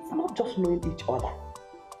 It's not just knowing each other.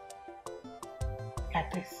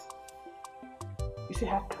 Like this. You see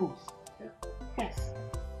her clothes? Yeah. Yes,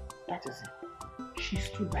 that is it. She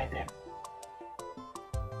stood by them.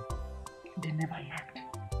 They never lacked.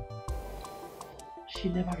 She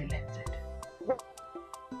never relented.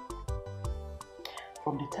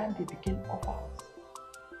 From the time they became orphans,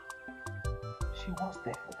 she was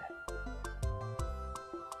there for them.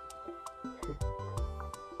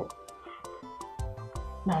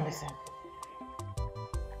 Now listen.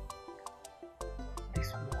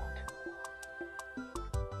 This world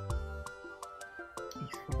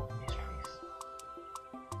is full of mysteries.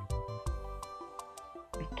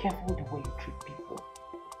 Be careful the way you treat people.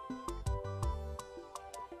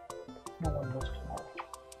 No one knows tomorrow.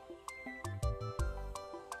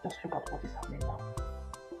 Just look at what is happening now.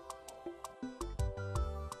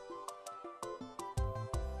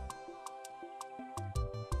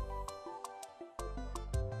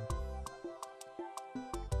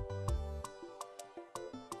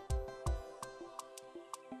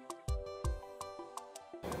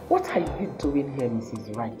 What are you doing here,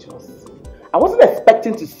 Mrs. Righteous? I wasn't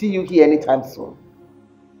expecting to see you here anytime soon.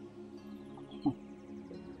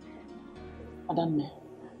 Adanne,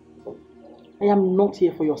 I am not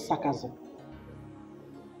here for your sarcasm.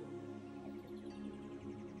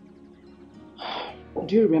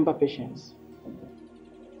 Do you remember Patience?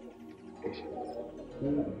 Patience?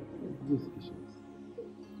 Who is Patience?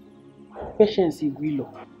 Patience Iguilo.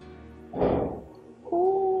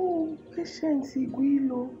 Oh, Patience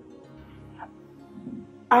Iguilo.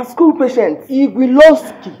 Our school Patience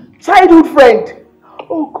Iguilowski, childhood friend.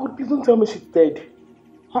 Oh God, please don't tell me she's dead.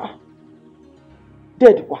 Huh?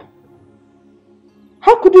 Dead what?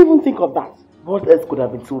 How could you even think of that? What else could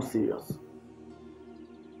have been so serious?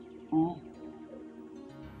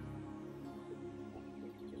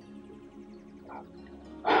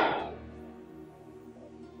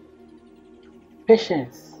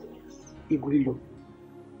 Patience Iguilo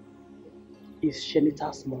is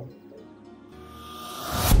Shinita's mom.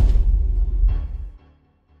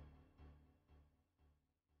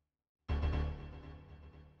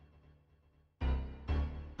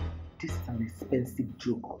 This is an expensive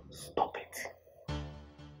joke. Stop it.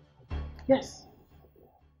 Yes,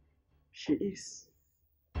 she is.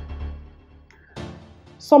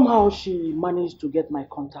 Somehow she managed to get my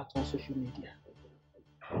contact on social media.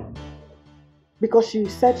 Because she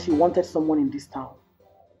said she wanted someone in this town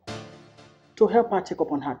to help her check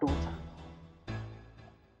up on her daughter.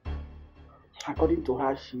 According to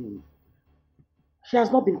her, she has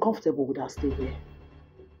not been comfortable with her stay here.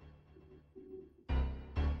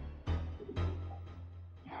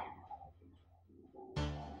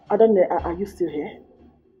 Adanne, are you still here?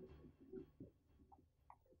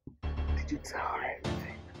 Did you tell her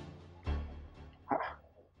anything?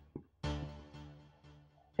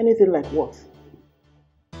 Anything like what?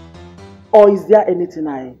 Or is there anything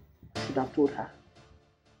I should have told her?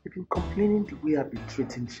 You've been complaining the way I've been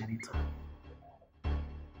treating Shinita.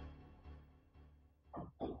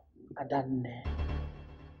 Adanne,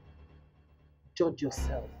 judge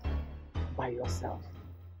yourself by yourself.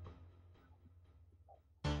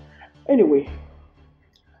 Anyway,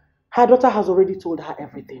 her daughter has already told her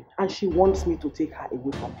everything and she wants me to take her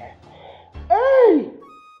away from her. Hey!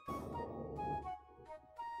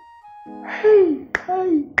 Hey,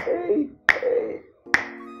 hey, hey, hey.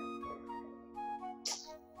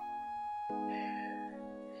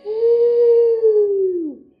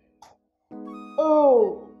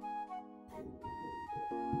 Oh.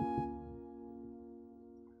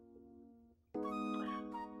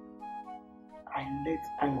 I let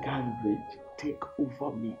anger and rage take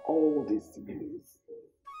over me all these years.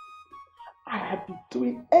 I have been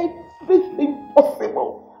doing everything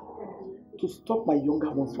possible to stop my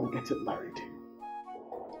younger ones from getting married.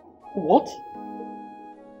 What?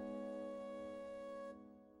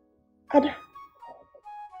 Ada,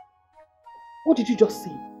 what did you just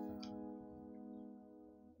say?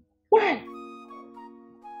 Why?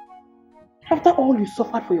 After all you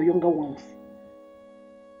suffered for your younger ones.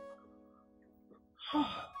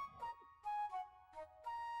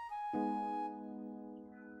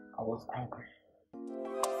 I was angry.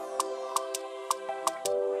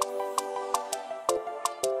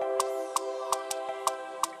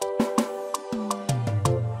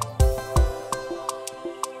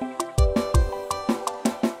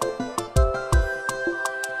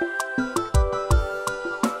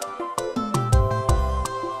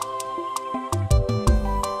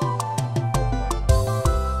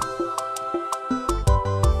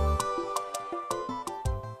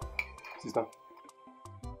 Sister,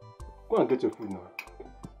 go and get your food now.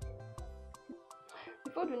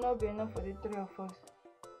 The food will not be enough for the three of us.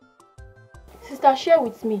 Sister, share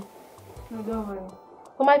with me. No, don't worry.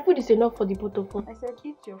 But my food is enough for the both of us. I said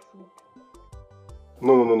eat your food.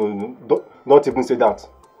 No. Don't even say that.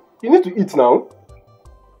 You need to eat now.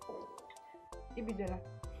 Ibidola,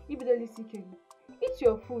 CK. Eat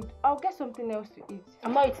your food. I'll get something else to eat.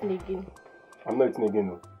 I'm not eating again. I'm not eating again,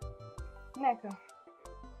 no. Neka.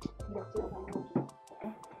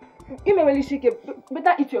 Imemeli CK,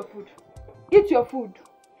 better eat your food. Eat your food.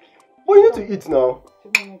 But you need to eat now.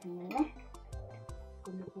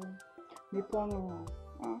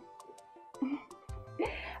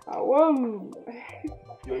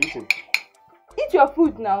 You're eating. Eat your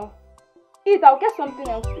food now. Eat, I'll get something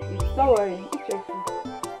else to eat. Don't worry, eat your food.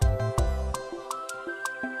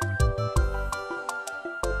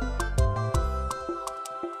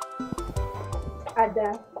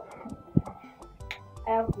 Ada, I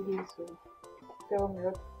have good news for you. Tell me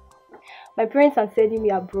what. My parents are sending me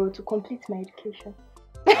abroad to complete my education.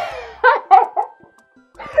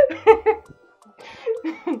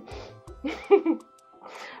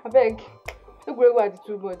 I beg. Don't worry about it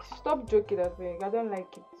too much. Stop joking, I beg. I don't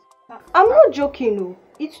like it. I'm not joking, no.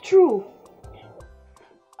 It's true.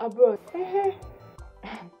 Abroad.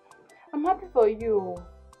 I'm happy for you.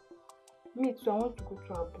 Me too, I want to go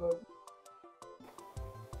to abroad.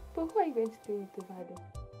 But who are you going to stay with over there?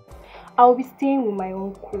 I'll be staying with my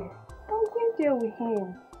uncle. I'm going there with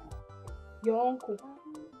him. Your uncle?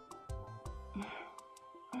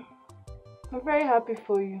 I'm very happy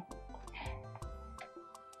for you.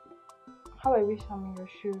 How I wish I'm in your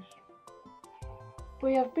shoes. But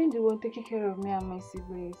you have been the one taking care of me and my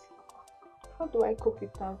siblings. How do I cope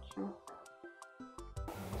without you?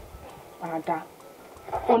 Ada,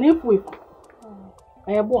 on April,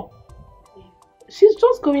 she's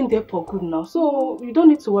just going there for good now, so you don't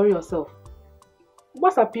need to worry yourself.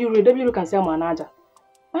 What's a period? You can say I'm an Ada.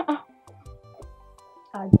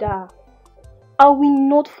 Ada, I will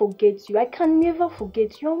not forget you. I can never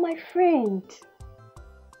forget you. You're my friend.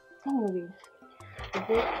 Anyways, I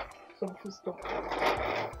bought some food stuff.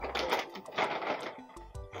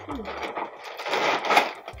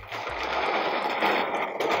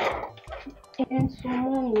 And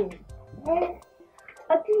some money.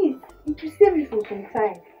 At least it will save you for some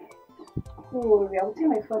time. Don't worry, I'll tell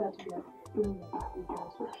my father to be at home.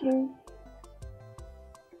 Okay?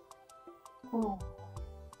 Oh.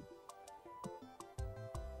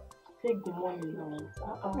 Take the money now.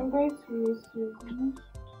 I'm going to miss you.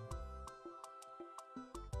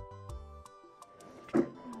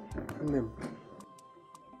 Ma'am.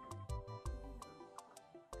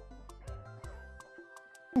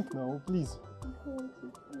 Now, please.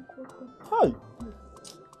 Hi.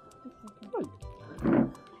 Hi.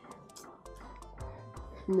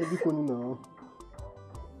 Maybe funny now.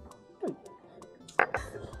 Hi.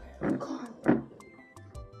 God.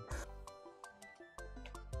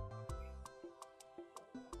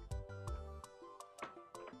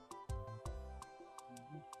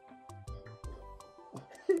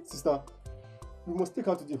 Sister, we must take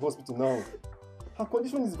her to the hospital now. Her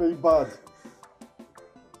condition is very bad.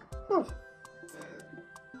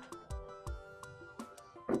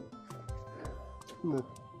 No.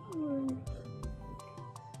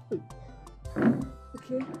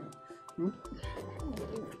 Okay. Sister.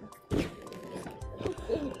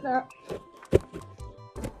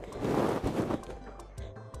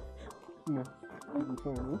 No, you'll be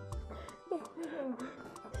fine, no?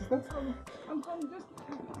 I'm just...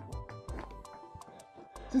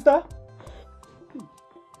 Sister?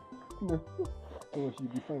 No. Oh, she'll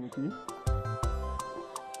be fine, okay?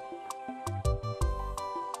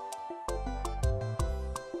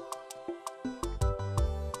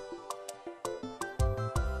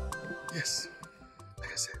 Yes,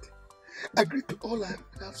 like I said, agree to all I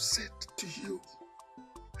have said to you,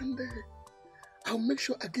 and I'll make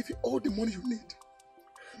sure I give you all the money you need.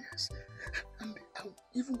 Yes, and I'll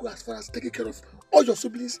even go as far as taking care of all your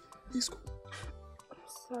siblings in school.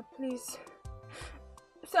 Sir, please.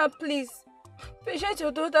 Sir, please. Patient,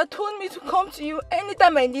 your daughter told me to come to you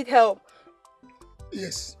anytime I need help.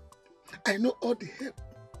 Yes, I know all the help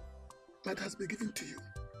that has been given to you.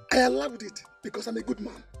 I allowed it because I'm a good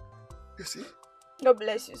man. You see? God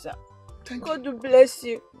bless you, sir. Thank God you. will bless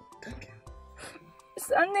you. Thank you.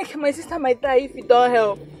 Sir, Nick, my sister might die if you don't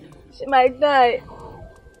help. She might die.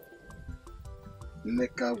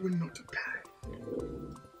 Neka will not die.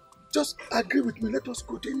 Just agree with me. Let us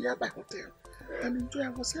go to a nearby hotel and enjoy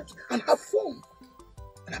ourselves and have fun.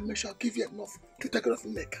 And I'll make sure I'll give you enough to take care of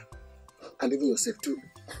Neka. And even yourself too.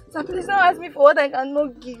 Sir, please don't ask me for what I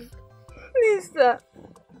cannot give. Please, sir.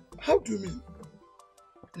 How do you mean?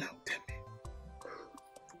 Now tell me.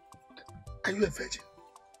 Are you a virgin?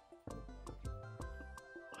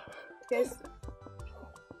 Yes.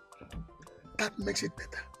 That makes it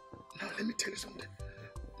better. Now let me tell you something.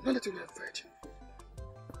 Now that you're a virgin,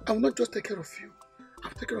 I will not just take care of you.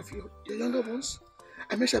 I'll take care of your younger ones.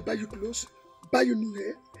 I make sure I buy you clothes, buy you new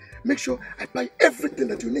hair, make sure I buy everything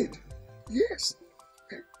that you need. Yes.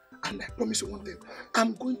 And I promise you one thing.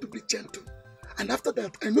 I'm going to be gentle. And after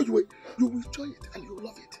that, I know you will enjoy it and you will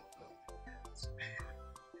love it.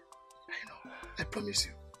 I know. I promise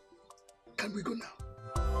you. Can we go now?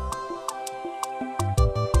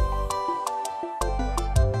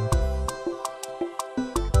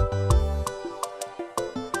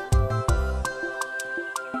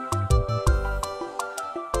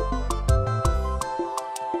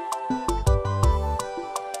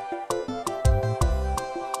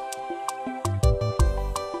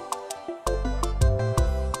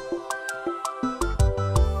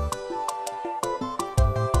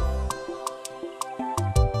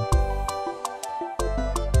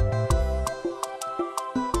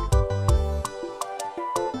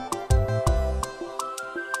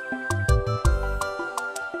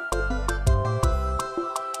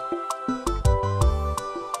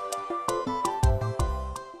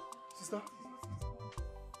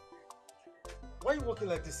 Why are you walking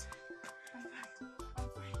like this?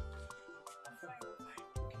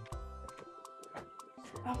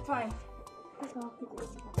 I'm fine. Let's go. I'll go to the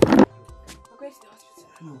hospital.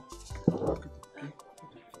 No.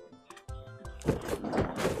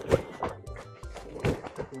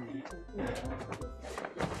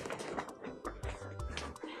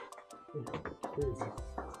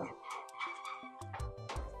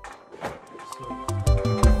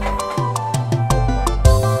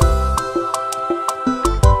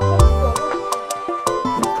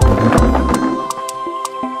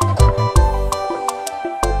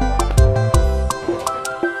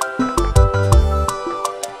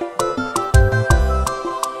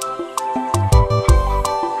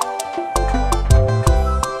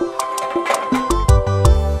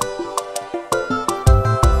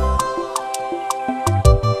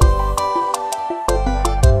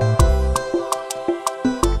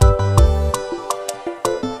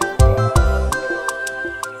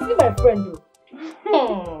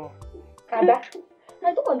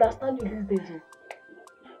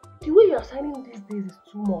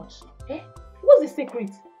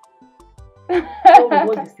 secret? Tell me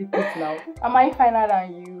what's the secret now? Am I finer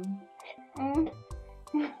than you?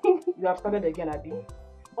 You have started again, Abi.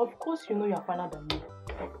 Of course you know you are finer than me.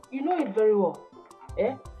 You know it very well.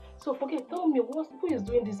 Eh? So forget, tell me who is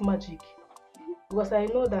doing this magic? Because I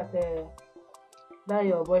know that that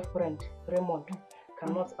your boyfriend, Raymond,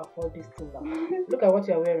 cannot afford this thing now. Look at what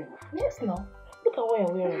you are wearing. Yes, now. Look at what you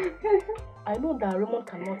are wearing. I know that Raymond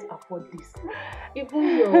cannot afford this.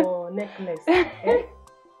 Even your necklace. Eh?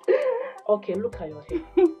 Okay, look at your hair.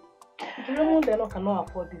 Raymond cannot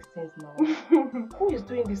afford these things now. Who is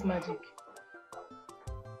doing this magic?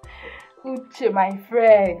 Uche, my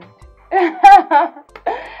friend. Yeah,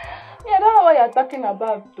 I don't know what you're talking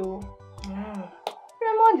about though.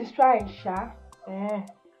 Raymond is trying, Sha.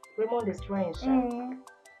 Raymond is trying, Sha.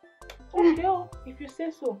 Okay, if you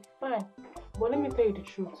say so, fine. But let me tell you the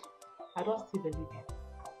truth. I don't still believe him.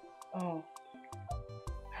 Oh.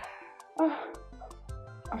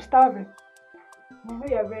 I'm starving. I know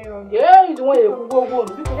you're very hungry. Yeah, you don't want to go home.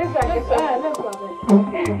 Let's go and get some. Let's go.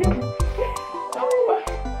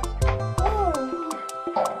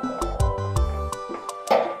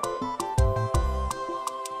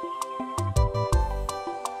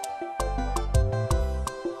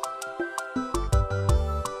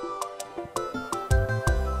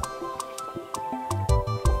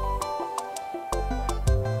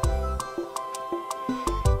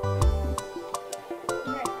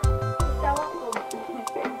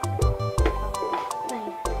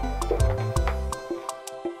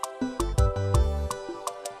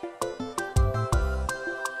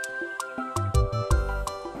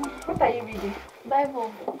 What are you reading?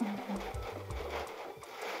 Bible.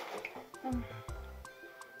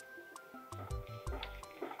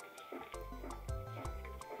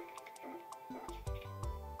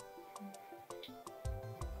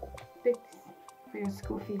 Take this for your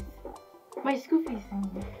school fees. My school fees.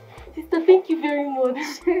 Sister, thank you very much.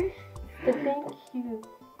 Sister, thank you.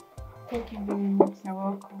 Thank you very much. You're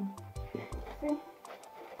welcome. See,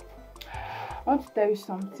 I want to tell you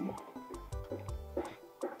something.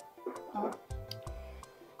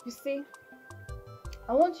 You see,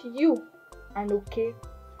 I want you and Okay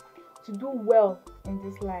to do well in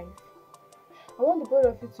this life. I want the both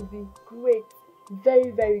of you to be great, very,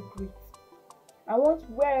 very great. I want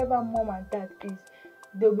wherever mom and dad is,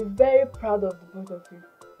 they'll be very proud of the both of you.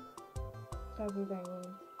 That's what I want.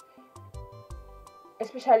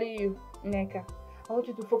 Especially you, Nneka. I want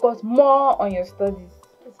you to focus more on your studies.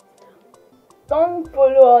 Don't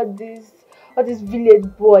follow all these village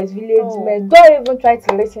boys, village men. Don't even try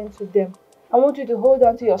to listen to them. I want you to hold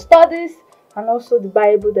on to your studies and also the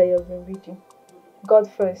Bible that you've been reading.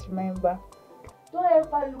 God first, remember. Don't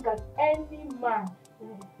ever look at any man,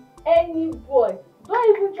 any boy.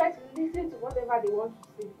 Don't even try to listen to whatever they want to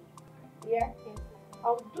say. Yeah?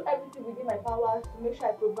 I'll do everything within my powers to make sure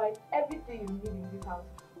I provide everything you need in this house.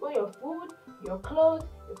 All your food, your clothes,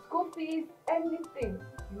 your school fees, anything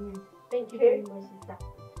you need. Thank you very much, sister.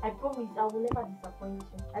 I promise I will never disappoint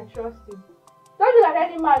you. I trust you. Don't look at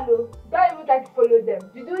any man though. Don't even try to follow them.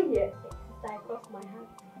 You do hear? Sister, I cross my heart.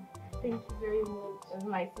 Thank you very much. That's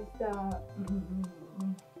my sister.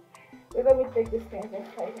 Wait, let me take this pen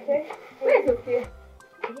next time, okay? Where's okay?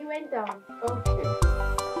 He went down. Okay.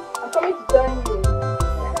 I'm coming to join you.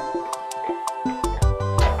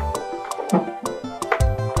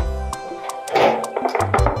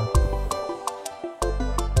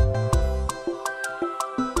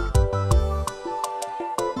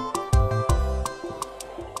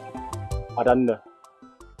 Adanne,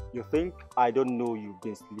 you think I don't know you've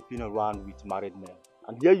been sleeping around with married men?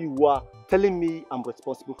 And here you are telling me I'm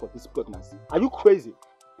responsible for this pregnancy. Are you crazy?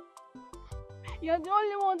 You're the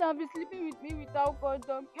only one that will be sleeping with me without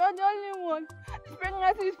condom. You're the only one. This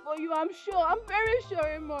pregnancy is for you, I'm sure. I'm very sure,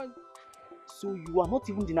 Raymond. So you are not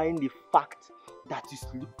even denying the fact that you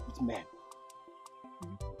sleep with men?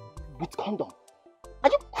 With condom? Are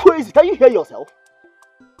you crazy? Can you hear yourself?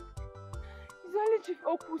 It's only Chief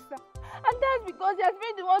Okusa. And that's because he has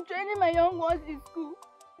been the one training my young ones in school.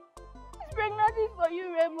 This pregnancy is for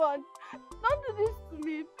you, Raymond. Don't do this to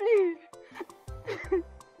me, please.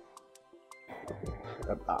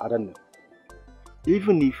 I don't know.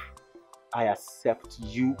 Even if I accept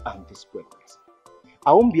you and this pregnancy,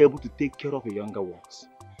 I won't be able to take care of the younger ones.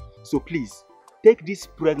 So please, take this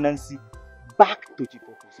pregnancy back to Chief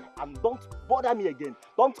Okusa and don't bother me again.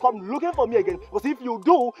 Don't come looking for me again, because if you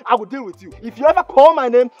do, I will deal with you. If you ever call my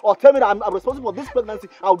name or tell me that I'm responsible for this pregnancy,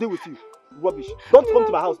 I'll deal with you. Rubbish. Don't come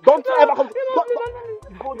to my house. Don't ever come.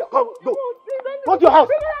 Go there. Go. Go to your house.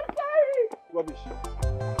 Rubbish.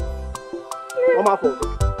 Not my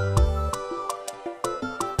fault.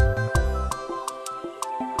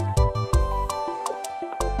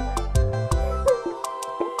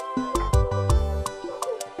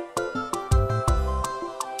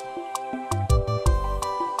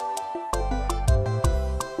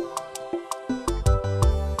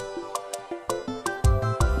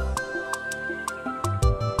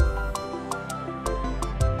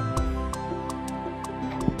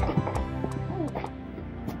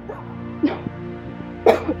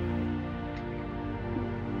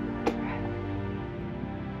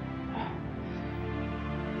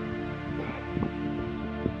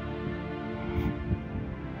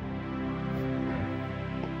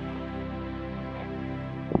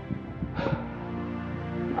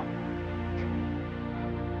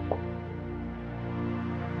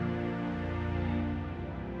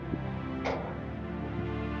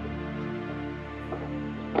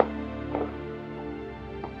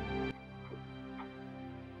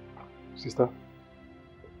 Sister,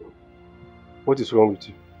 what is wrong with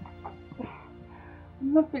you?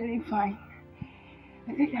 I'm not feeling fine.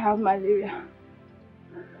 I think I have malaria.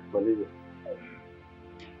 Malaria?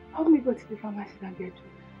 Help me go to the pharmacy and get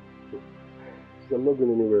drugs. I'm not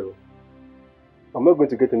going anywhere. I'm not going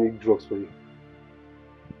to get any drugs for you.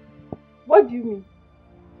 What do you mean?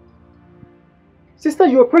 Sister,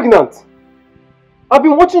 you are pregnant. I've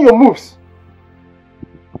been watching your moves.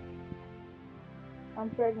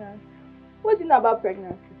 I'm pregnant. What do you know about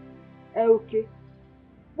pregnancy? Okay.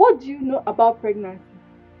 What do you know about pregnancy?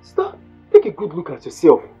 Sister, take a good look at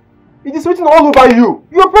yourself. It is written all over you.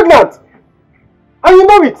 You are pregnant. And you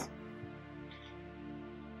know it.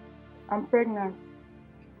 I'm pregnant.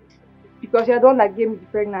 Because you're the one that gave me the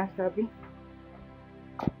pregnancy, Abby.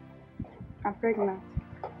 I'm pregnant.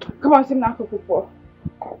 Come on, see me now, Coco.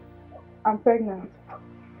 I'm pregnant.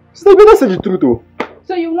 Sister, you better say the truth, though.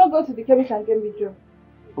 So you will not go to the chemist and get me drugs?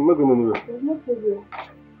 I'm not going anywhere. There's no problem.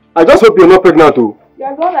 I just hope you're not pregnant, though.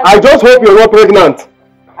 You're the one that... I just hope you're not pregnant.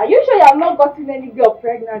 Are you sure you have not gotten any girl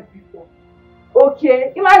pregnant before?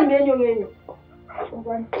 Okay.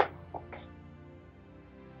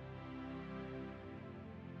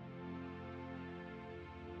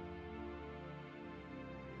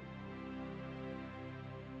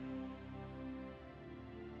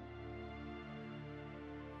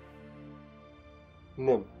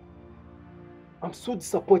 Nem, I'm so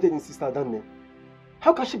disappointed in Sister Adanne.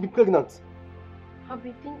 How can she be pregnant? I've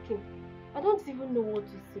been thinking. I don't even know what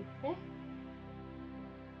to say. Eh?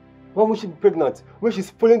 Why would she be pregnant when she's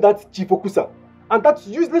following that Chief Okusa? And that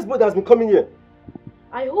useless boy that has been coming here?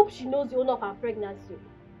 I hope she knows the owner of her pregnancy.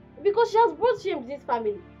 Because she has brought shame to this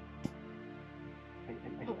family. I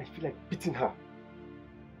feel like beating her.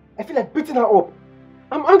 I feel like beating her up.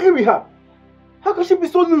 I'm angry with her. How can she be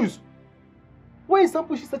so loose? What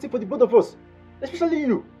example is she setting for the both of us? Especially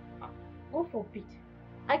you. God forbid.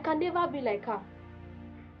 I can never be like her.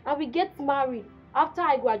 I will get married after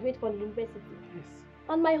I graduate from the university. Yes.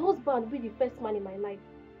 And my husband will be the first man in my life.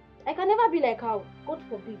 I can never be like her. God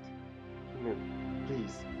forbid. Ma'am,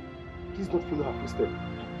 please. Please don't follow her footsteps.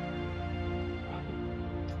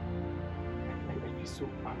 I feel so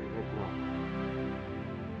angry right now.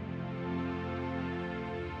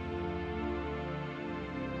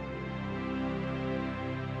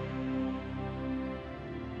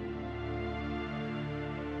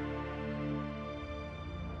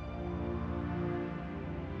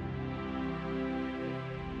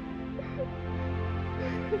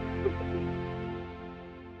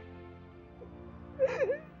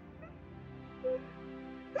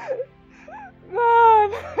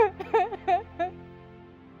 God.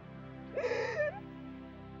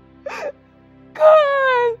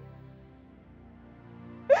 God.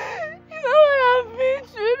 You know what I've been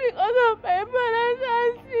through because of my brothers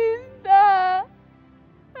and sister.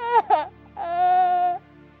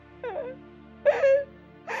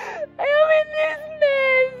 I am in this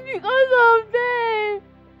mess because of them.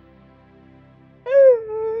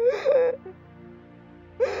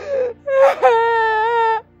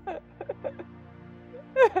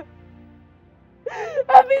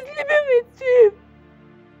 I've been sleeping with Chief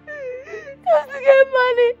just to get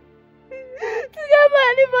money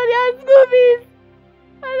for their school fees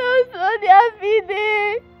and also their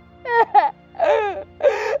feeding.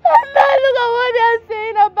 And now look at what they are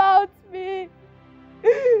saying about me.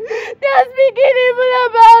 They are speaking evil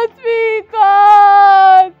about me,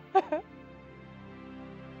 God.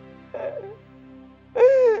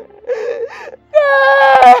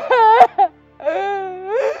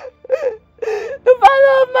 The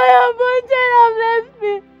father of my unborn child have left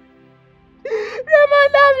me.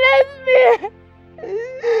 Raymond have left me.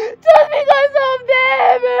 Just because of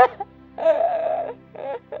them.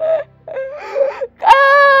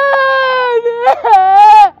 God!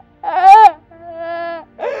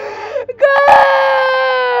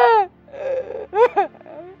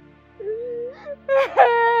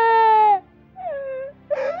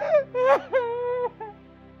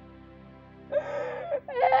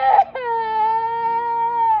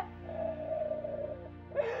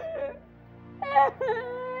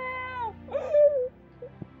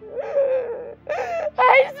 I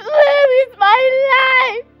swear with my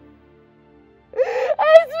life. I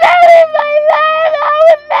swear with my life I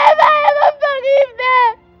will never ever forgive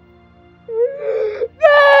them.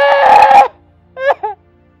 No!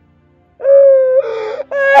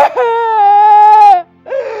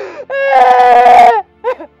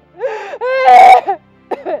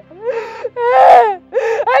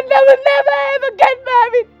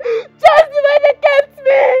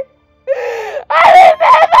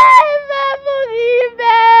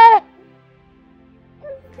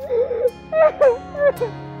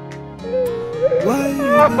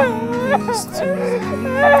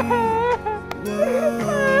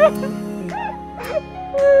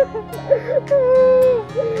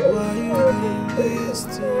 this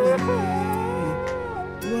to me?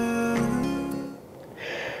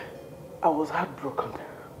 I was heartbroken.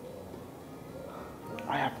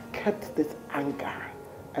 I have kept this anger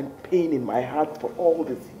and pain in my heart for all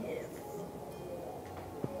these years.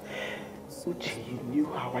 Uche, you knew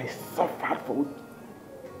how I suffered for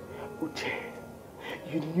Uche.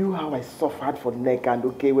 You knew how I suffered for Nneka and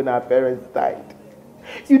Oke when our parents died.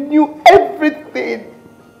 You knew everything.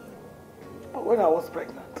 But when I was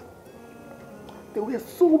pregnant, they were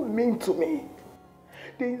so mean to me.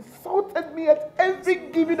 They insulted me at every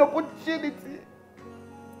given opportunity.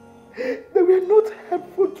 They were not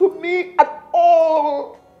helpful to me at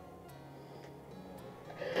all.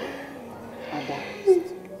 Ada,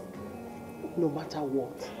 no matter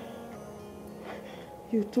what,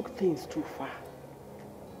 you took things too far.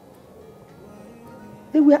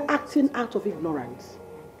 They were acting out of ignorance.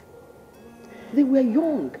 They were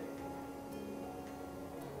young.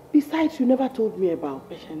 Besides, you never told me about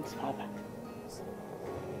Patient's father.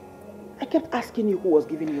 I kept asking you who was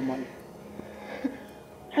giving you money.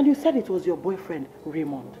 And you said it was your boyfriend,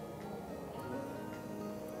 Raymond.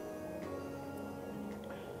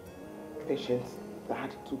 Patient's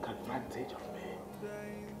dad took advantage of me.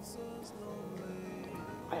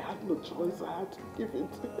 I had no choice, I had to give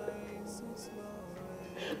it to her.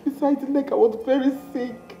 Besides, Nneka was very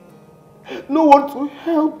sick. No one to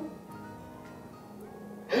help.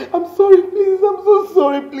 I'm sorry, please. I'm so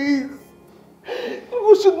sorry, please.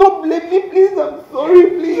 You should not blame me, please. I'm sorry,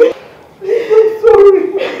 please. I'm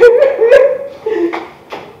sorry.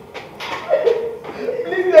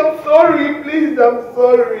 Please, I'm sorry. Please, I'm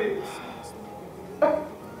sorry.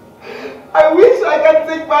 I wish I could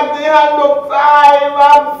take back the hand of time.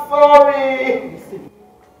 I'm sorry.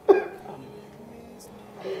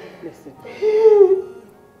 Listen.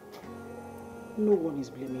 No one is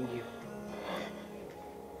blaming you.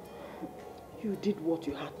 You did what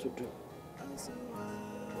you had to do.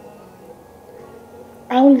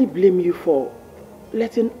 I only blame you for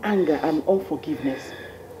letting anger and unforgiveness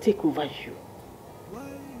take over you.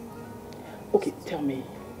 Okay, tell me,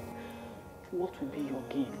 what will be your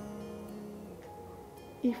gain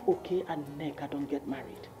if Oke and Nneka don't get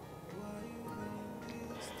married?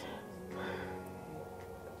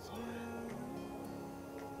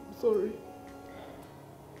 I'm sorry.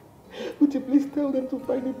 Would you please tell them to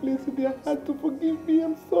find a place in their heart to forgive me?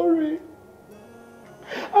 I'm sorry.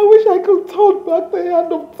 I wish I could turn back the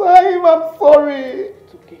hand of time. I'm sorry.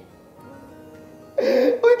 It's okay.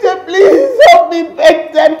 Would you please help me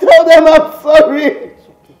beg them? Tell them I'm sorry. It's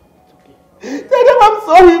okay. It's okay. Tell them I'm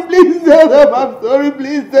sorry. Please tell them I'm sorry.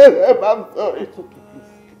 Please tell them I'm sorry. It's okay,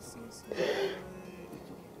 please. It's okay.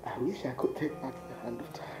 I wish I could take back the hand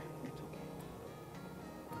of time.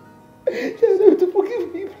 Tell them to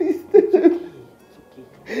forgive me, please. Tell them. It's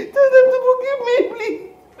okay. Tell them to forgive me, please.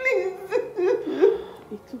 Please.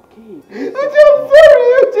 It's okay. Uche, I'm sorry.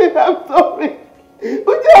 Uche, I'm sorry.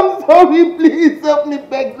 Uche, I'm sorry. Please help me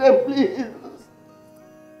beg them, please.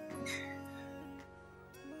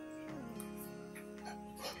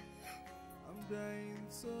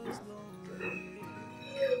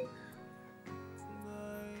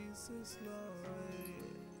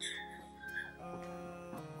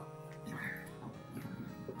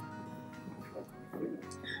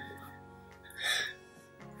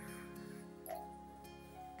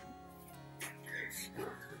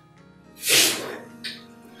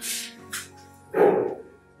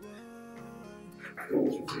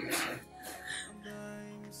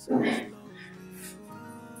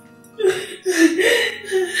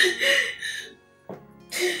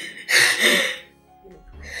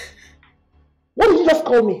 What did you just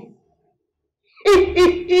call me? Yeah!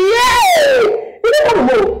 You don't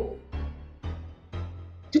know.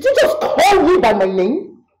 Did you just call me by my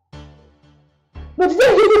name? No, did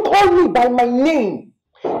you call me by my name?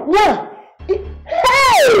 Yeah.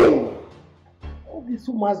 Hey! All this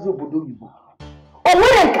woman's obodo yibo. Oh,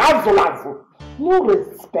 when I no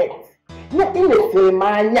respect. Yeah, in the same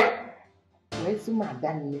anya. Where's my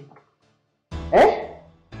Adanne? Eh?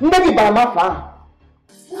 Maybe by my farm.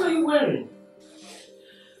 What are you wearing?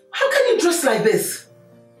 How can you dress like this?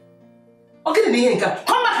 Okay, Enka,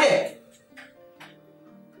 come back here.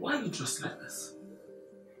 Why are you dressed like this?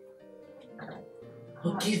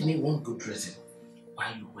 Oh, give me one good reason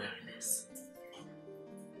why you're wearing this.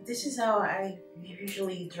 This is how I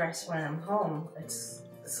usually dress when I'm home. It's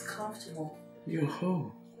comfortable. You're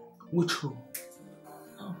home? Which home?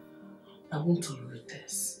 No, I won't tolerate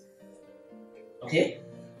this. Okay?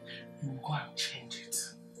 You go and change it.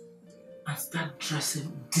 And start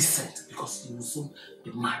dressing decent because you will soon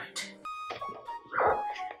be married.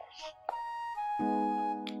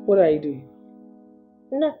 What are you doing?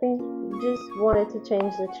 Nothing. Just wanted to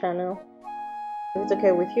change the channel. If it's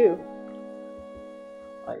okay with you.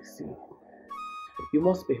 I see. You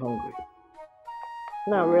must be hungry.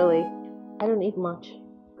 Not really. I don't eat much.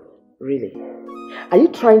 Really? Are you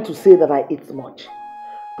trying to say that I eat much?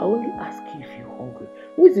 I only ask you if you're hungry.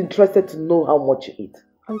 Who is interested to know how much you eat?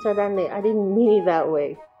 Aunty Adanne, I didn't mean it that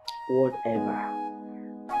way. Whatever.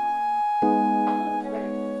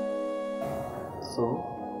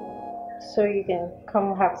 So you can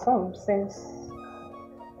come have some since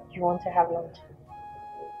you want to have lunch.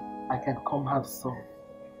 I can come have some.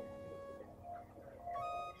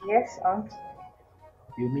 Yes, Aunt.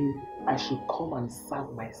 You mean I should come and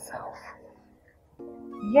serve myself?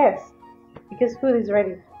 Yes, because food is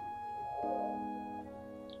ready.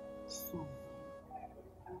 So,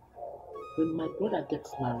 when my brother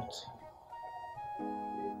gets married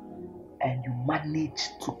and you manage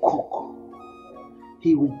to cook,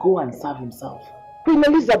 he will go and serve himself. Queen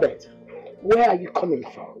Elizabeth, where are you coming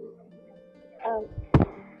from?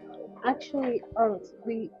 Actually, Aunt,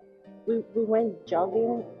 we went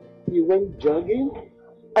jogging. You went jogging?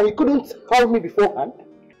 And you couldn't tell me beforehand?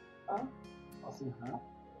 Huh?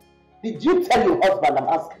 Did you tell your husband, I'm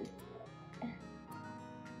asking?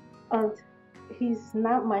 Aunt, he's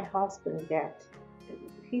not my husband yet.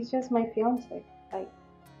 He's just my fiance.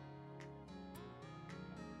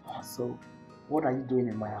 So, what are you doing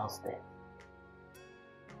in my house then?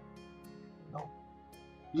 No.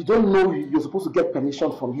 You don't know you're supposed to get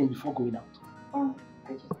permission from him before going out?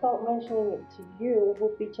 I just thought mentioning it to you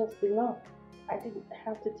would be just enough. I didn't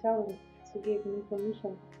have to tell him to give me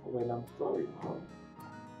permission. Well, I'm sorry.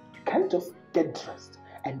 You can't just get dressed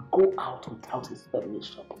and go out without his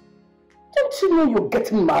permission. Don't you know you're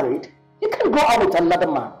getting married? You can't go out with another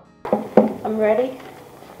man. I'm ready.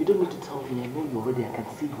 You don't need to tell me. I know you're ready. I can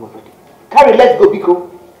see you already. Carrie, let's go, Biko.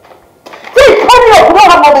 Hey, hurry up! We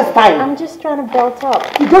don't have all this time. I'm just trying to belt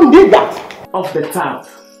up. You don't need that. Off the tap.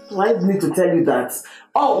 So I need to tell you that.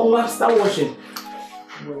 Oh, I'm start washing.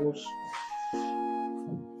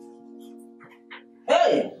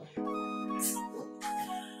 Hey!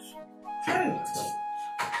 Hey!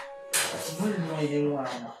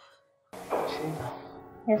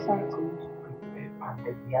 Yes, sir. I'm going to prepare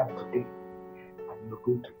pounded yam today. And you're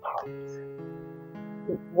going to pound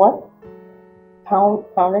it. What?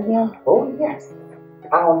 Pounded yam? Oh, yes.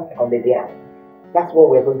 Pounded yam. That's what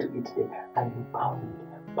we're going to eat today. And you pound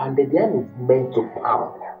it. Pounded yam is meant to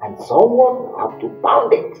pound. And someone have to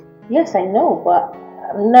pound it. Yes, I know, but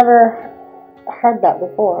I've never heard that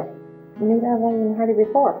before. Maybe I've not even heard it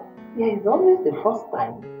before. Yeah, it's always the first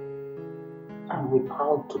time. And we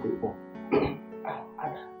pound today.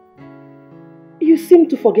 You seem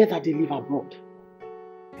to forget that they live abroad.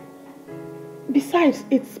 Besides,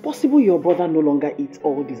 it's possible your brother no longer eats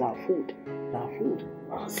all this our food. Our food.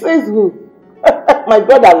 Says who? My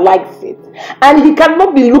brother likes it. And he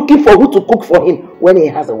cannot be looking for who to cook for him when he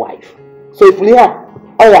has a wife. So if we have,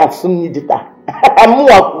 I have some need it.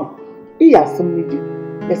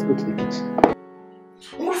 Let's go to the kitchen.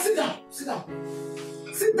 Mama, sit down. Sit down.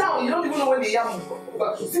 Sit down. You don't even know when the yam.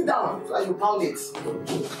 Sit down so you pound it.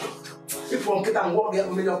 If you get and walk, get a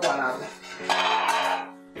million pounds.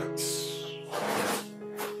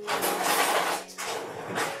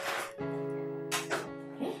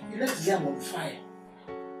 You left the yam on fire.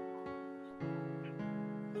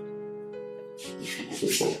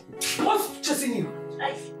 What's chasing you?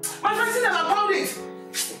 My friend said that I pound it.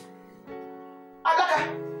 Adaka.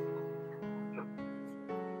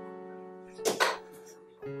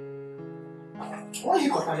 Why you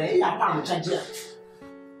got that? You pound the charger.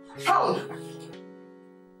 Pound.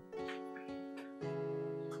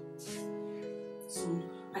 So,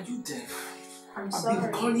 are you deaf? I'm sorry. I've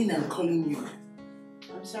been calling and calling you.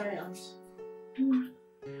 I'm sorry, Aunt.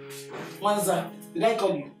 Wanza, did I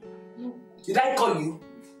call you? Did I call you?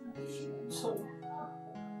 Sorry.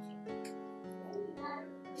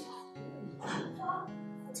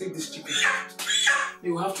 Take this chicken.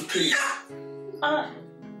 You have to kill it.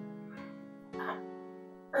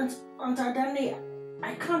 Aunty Adanne,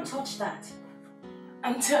 I can't touch that.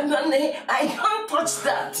 Aunty Adanne, I can't touch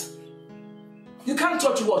that. You can't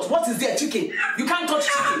touch what? What is there? Chicken. You can't touch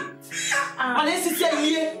chicken. And then she said,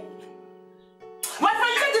 yeah. My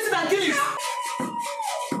friend, you can't just sit and kill it.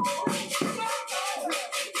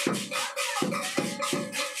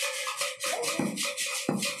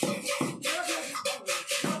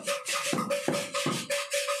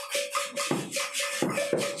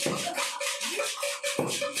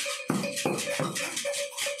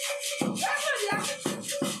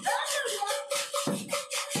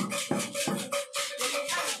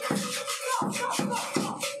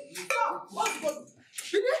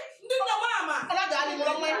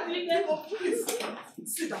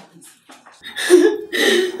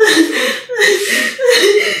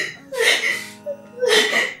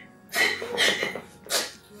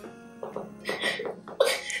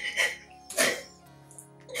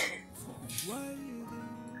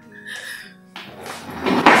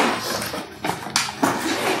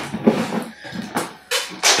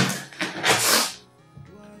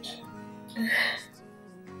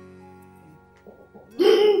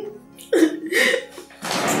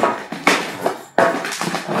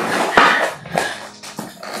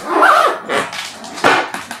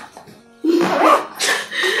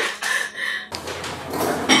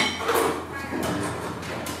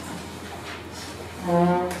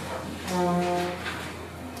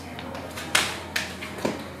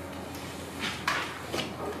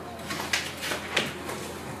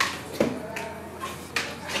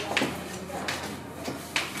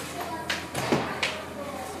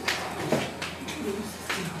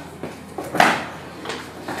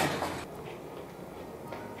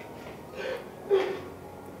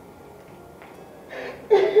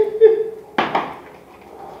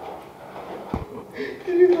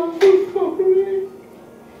 Please, I'm so sorry.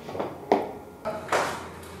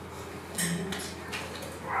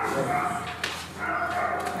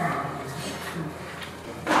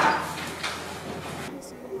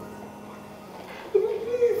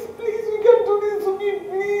 Please, you can't do this to me,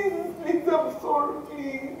 please. Please, I'm sorry,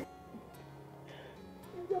 please.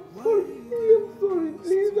 I'm sorry,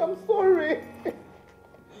 please, I'm sorry.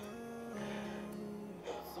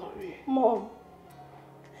 Sorry. Mom,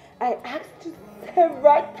 I asked you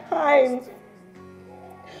several times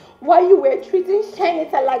why you were treating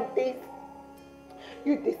Chinyere like this.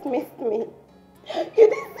 You dismissed me. You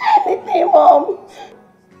didn't say anything, Mom.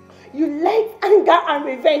 You let anger and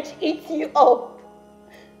revenge eat you up.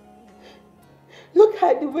 Look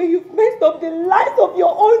at the way you've messed up the lives of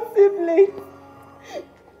your own siblings.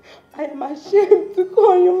 I am ashamed to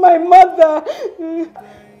call you my mother.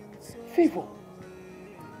 Favor,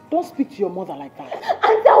 don't speak to your mother like that.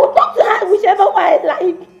 And I will talk to her whichever way I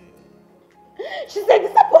like. She's a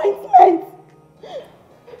disappointment.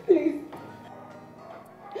 Please,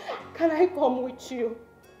 can I come with you?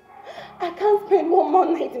 I can't spend more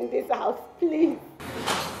nights in this house, please.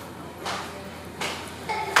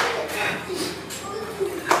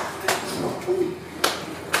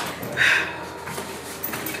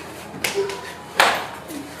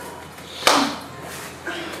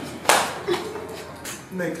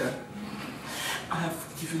 Nneka, I have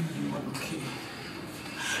forgiven you, okay?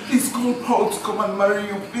 Please call Paul to come and marry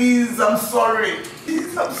you, please. I'm sorry.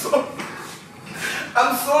 Please, I'm sorry.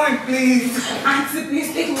 I'm sorry, please. Auntie,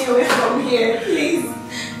 please take me away from here, please.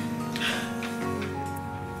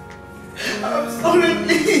 I'm sorry,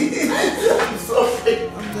 please. I'm sorry.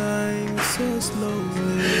 I'm dying so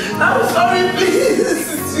slowly. I'm sorry,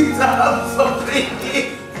 please. Sweetheart, I'm sorry.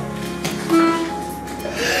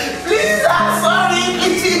 Please, I'm sorry,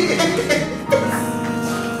 please.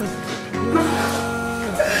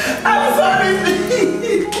 I'm sorry,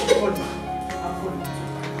 please.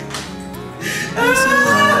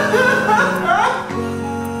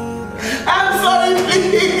 I'm sorry,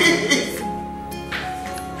 please.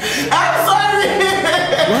 I'm sorry.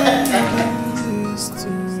 Why you do this to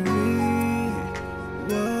me?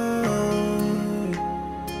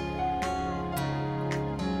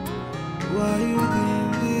 Why you do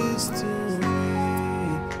this to me?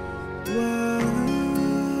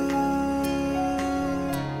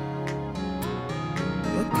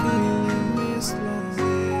 You're killing me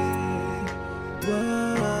slowly.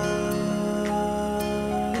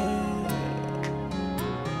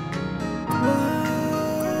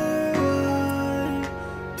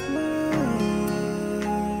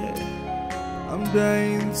 I'm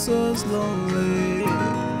dying so slowly,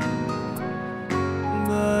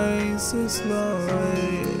 dying so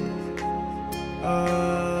slowly.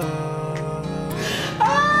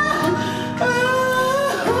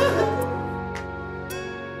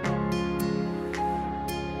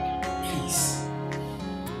 Please,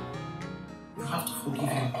 you have to forgive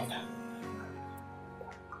your mother.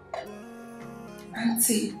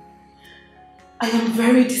 Auntie, I am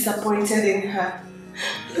very disappointed in her.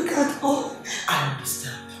 Look at all. I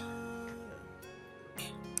understand.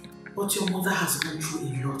 But your mother has gone through a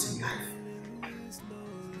lot in life.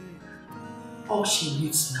 All she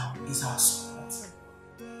needs now is our support.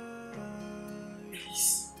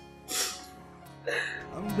 Please.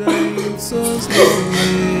 I'm dying so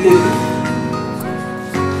slowly,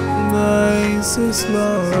 dying so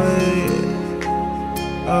slowly.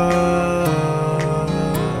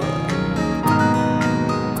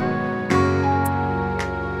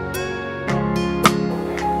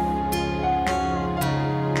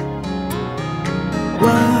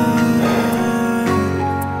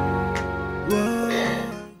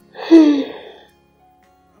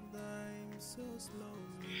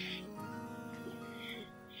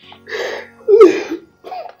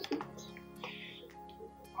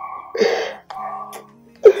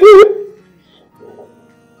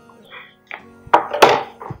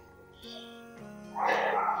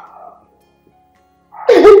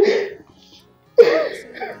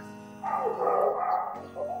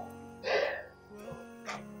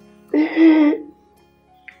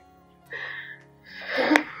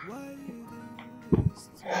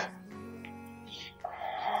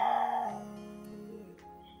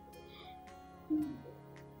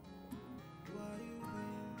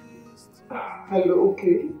 Are you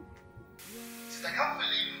okay? I can't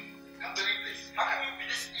believe you're doing this. How can you be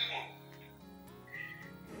this evil?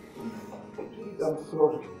 Please, I'm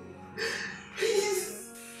sorry. Please.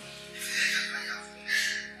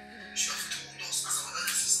 You should have told us as our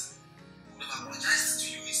elder sister. We would have apologized to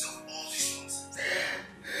you instead of all this nonsense.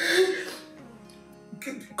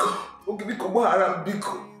 Okay, Biko Haram,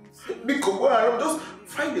 Biko. Biko Haram, just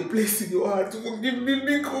find a place in your heart to forgive me,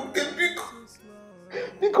 Biko. Okay, Biko.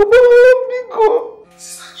 Biko Haram, Biko.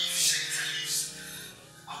 Sister, if she leaves,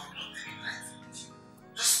 I will not take it light with you.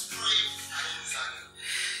 Just pray and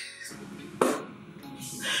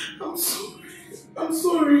I'm sorry. I'm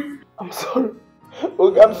sorry. I'm sorry.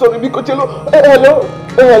 Okay, I'm sorry, Biko Chelo. Hey, hello.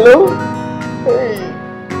 Hey, hello. Hey.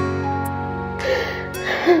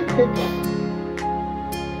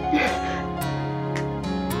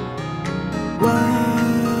 Why?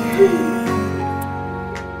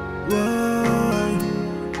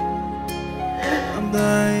 I'm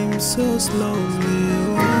dying so slowly.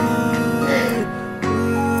 Why?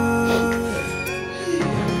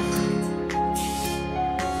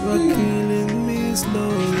 You're killing me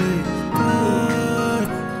slowly. Why?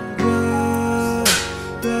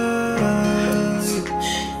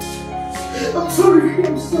 I'm sorry.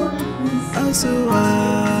 I'm sorry. Please. I'm so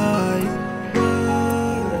high.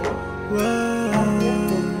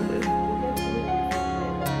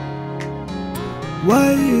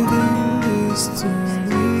 Why you doing this to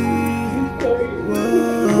me? Why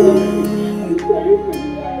you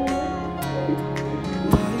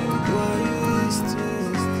this to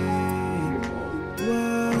me?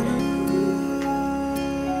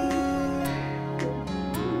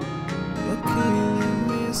 You're killing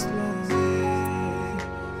me slowly.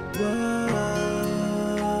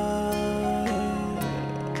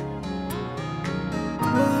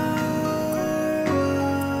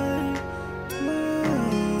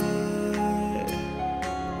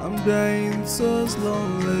 I'm dying so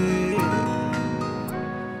slowly.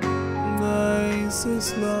 I'm dying so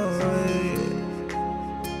slowly.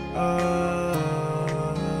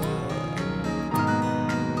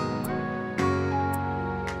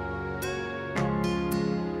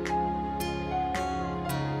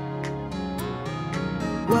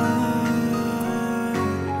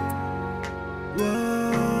 Why?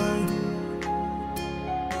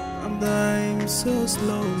 I'm dying so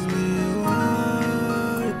slowly. Why?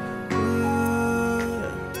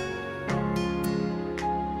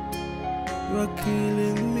 You're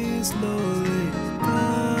killing me slowly.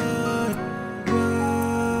 Why?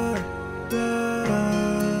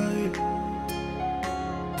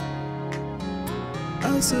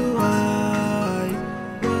 I'm so high.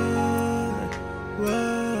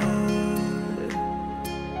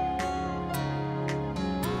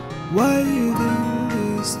 Why you doing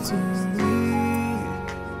this to me?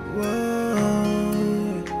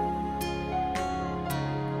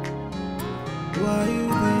 Why you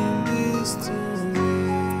doing this to me?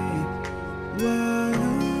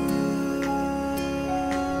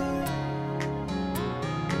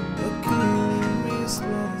 You're killing me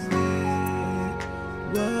slowly.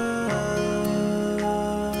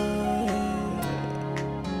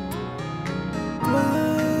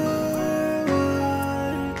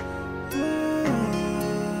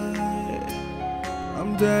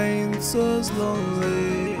 I'm dying so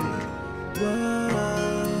slowly.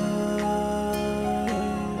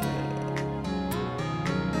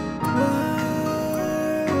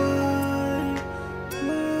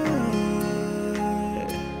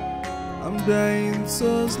 I'm dying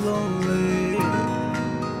so slowly.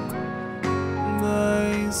 I'm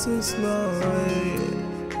dying so slowly.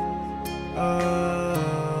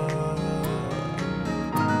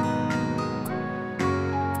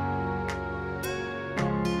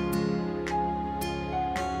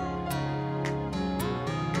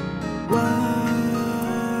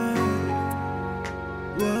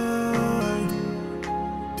 Why?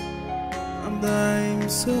 I'm dying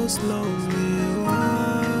so slowly. Why?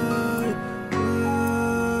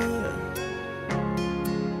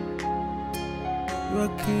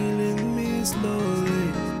 You're killing me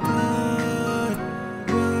slowly. Why?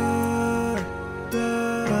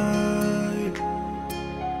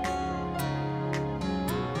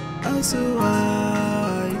 I'm so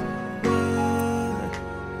high.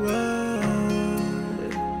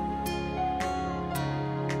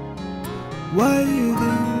 Why you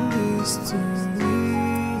doing this to me?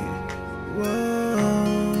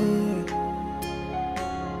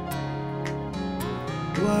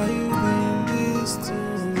 Why